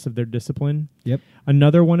regardless of their discipline. Yep.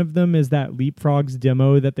 Another one of them is that Leapfrogs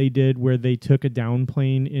demo that they did where they took a down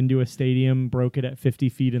plane into a stadium, broke it at 50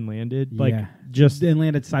 feet and landed. Like Yeah. just Then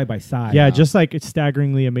landed side by side. yeah, just like it's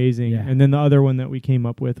staggeringly amazing. Yeah. And then the other one that we came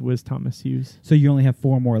up with was Thomas Hughes. So you only have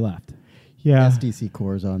 4 more left. Yeah. SDC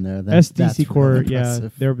Core's on there. SDC that's Core, really yeah,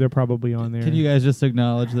 impressive. they're probably on there. Can you guys just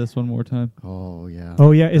acknowledge this one more time? Oh yeah. Oh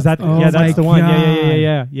yeah, is that? Oh Yeah, my that's the one.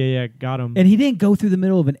 God. Yeah. Got him. And he didn't go through the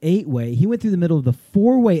middle of an 8-way. He went through the middle of the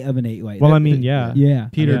 4-way of an 8-way. Well, That- I mean, yeah, yeah.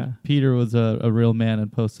 Peter was a real man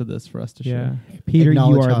and posted this for us to yeah, share. Peter, you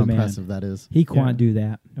Acknowledge are how the man. impressive that is. He can't Yeah. do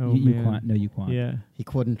that. Oh, you man. can't. No, you can't. yeah. He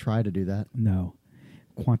couldn't try to do that. No.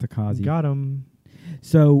 Quantakazi. Got him.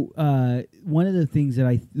 So one of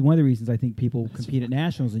the reasons I think people compete at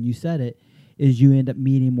nationals, and you said it, is you end up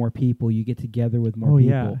meeting more people. You get together with more Oh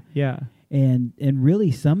people. yeah. And really,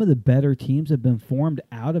 some of the better teams have been formed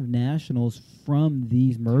out of nationals from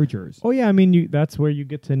these mergers. Oh yeah. I mean, that's where you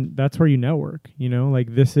network. You know,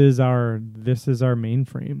 like this is our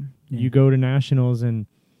mainframe. Yeah. You go to nationals, and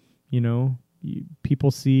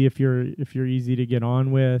people see if you're easy to get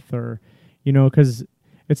on with, or because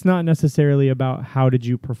it's not necessarily about how did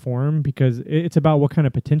you perform, because it's about what kind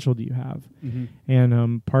of potential do you have. Mm-hmm.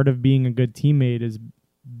 And part of being a good teammate is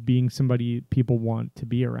being somebody people want to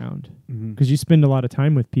be around, Mm-hmm. because you spend a lot of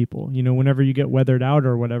time with people. Whenever you get weathered out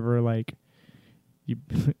or whatever, like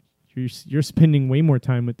you're spending way more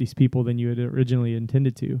time with these people than you had originally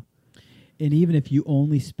intended to. And even if you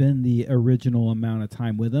only spend the original amount of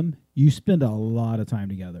time with them, you spend a lot of time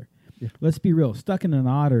together. Yeah. Let's be real. Stuck in an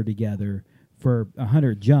otter together for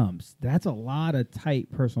 100 jumps, that's a lot of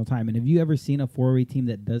tight personal time. And have you ever seen a 4-way team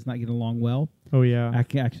that does not get along well? Oh yeah. I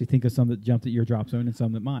can actually think of some that jumped at your drop zone and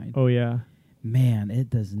some at mine. Oh yeah. Man,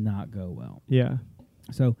 it does not go well. Yeah.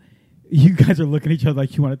 So you guys are looking at each other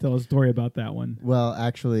like you want to tell a story about that one. Well,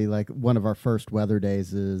 actually, like one of our first weather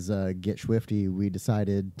days is Get Swifty. We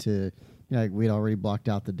decided to, we'd already blocked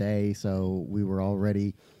out the day, so we were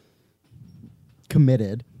already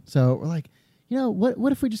committed. So we're like,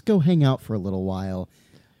 what if we just go hang out for a little while?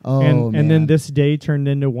 Oh, and then man. this day turned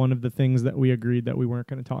into one of the things that we agreed that we weren't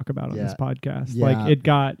going to talk about on this Yeah. podcast. Yeah. Like it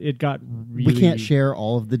got really. We can't share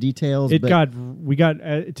all of the details. We but got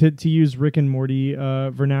to use Rick and Morty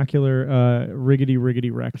vernacular,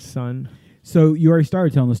 riggedy wrecked son. So you already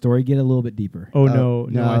started telling the story. Get a little bit deeper. Oh no,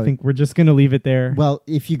 I think we're just gonna leave it there. Well,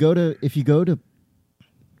 if you go to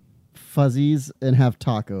Fuzzies and have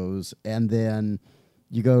tacos, and then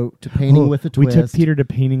you go to painting with a twist. We took Peter to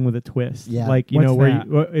painting with a twist. Yeah. Like What's know where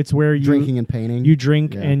that? it's where you Drinking and painting. You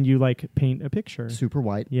drink Yeah. and you like paint a picture. Super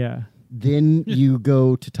white. Yeah. Then you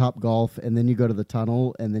go to Top Golf, and then you go to the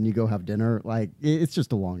tunnel, and then you go have dinner. Like it's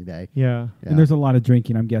just a long day. Yeah. Yeah. And there's a lot of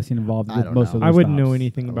drinking, I'm guessing, involved I with don't most know. of those I wouldn't know stops.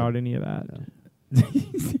 anything I about would- any of that.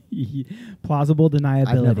 Plausible deniability.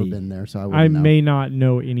 I've never been there, so I I wouldn't know. may not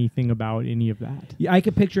know anything about any of that. Yeah, I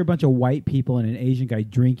could picture a bunch of white people and an Asian guy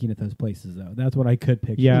drinking at those places, though. That's what I could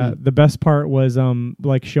picture. Yeah, the best part was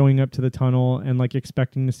like showing up to the tunnel and like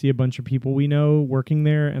expecting to see a bunch of people we know working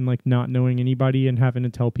there and like not knowing anybody and having to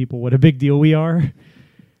tell people what a big deal we are.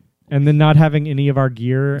 And then not having any of our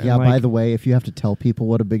gear. Yeah, and by the way, if you have to tell people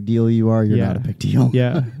what a big deal you are, you're Yeah. not a big deal.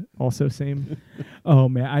 Yeah, also same. Oh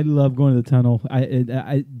man, I love going to the tunnel.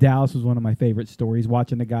 Dallas was one of my favorite stories.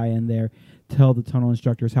 Watching the guy in there tell the tunnel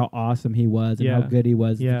instructors how awesome he was and how Yeah. good he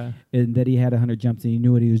was, Yeah, and that he had 100 jumps and he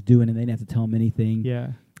knew what he was doing, and they didn't have to tell him anything.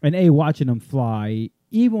 yeah. And watching him fly,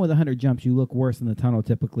 even with 100 jumps, you look worse in the tunnel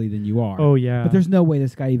typically than you are. Oh yeah. But there's no way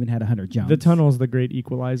this guy even had 100 jumps. the tunnel's the great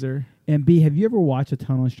equalizer. And B, have you ever watched a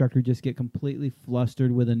tunnel instructor just get completely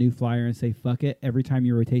flustered with a new flyer and say, fuck it, every time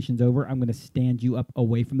your rotation's over, I'm going to stand you up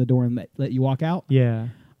away from the door and let you walk out? Yeah.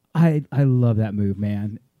 I love that move,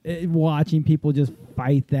 man. Watching people just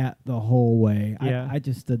fight that the whole way. Yeah. I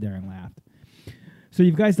just stood there and laughed. So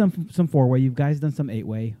you guys done some 4-way. You guys done some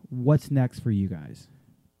 8-way. What's next for you guys?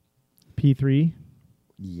 P3.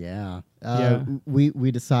 Yeah. Yeah.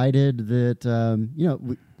 We decided that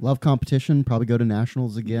we love competition. Probably go to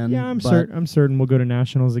nationals again. Yeah, I'm but certain we'll go to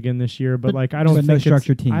nationals again this year, but like I don't but think no it's-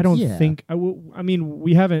 structured teams. I don't Yeah. think I mean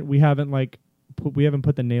we haven't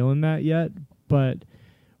put the nail in that yet, but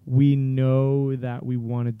we know that we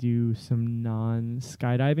want to do some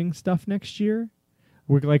non-skydiving stuff next year.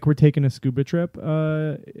 We're taking a scuba trip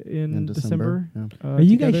in December. Yeah. Are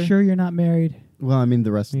you together. guys sure you're not married? Well, I mean,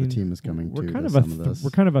 the rest I of mean, the team is coming We're too. kind to of some of this. we're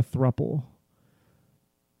kind of a thruple.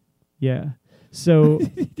 Yeah. So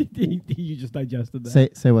You just digested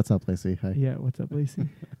that. Say what's up, Lacey. Hi. yeah, what's up, Lacey?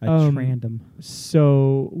 A trandom.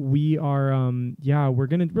 So we are we're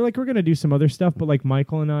gonna do some other stuff, but like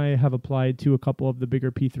Michael and I have applied to a couple of the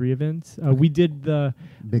bigger P3 events. We did the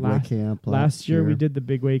Big Way Camp last year. We did the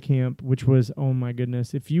Big Way Camp, which was, oh my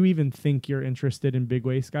goodness, if you even think you're interested in big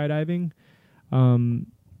way skydiving,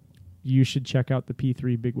 you should check out the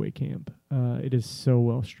P3 Big Way Camp. It is so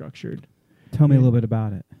well structured. Tell me a little bit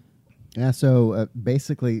about it. Yeah. So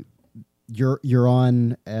basically, you're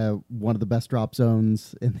on one of the best drop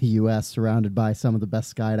zones in the U.S., surrounded by some of the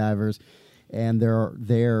best skydivers, and they're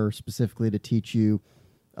there specifically to teach you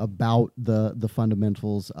about the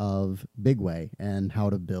fundamentals of big way and how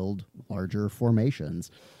to build larger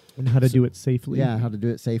formations. And how to do it safely. Yeah, how to do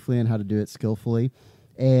it safely and how to do it skillfully.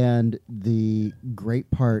 And the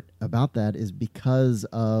great part about that is because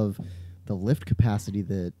of the lift capacity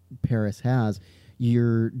that Paris has,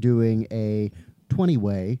 you're doing a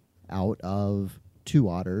 20-way out of 2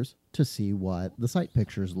 otters to see what the sight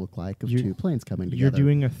pictures look like of 2 planes coming together. You're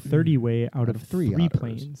doing a 30-way out of 3 otters.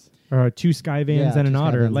 planes. Or 2 Skyvans Yeah, and an 2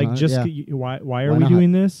 otter. Skyvans Like, and just otter, yeah. why are Why we not?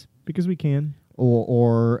 doing this? Because we can.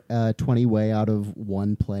 Or a 20-way out of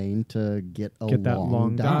 1 plane to get That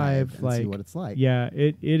long dive, and like see what it's like. Yeah,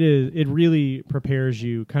 it really prepares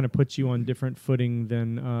you, kind of puts you on different footing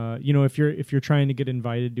than if you're trying to get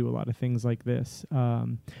invited to a lot of things like this.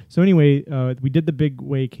 So anyway, we did the Big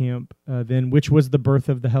Way Camp then, which was the birth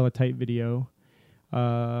of the Hella Tight video,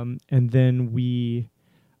 and then we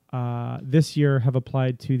this year have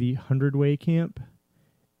applied to the 100-way camp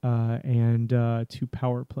and to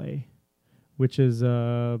Power Play, which is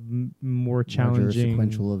a more Larger challenging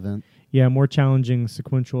sequential event. Yeah, more challenging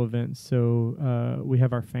sequential events. So we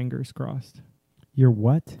have our fingers crossed. Your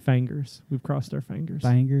what? Fingers. We've crossed our fingers.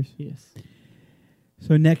 Bangers. Yes.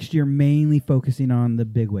 So next year, mainly focusing on the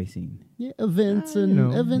big way scene. Yeah, events you and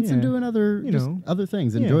know, and yeah. doing other You just know. other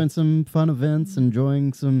things, Yeah. enjoying some fun events,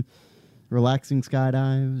 enjoying some relaxing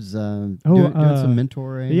skydives, doing some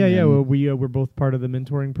mentoring. Yeah. and- Well, we're both part of the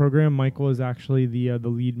mentoring program. Michael is actually the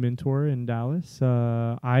lead mentor in Dallas.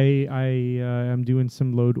 I am doing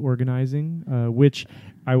some load organizing, which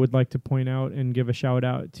I would like to point out and give a shout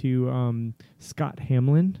out to Scott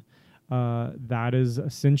Hamlin. That is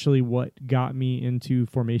essentially what got me into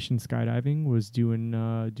formation skydiving, was doing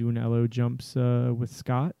LO jumps with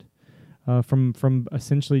Scott from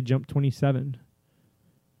essentially jump 27.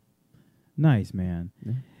 Nice, man.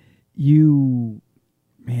 Yeah. You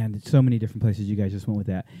Man, there's so many different places you guys just went with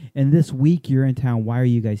that. And this week you're in town. Why are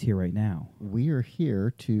you guys here right now? We are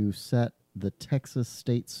here to set the Texas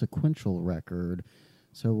State sequential record.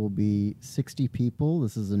 So we'll be 60 people.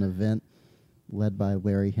 This is an event led by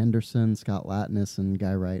Larry Henderson, Scott Latness, and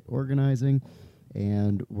Guy Wright organizing.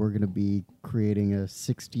 And we're going to be creating a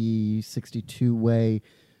 62-way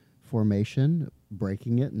formation,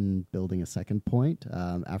 breaking it and building a second point.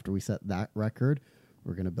 After we set that record,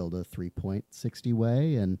 we're going to build a 3-point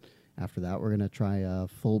 60-way. And after that, we're going to try a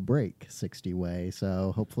full break 60-way.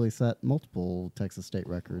 So hopefully set multiple Texas State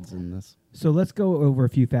records in this. So let's go over a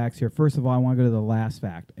few facts here. First of all, I want to go to the last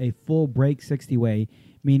fact. A full break 60-way,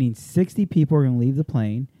 meaning 60 people are going to leave the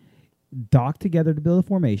plane, dock together to build a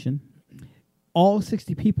formation. All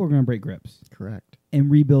 60 people are going to break grips Correct. and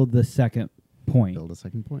rebuild the second point. Build a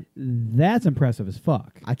second point. That's impressive as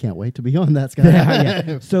fuck. I can't wait to be on that, Scott.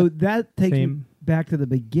 Yeah. So that takes me Same. back to the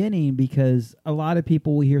beginning, because a lot of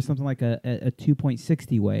people will hear something like a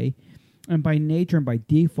 2.60 way. And by nature and by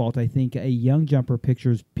default, I think a young jumper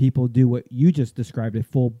pictures people do what you just described, a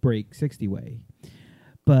full break 60 way.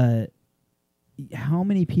 But how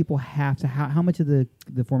many people have to, how much of the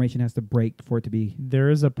formation has to break for it to be? There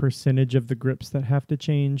is a percentage of the grips that have to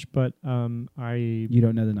change, but I You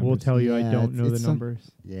don't know the numbers. will tell you I Yeah, don't know the it's numbers.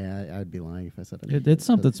 Yeah, I'd be lying if I said it. It's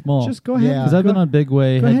something small. Just go ahead. Yeah. Because I've been on big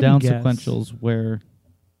way go head ahead down and guess. sequentials where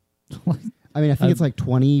I mean, I think it's like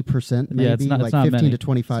 20%, maybe. Yeah, it's not- like it's not 15 many. to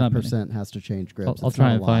 25% has to change grips. I'll It's try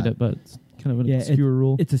not and a find lot. it, but it's kind of an Yeah, obscure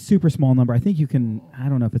rule. It's a super small number. I think you can, I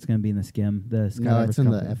don't know if it's going to be in the SCIM. No, Skydivers it's in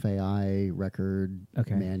the company. FAI record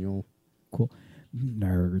Okay. manual. Cool.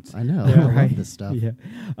 Nerds. I know. Yeah. I Right. love this stuff. Yeah.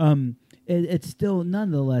 It's still,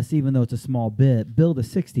 nonetheless, even though it's a small bit, build a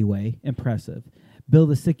 60-way, impressive.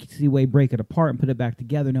 Build a 60-way, break it apart, and put it back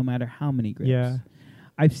together no matter how many grips. Yeah.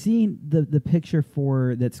 I've seen the picture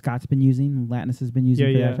for that Scott's been using, Latnus has been using.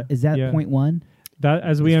 Yeah, for that. yeah, Is that yeah. point one? That,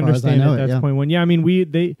 as we As far as I understand know it, it, that's yeah. point one. Yeah, I mean, we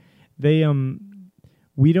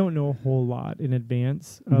don't know a whole lot in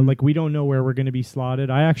advance. Mhm. Like, we don't know where we're going to be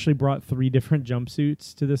slotted. I actually brought 3 different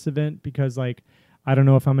jumpsuits to this event because, like, I don't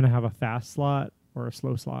know if I'm going to have a fast slot or a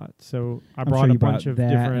slow slot. So I I'm brought sure a you bunch brought of that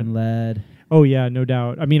different. and lead. Oh yeah, no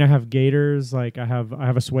doubt. I mean, I have gaiters. Like, I have a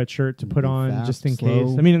sweatshirt to put Be on fast, just in slow.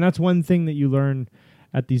 case. I mean, and that's one thing that you learn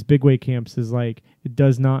at these big weight camps is, like, it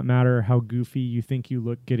does not matter how goofy you think you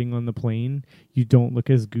look getting on the plane. You don't look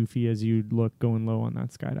as goofy as you'd look going low on that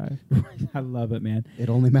skydive. I love it, man. It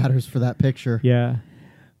only matters for that picture. Yeah.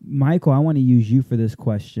 Michael, I want to use you for this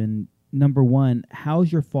question. Number one,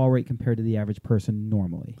 how's your fall rate compared to the average person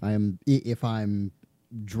normally? If I'm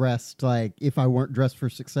dressed, like, if I weren't dressed for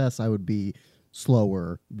success, I would be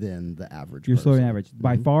slower than the average You're slower than person. average.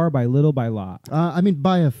 By Mhm. far, by little, by lot. I mean,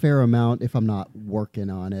 by a fair amount if I'm not working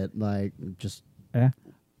on it, like, just Yeah.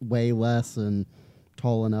 way less and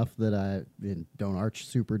tall enough that I don't arch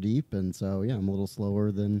super deep. And so, yeah, I'm a little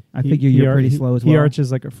slower than... I figure you're pretty slow as well. He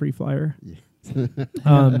arches like a free flyer.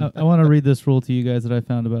 I want to read this rule to you guys that I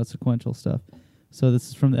found about sequential stuff. So this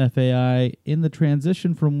is from the FAI. In the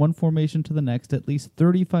transition from one formation to the next, at least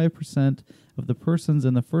 35% of the persons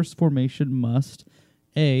in the first formation must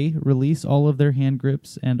A, release all of their hand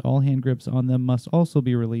grips and all hand grips on them must also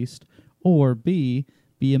be released, or B,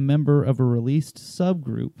 be a member of a released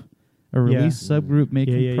subgroup. A released subgroup may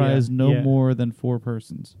comprise no more than 4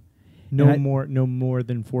 persons. No And more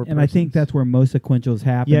than 4 persons. And I think that's where most sequentials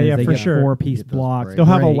happen. Yeah, is yeah, they for get sure. 4-piece Get those blocks. breaks. they'll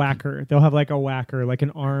have a break. whacker. They'll have like a whacker, like an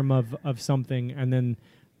arm of something, and then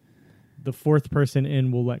the 4th person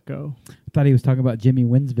in will let go. I thought he was talking about Jimmy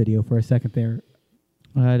Wynn's video for a second there.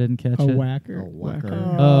 I didn't catch it. whacker. A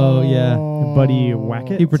whacker. Oh, yeah. Your buddy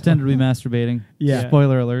whack it. He pretended to be masturbating. Yeah.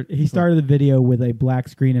 Spoiler alert. He started the video with a black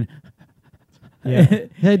screen and Yeah.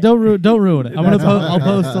 Hey, don't ruin it.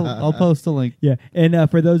 I'll post a link. yeah. And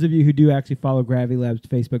for those of you who do actually follow Gravity Lab's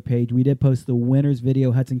Facebook page, we did post the winners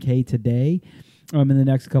video Hudson K today. In the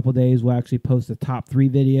next couple of days, we'll actually post the top 3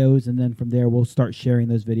 videos, and then from there, we'll start sharing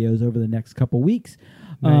those videos over the next couple weeks.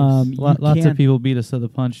 Nice. You Lots can- of people beat us to the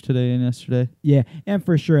punch today and yesterday. Yeah, and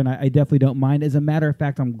for sure, and I definitely don't mind. As a matter of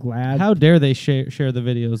fact, I'm glad. How dare they share the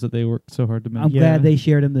videos that they worked so hard to make? I'm Yeah. glad they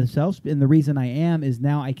shared them themselves, and the reason I am is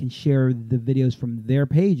now I can share the videos from their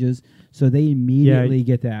pages, so they immediately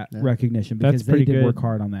get that Yeah. recognition That's because they pretty did good. work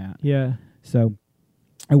hard on that. Yeah. So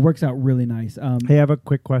it works out really nice. Hey, I have a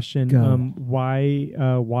quick question. Go.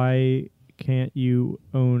 Why can't you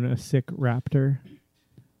own a sick raptor?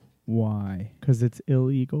 Why? Because it's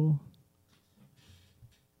illegal.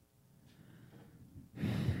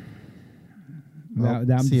 Well,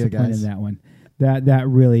 I'm see ya, disappointed guys. in that one. That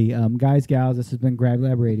really, guys, gals, this has been Gravity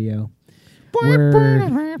Lab Radio.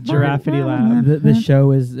 We're Giraffity Lab. the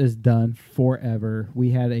show is done forever.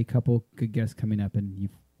 We had a couple good guests coming up, and you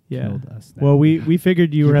killed us. Well, we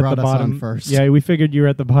figured you were at brought the us on bottom first. Yeah, we figured you were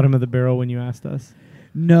at the bottom of the barrel when you asked us.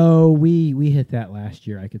 No, we hit that last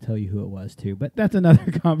year. I could tell you who it was too, but that's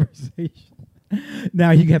another conversation.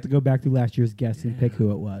 Now you have to go back to last year's guest and pick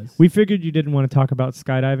who it was. We figured you didn't want to talk about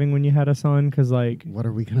skydiving when you had us on because, like, What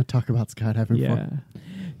are we going to talk about skydiving yeah, for?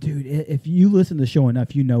 Dude, if you listen to the show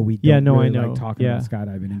enough, you know we don't Yeah, no, really I know. like talking Yeah. about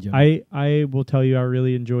skydiving in general. I will tell you I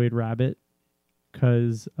really enjoyed Rabbit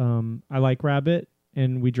because I like Rabbit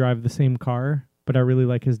and we drive the same car, but I really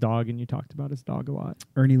like his dog, and you talked about his dog a lot.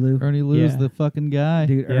 Ernie Lou. Ernie Lou's Yeah. the fucking guy.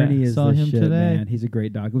 Dude, Yeah, Ernie is saw the him shit, today. man. He's a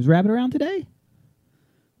great dog. Was Rabbit around today?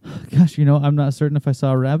 Gosh, I'm not certain if I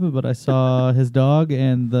saw a rabbit, but I saw his dog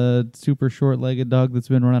and the super short-legged dog that's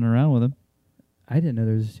been running around with him. I didn't know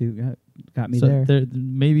there was two. Got me So there.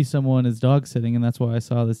 maybe someone is dog sitting, and that's why I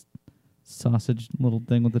saw this sausage little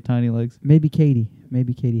thing with the tiny legs. Maybe Katie.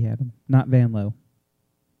 Maybe Katie had him. Not Van Lowe.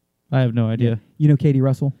 I have no idea. Yeah. You know Katie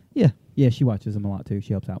Russell? Yeah. Yeah, she watches him a lot too.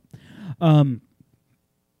 She helps out.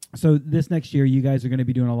 So this next year, you guys are going to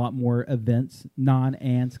be doing a lot more events, non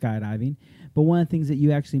and skydiving. But one of the things that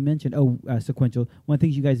you actually mentioned, sequential. One of the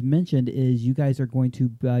things you guys mentioned is you guys are going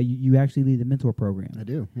to you actually lead the mentor program. I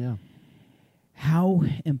do, yeah. How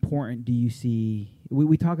important do you see?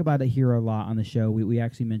 We talk about it here a lot on the show. We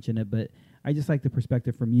actually mention it, but I just like the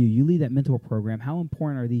perspective from you. You lead that mentor program. How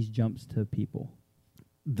important are these jumps to people?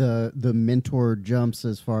 The mentor jumps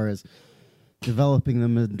as far as developing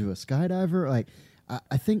them into a skydiver, like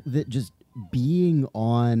I think that just being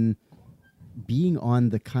on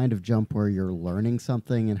the kind of jump where you're learning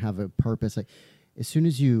something and have a purpose, like as soon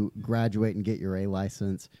as you graduate and get your A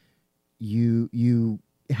license, you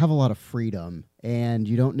have a lot of freedom and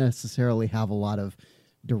you don't necessarily have a lot of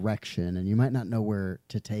direction, and you might not know where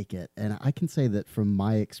to take it. And I can say that from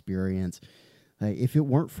my experience, if it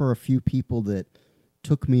weren't for a few people that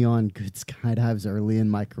took me on good skydives early in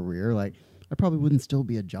my career, like I probably wouldn't still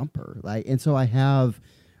be a jumper. Like, and so I have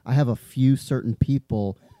a few certain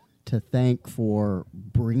people to thank for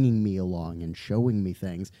bringing me along and showing me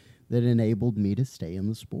things that enabled me to stay in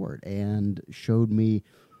the sport and showed me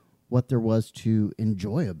what there was to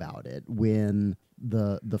enjoy about it when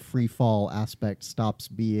the free fall aspect stops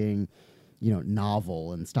being,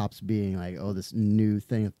 novel and stops being like, oh, this new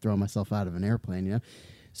thing of throwing myself out of an airplane,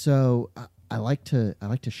 So I like to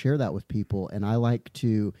share that with people, and I like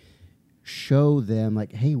to show them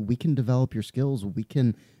like, hey, we can develop your skills. We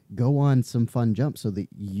can go on some fun jumps so that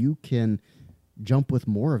you can jump with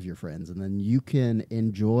more of your friends, and then you can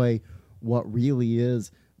enjoy what really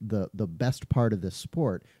is the best part of this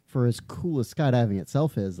sport. For as cool as skydiving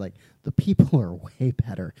itself is, like the people are way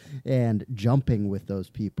better, and jumping with those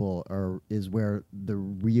people is where the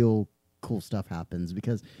real cool stuff happens,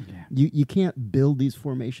 because you can't build these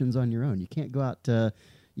formations on your own. You can't go out to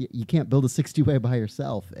you can't build a 60-way by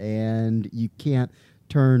yourself, and you can't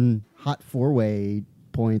turn hot 4-way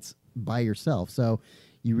points by yourself. So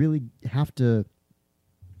you really have to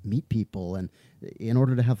meet people, and in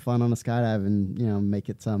order to have fun on a skydive and make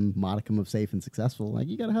it some modicum of safe and successful, like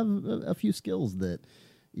you got to have a few skills that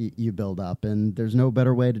you build up. And there's no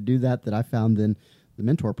better way to do that I found than the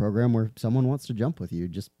mentor program, where someone wants to jump with you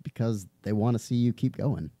just because they want to see you keep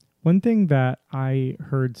going. One thing that I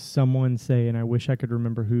heard someone say, and I wish I could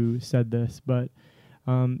remember who said this, but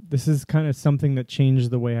this is kind of something that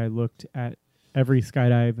changed the way I looked at every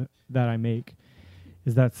skydive that I make,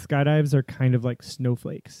 is that skydives are kind of like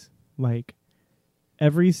snowflakes. Like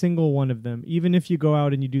every single one of them, even if you go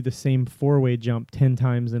out and you do the same 4-way jump 10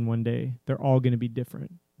 times in one day, they're all going to be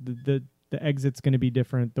different. The exit's going to be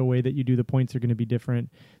different. The way that you do the points are going to be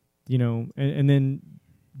different, and then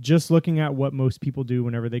just looking at what most people do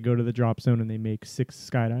whenever they go to the drop zone and they make 6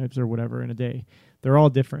 skydives or whatever in a day, they're all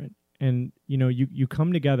different. And, you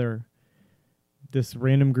come together, this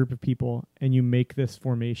random group of people, and you make this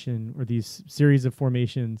formation or these series of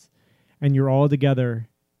formations, and you're all together,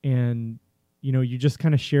 and, you just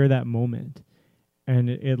kind of share that moment. And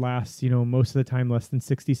it lasts, most of the time less than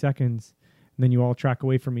 60 seconds. And then you all track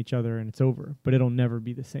away from each other and it's over, but it'll never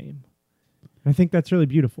be the same. And I think that's really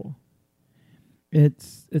beautiful.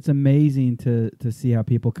 It's amazing to see how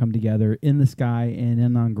people come together in the sky and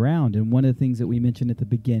in on ground. And one of the things that we mentioned at the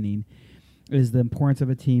beginning is the importance of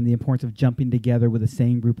a team, the importance of jumping together with the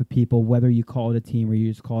same group of people, whether you call it a team or you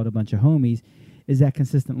just call it a bunch of homies, is that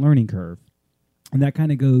consistent learning curve. And that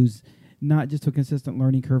kind of goes not just to a consistent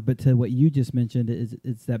learning curve, but to what you just mentioned,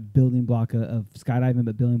 it's that building block of skydiving,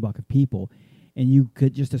 but building block of people. And you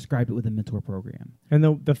could just describe it with a mentor program. And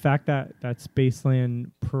the fact that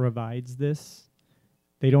Spaceland provides this,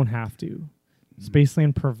 they don't have to.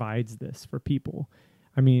 Spaceland provides this for people.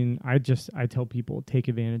 I mean, I tell people, take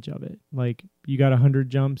advantage of it. Like, you got 100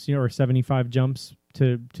 jumps, or 75 jumps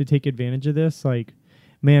to take advantage of this. Like,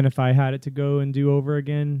 man, if I had it to go and do over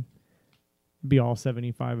again, it'd be all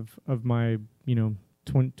 75 of my,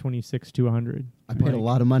 26 to 100. I paid a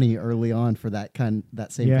lot of money early on for that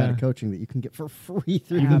same kind of coaching that you can get for free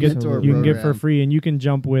through the mentor program. You can get for free, and you can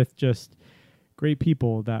jump with just great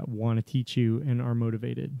people that want to teach you and are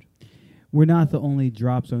motivated. We're not the only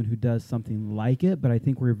drop zone who does something like it, but I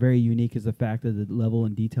think we're very unique as the fact of the level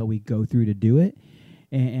and detail we go through to do it.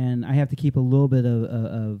 And I have to keep a little bit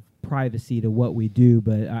of privacy to what we do,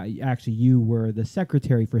 but actually you were the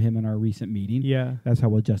secretary for him in our recent meeting. Yeah. That's how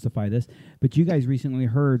we'll justify this. But you guys recently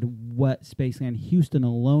heard what Spaceland Houston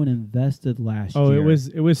alone invested last year. Oh,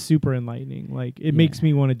 it was super enlightening. Like, it makes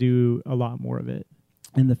me want to do a lot more of it.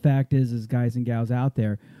 And the fact is guys and gals out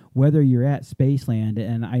there, whether you're at Spaceland,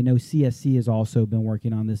 and I know CSC has also been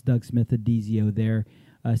working on this. Doug Smith, the DZO there,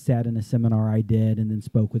 sat in a seminar I did and then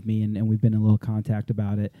spoke with me, and we've been in a little contact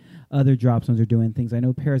about it. Other drop zones are doing things. I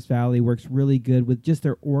know Paris Valley works really good with just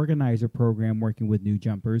their organizer program, working with new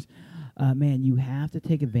jumpers. Man, you have to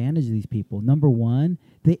take advantage of these people. Number one,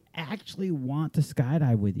 they actually want to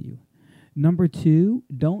skydive with you. Number two,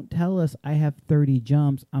 don't tell us I have 30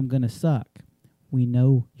 jumps, I'm going to suck. We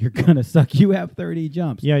know you're going to suck. You have 30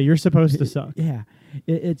 jumps. Yeah, you're supposed to suck. Yeah.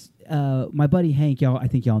 It's my buddy Hank. I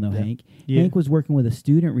think y'all know Hank. Yeah. Hank was working with a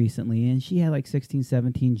student recently, and she had like 16,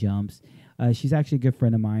 17 jumps. She's actually a good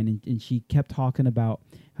friend of mine, and she kept talking about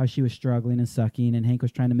how she was struggling and sucking, and Hank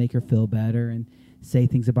was trying to make her feel better and say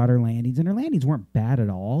things about her landings, and her landings weren't bad at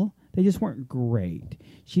all. They just weren't great.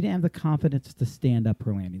 She didn't have the confidence to stand up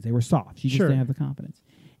her landings. They were soft. She just didn't have the confidence.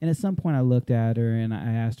 And at some point I looked at her and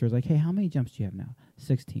I asked her, I was like, hey, how many jumps do you have now?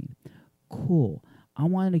 16. Cool. I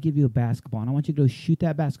wanted to give you a basketball, and I want you to go shoot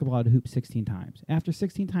that basketball out of hoop 16 times. After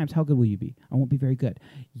 16 times, how good will you be? I won't be very good.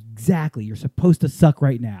 Exactly. You're supposed to suck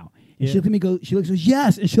right now. And she looked at me, she looks, goes,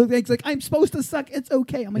 yes. And she looks like, I'm supposed to suck. It's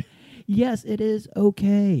okay. I'm like, yes, it is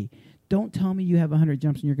okay. Don't tell me you have 100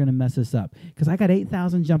 jumps and you're going to mess this up. Because I got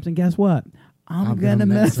 8,000 jumps, and guess what? I'm going to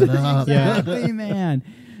mess it up. Exactly, man.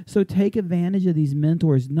 So take advantage of these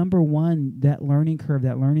mentors. Number one, that learning curve,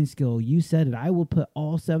 that learning skill. You said it. I will put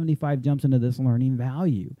all 75 jumps into this learning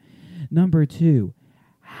value. Number two,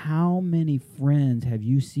 how many friends have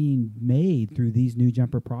you seen made through these new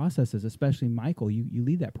jumper processes, especially Michael? You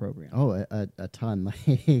lead that program. Oh, a ton.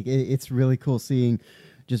 It's really cool seeing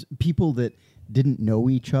just people that didn't know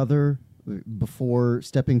each other before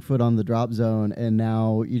stepping foot on the drop zone, and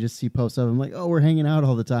now you just see posts of them like, oh, we're hanging out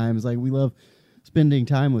all the time. It's like, we love spending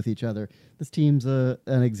time with each other. This team's an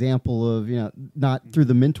example of, not through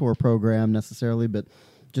the mentor program necessarily, but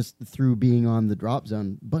just through being on the drop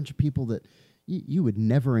zone, a bunch of people that you would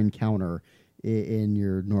never encounter in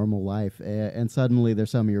your normal life, and suddenly they're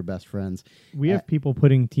some of your best friends. We have people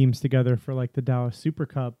putting teams together for like the Dallas Super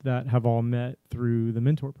Cup that have all met through the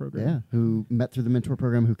mentor program. Yeah, who met through the mentor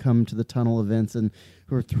program, who come to the tunnel events, and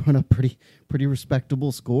who are throwing up pretty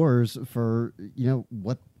respectable scores for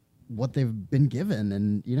what they've been given.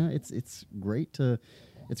 And it's great to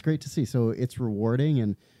see. So it's rewarding,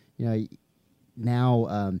 and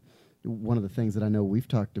now one of the things that I know we've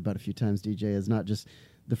talked about a few times, DJ, is not just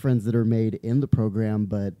the friends that are made in the program,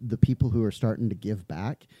 but the people who are starting to give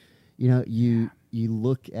back. You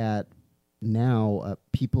look at now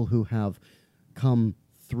people who have come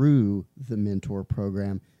through the mentor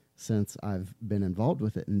program since I've been involved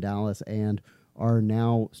with it in Dallas, and are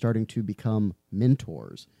now starting to become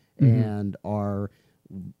mentors and are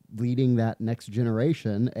leading that next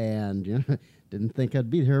generation. And didn't think I'd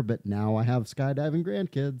be here, but now I have skydiving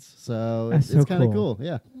grandkids, so it's kind of cool.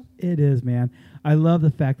 Yeah, it is, man. I love the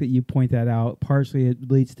fact that you point that out. Partially, it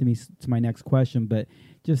leads to my next question, but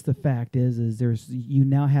just the fact is you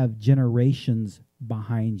now have generations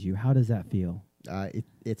behind you. How does that feel?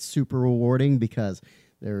 It's super rewarding, because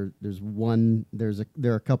there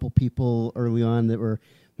are a couple people early on that were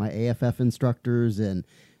my AFF instructors, and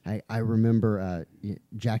I remember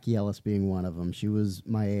Jackie Ellis being one of them. She was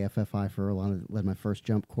my AFFI for led my first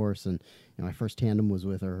jump course, and my first tandem was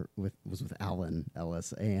with Alan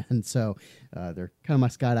Ellis, and so they're kind of my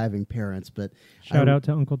skydiving parents. But shout out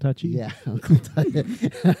to Uncle Touchy. Yeah, Uncle Touchy.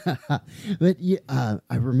 But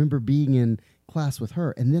I remember being in class with her,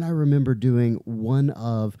 and then I remember doing one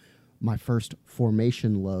of my first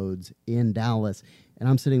formation loads in Dallas. And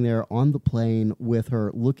I'm sitting there on the plane with her,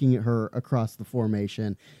 looking at her across the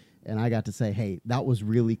formation. And I got to say, hey, that was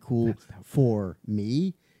really cool for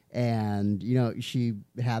me. And, she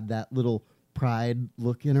had that little pride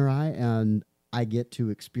look in her eye. And I get to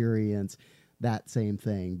experience that same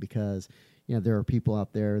thing, because, there are people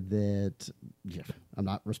out there that I'm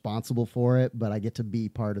not responsible for it, but I get to be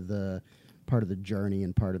part of the journey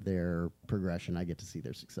and part of their progression. I get to see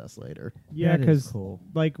their success later. Yeah, That is because cool.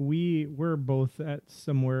 like we're both at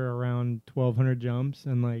somewhere around 1,200 jumps,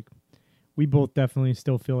 and like we both definitely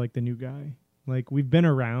still feel like the new guy. Like we've been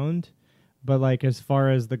around, but like as far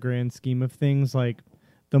as the grand scheme of things, like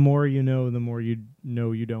the more you know, the more you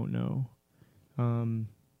know you don't know.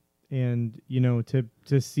 And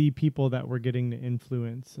to see people that we're getting to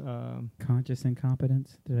influence. Conscious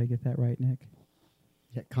incompetence. Did I get that right, Nick?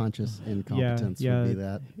 Yeah, conscious incompetence yeah. would be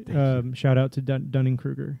that. Shout out to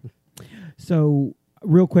Dunning-Kruger. So,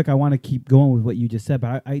 real quick, I want to keep going with what you just said,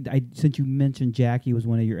 but I since you mentioned Jackie was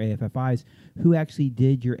one of your AFFIs, who actually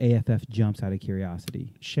did your AFF jumps out of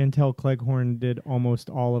curiosity? Chantel Cleghorn did almost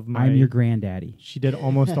all of my... I'm your granddaddy. She did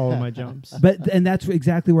almost all of my jumps. And that's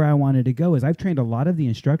exactly where I wanted to go. Is I've trained a lot of the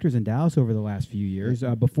instructors in Dallas over the last few years.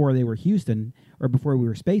 Before they were Houston or before we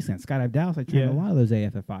were Spaceland, Skydive Dallas, I trained a lot of those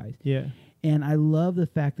AFFIs. Yeah. And I love the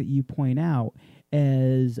fact that you point out,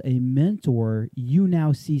 as a mentor, you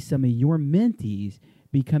now see some of your mentees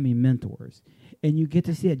becoming mentors. And you get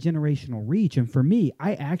to see that generational reach. And for me,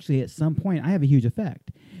 I actually, at some point, I have a huge effect.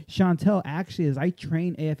 Chantel, actually, as I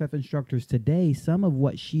train AFF instructors today, some of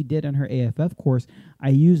what she did in her AFF course, I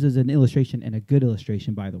use as an illustration, and a good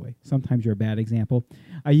illustration, by the way. Sometimes you're a bad example.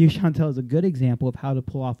 I use Chantel as a good example of how to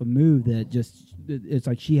pull off a move that just, it's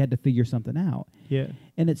like she had to figure something out. Yeah.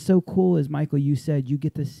 And it's so cool, as Michael, you said, you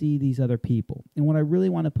get to see these other people. And what I really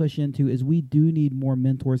want to push into is we do need more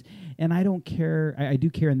mentors. And I don't care, I do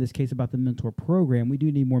care in this case about the mentor program. We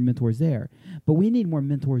do need more mentors there. But we need more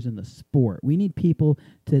mentors in the sport. We need people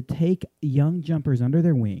to take young jumpers under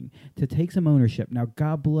their wing, to take some ownership. Now,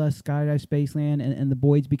 God bless Skydive Spaceland and the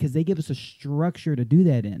Boyds, because they give us a structure to do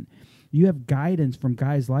that in. You have guidance from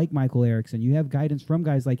guys like Michael Erickson. You have guidance from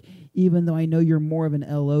guys like, even though I know you're more of an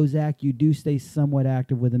LO, Zach, you do stay somewhat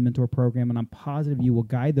active with the mentor program, and I'm positive you will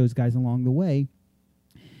guide those guys along the way.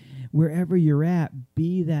 Wherever you're at,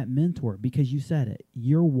 be that mentor, because you said it.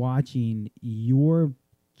 You're watching your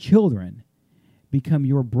children become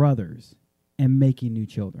your brothers and making new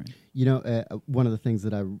children. One of the things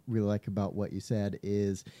that I really like about what you said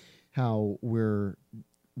is how we're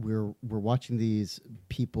watching these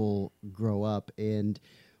people grow up, and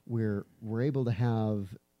we're able to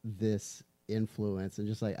have this influence, and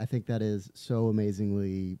just like I think that is so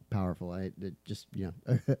amazingly powerful. I just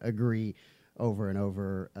agree over and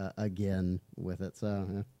over again with it.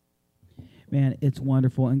 So man, it's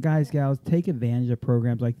wonderful. And guys, gals, take advantage of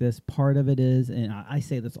programs like this. Part of it is, and I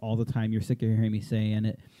say this all the time, you're sick of hearing me saying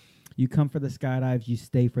it, you come for the skydives, you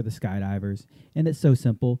stay for the skydivers. And it's so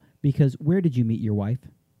simple, because where did you meet your wife?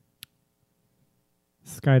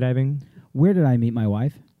 Skydiving. Where did I meet my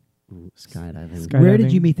wife? ooh, skydiving. Where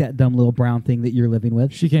did you meet that dumb little brown thing that you're living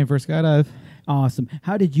with? She came for a skydive. Awesome.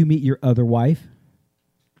 How did you meet your other wife?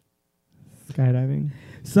 Skydiving.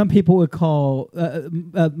 Some people would call,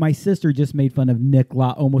 my sister just made fun of Nick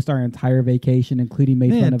Lott almost our entire vacation, including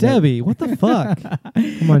made fun Man, of Debbie, what the fuck? Come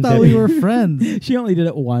on, I thought Debbie. we were friends. She only did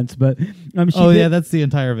it once, but she Yeah, that's the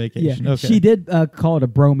entire vacation. Yeah, Okay. she did call it a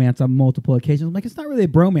bromance on multiple occasions. I'm like, it's not really a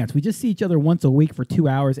bromance. We just see each other once a week for 2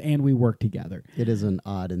 hours, and we work together. It is an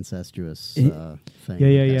odd incestuous It- thing.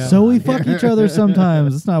 Yeah. So we fuck each other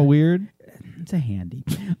sometimes. It's not weird. It's a handy.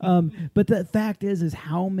 But the fact is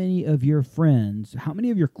how many of your friends, how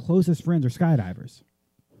many of your closest friends are skydivers?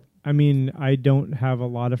 I mean, I don't have a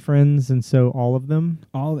lot of friends, and so all of them.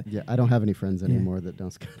 All of it. Yeah, I don't have any friends anymore that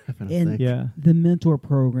don't skydive. I don't And think. Yeah. the mentor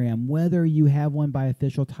program, whether you have one by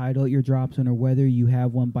official title at your drop zone or whether you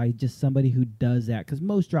have one by just somebody who does that, because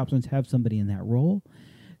most drop zones have somebody in that role,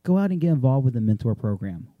 go out and get involved with the mentor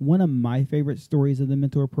program. One of my favorite stories of the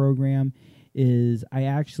mentor program is I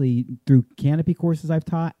actually, through Canopy courses I've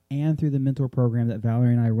taught and through the mentor program that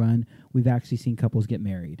Valerie and I run, we've actually seen couples get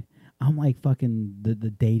married. I'm like fucking the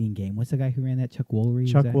dating game. What's the guy who ran that? Chuck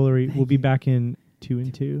Woolery? Chuck Woolery will be back in 2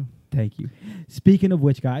 and 2. Thank you. Speaking of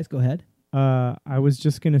which, guys, go ahead. I was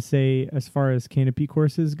just going to say, as far as Canopy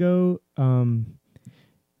courses go,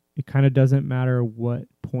 it kind of doesn't matter what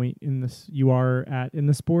point in this you are at in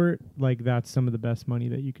the sport. Like, that's some of the best money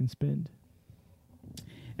that you can spend.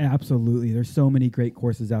 Absolutely. There's so many great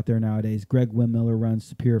courses out there nowadays. Greg Windmiller runs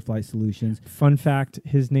Superior Flight Solutions. Fun fact,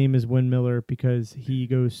 his name is Windmiller because he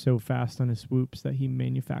goes so fast on his swoops that he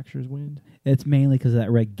manufactures wind. It's mainly because of that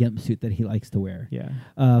red gimp suit that he likes to wear.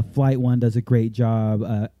 Yeah. Flight One does a great job.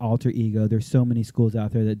 Alter Ego. There's so many schools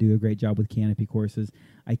out there that do a great job with Canopy courses.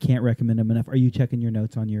 I can't recommend them enough. Are you checking your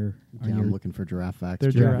notes on your? Yeah, I'm looking for Giraffe Facts.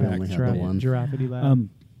 They're Giraffe only had the one. Giraffity Lab.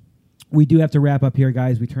 we do have to wrap up here,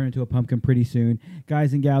 guys. We turn into a pumpkin pretty soon.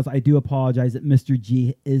 Guys and gals, I do apologize that Mr.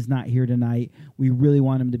 G is not here tonight. We really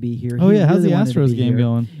want him to be here. Oh, He yeah. How's really the wanted to Astros be game here.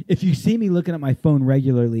 going? If you see me looking at my phone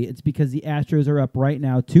regularly, it's because the Astros are up right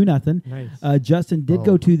now 2-0. Nice. Justin did Oh.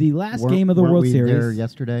 go to the last Weren't- game of the weren't World we Series. there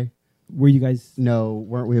yesterday? Were you guys? No,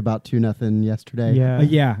 weren't we about 2-0 yesterday?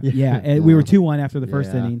 Yeah. Yeah. And we were 2-1 after the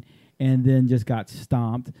first Yeah. inning, and then just got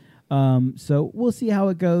stomped. So we'll see how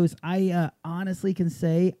it goes. I honestly can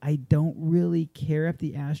say I don't really care if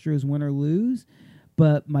the Astros win or lose,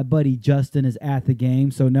 but my buddy Justin is at the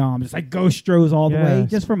game, so now I'm just like go Stros all the Yeah. way,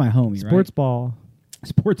 just for my homie. Sports right? ball.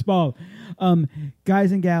 Sports ball.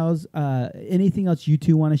 Guys and gals, anything else you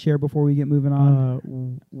two want to share before we get moving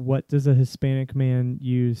on? What does a Hispanic man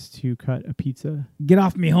use to cut a pizza? Get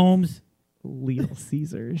off me, Holmes. Little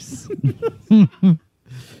Caesars.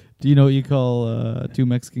 Do you know what you call two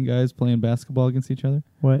Mexican guys playing basketball against each other?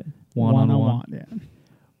 What? One-on-one. Yeah.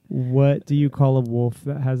 What do you call a wolf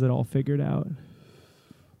that has it all figured out?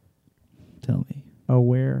 Tell me. A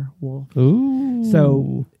werewolf. Ooh.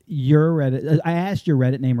 So your Reddit, I asked your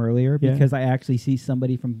Reddit name earlier Yeah. because I actually see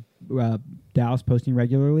somebody from Dallas posting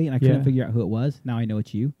regularly, and I couldn't Yeah. figure out who it was. Now I know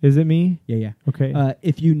it's you. Is it me? Yeah. Okay.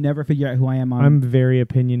 If you never figure out who I am on, I'm very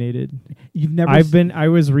opinionated. you've never. I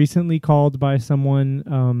was recently called by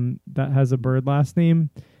someone that has a bird last name,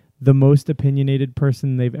 the most opinionated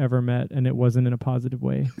person they've ever met, and it wasn't in a positive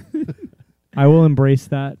way. I will embrace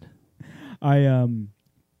that.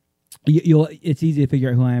 You'll. It's easy to figure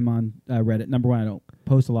out who I am on Reddit. Number one, I don't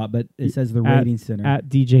post a lot, but it says the rating center. At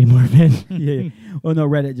DJ Marvin. yeah. Well, no,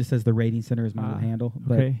 Reddit just says the rating center is my little handle,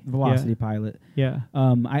 but okay. Velocity Yeah. Pilot. Yeah.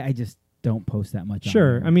 I just don't post that much.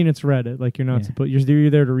 Sure. on there. I mean, it's Reddit. Like, you're not Yeah. supposed. You're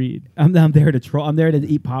there to read. I'm there to troll. I'm there to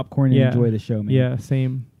eat popcorn and Yeah. enjoy the show, man. Yeah.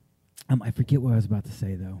 Same. I forget what I was about to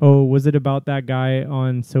say though. Oh, was it about that guy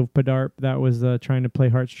on Sofadarp that was trying to play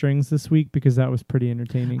heartstrings this week? Because that was pretty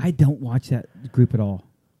entertaining. I don't watch that group at all.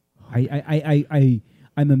 I'm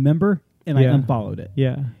a member and Yeah. I unfollowed it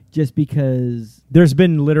yeah. just because. There's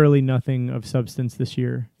been literally nothing of substance this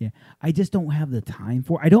year. Yeah, I just don't have the time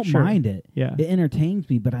for. I don't Sure. mind it. Yeah. It entertains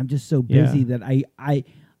me, but I'm just so Yeah. busy that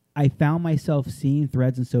I found myself seeing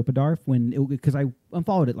threads in Sopadarf because I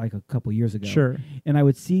unfollowed it like a couple years ago. Sure. And I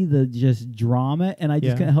would see the just drama, and I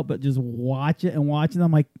just Yeah. couldn't help but just watch it and watch it.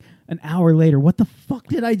 I'm like, an hour later, what the fuck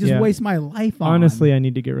did I just Yeah. waste my life on? Honestly, I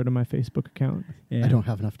need to get rid of my Facebook account. yeah. I don't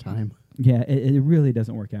have enough time. Yeah, it really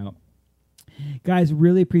doesn't work out. Guys,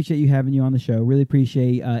 really appreciate you having you on the show. Really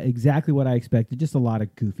appreciate exactly what I expected. Just a lot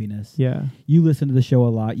of goofiness. Yeah. You listen to the show a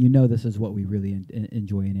lot. You know this is what we really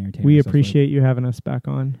enjoy and entertain. We ourselves appreciate you having us back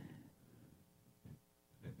on.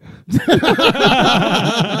 with.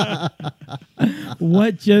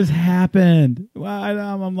 What just happened? Well,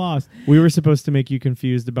 I'm lost. We were supposed to make you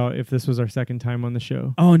confused about if this was our second time on the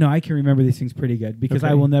show. Oh, no, I can remember these things pretty good because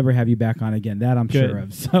Okay. I will never have you back on again. That I'm Good. sure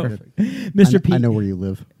of. So, Perfect. Mr. P. I know where you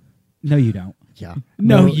live. No, you don't. Yeah.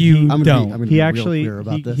 No, No, you I'm gonna don't. Be, I'm gonna He be actually real clear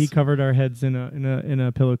about this. he covered our heads in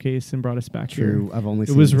a pillowcase and brought us back True. here. I've only It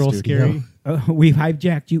seen was the real studio. scary. We've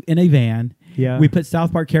hijacked you in a van. Yeah. We put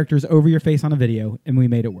South Park characters over your face on a video, and we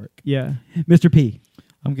made it work. Yeah. Mr. P.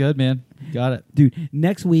 I'm good, man. Got it. Dude,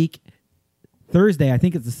 next week, Thursday, I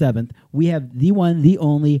think it's the 7th, we have the one, the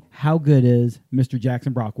only, How Good Is Mr.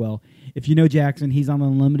 Jackson Brockwell. If you know Jackson, he's on the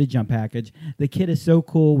Unlimited Jump Package. The kid is so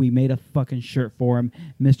cool, we made a fucking shirt for him.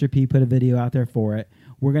 Mr. P put a video out there for it.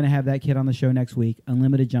 We're going to have that kid on the show next week.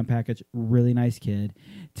 Unlimited Jump Package, really nice kid.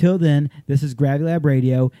 Till then, this is Gravity Lab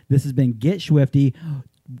Radio. This has been Get Swifty.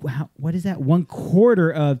 What is that?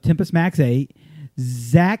 1/4 of Tempest Max 8.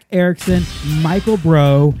 Zach Erickson, Michael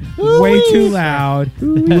Bro, Way Too Loud,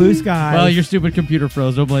 Blue Skies. Well, your stupid computer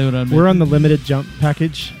froze. Don't blame it on me. We're on the limited jump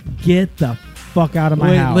package. Get the fuck out of my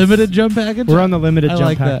Wait, house. limited jump package? We're on the limited I jump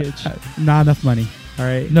like that. package. Not enough money. All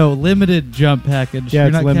right. No, limited jump package. Yeah, You're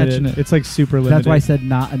it's not limited. catching it. It's like super limited. That's why I said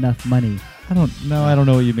not enough money. I don't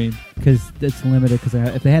know what you mean. Because it's limited. Because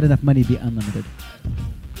if they had enough money, it'd be unlimited.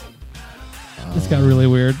 This got really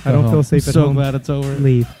weird. I don't feel safe I'm at so home. glad it's over.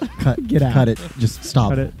 Leave. Cut. Get out. Cut it. Just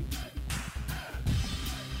stop. Cut it.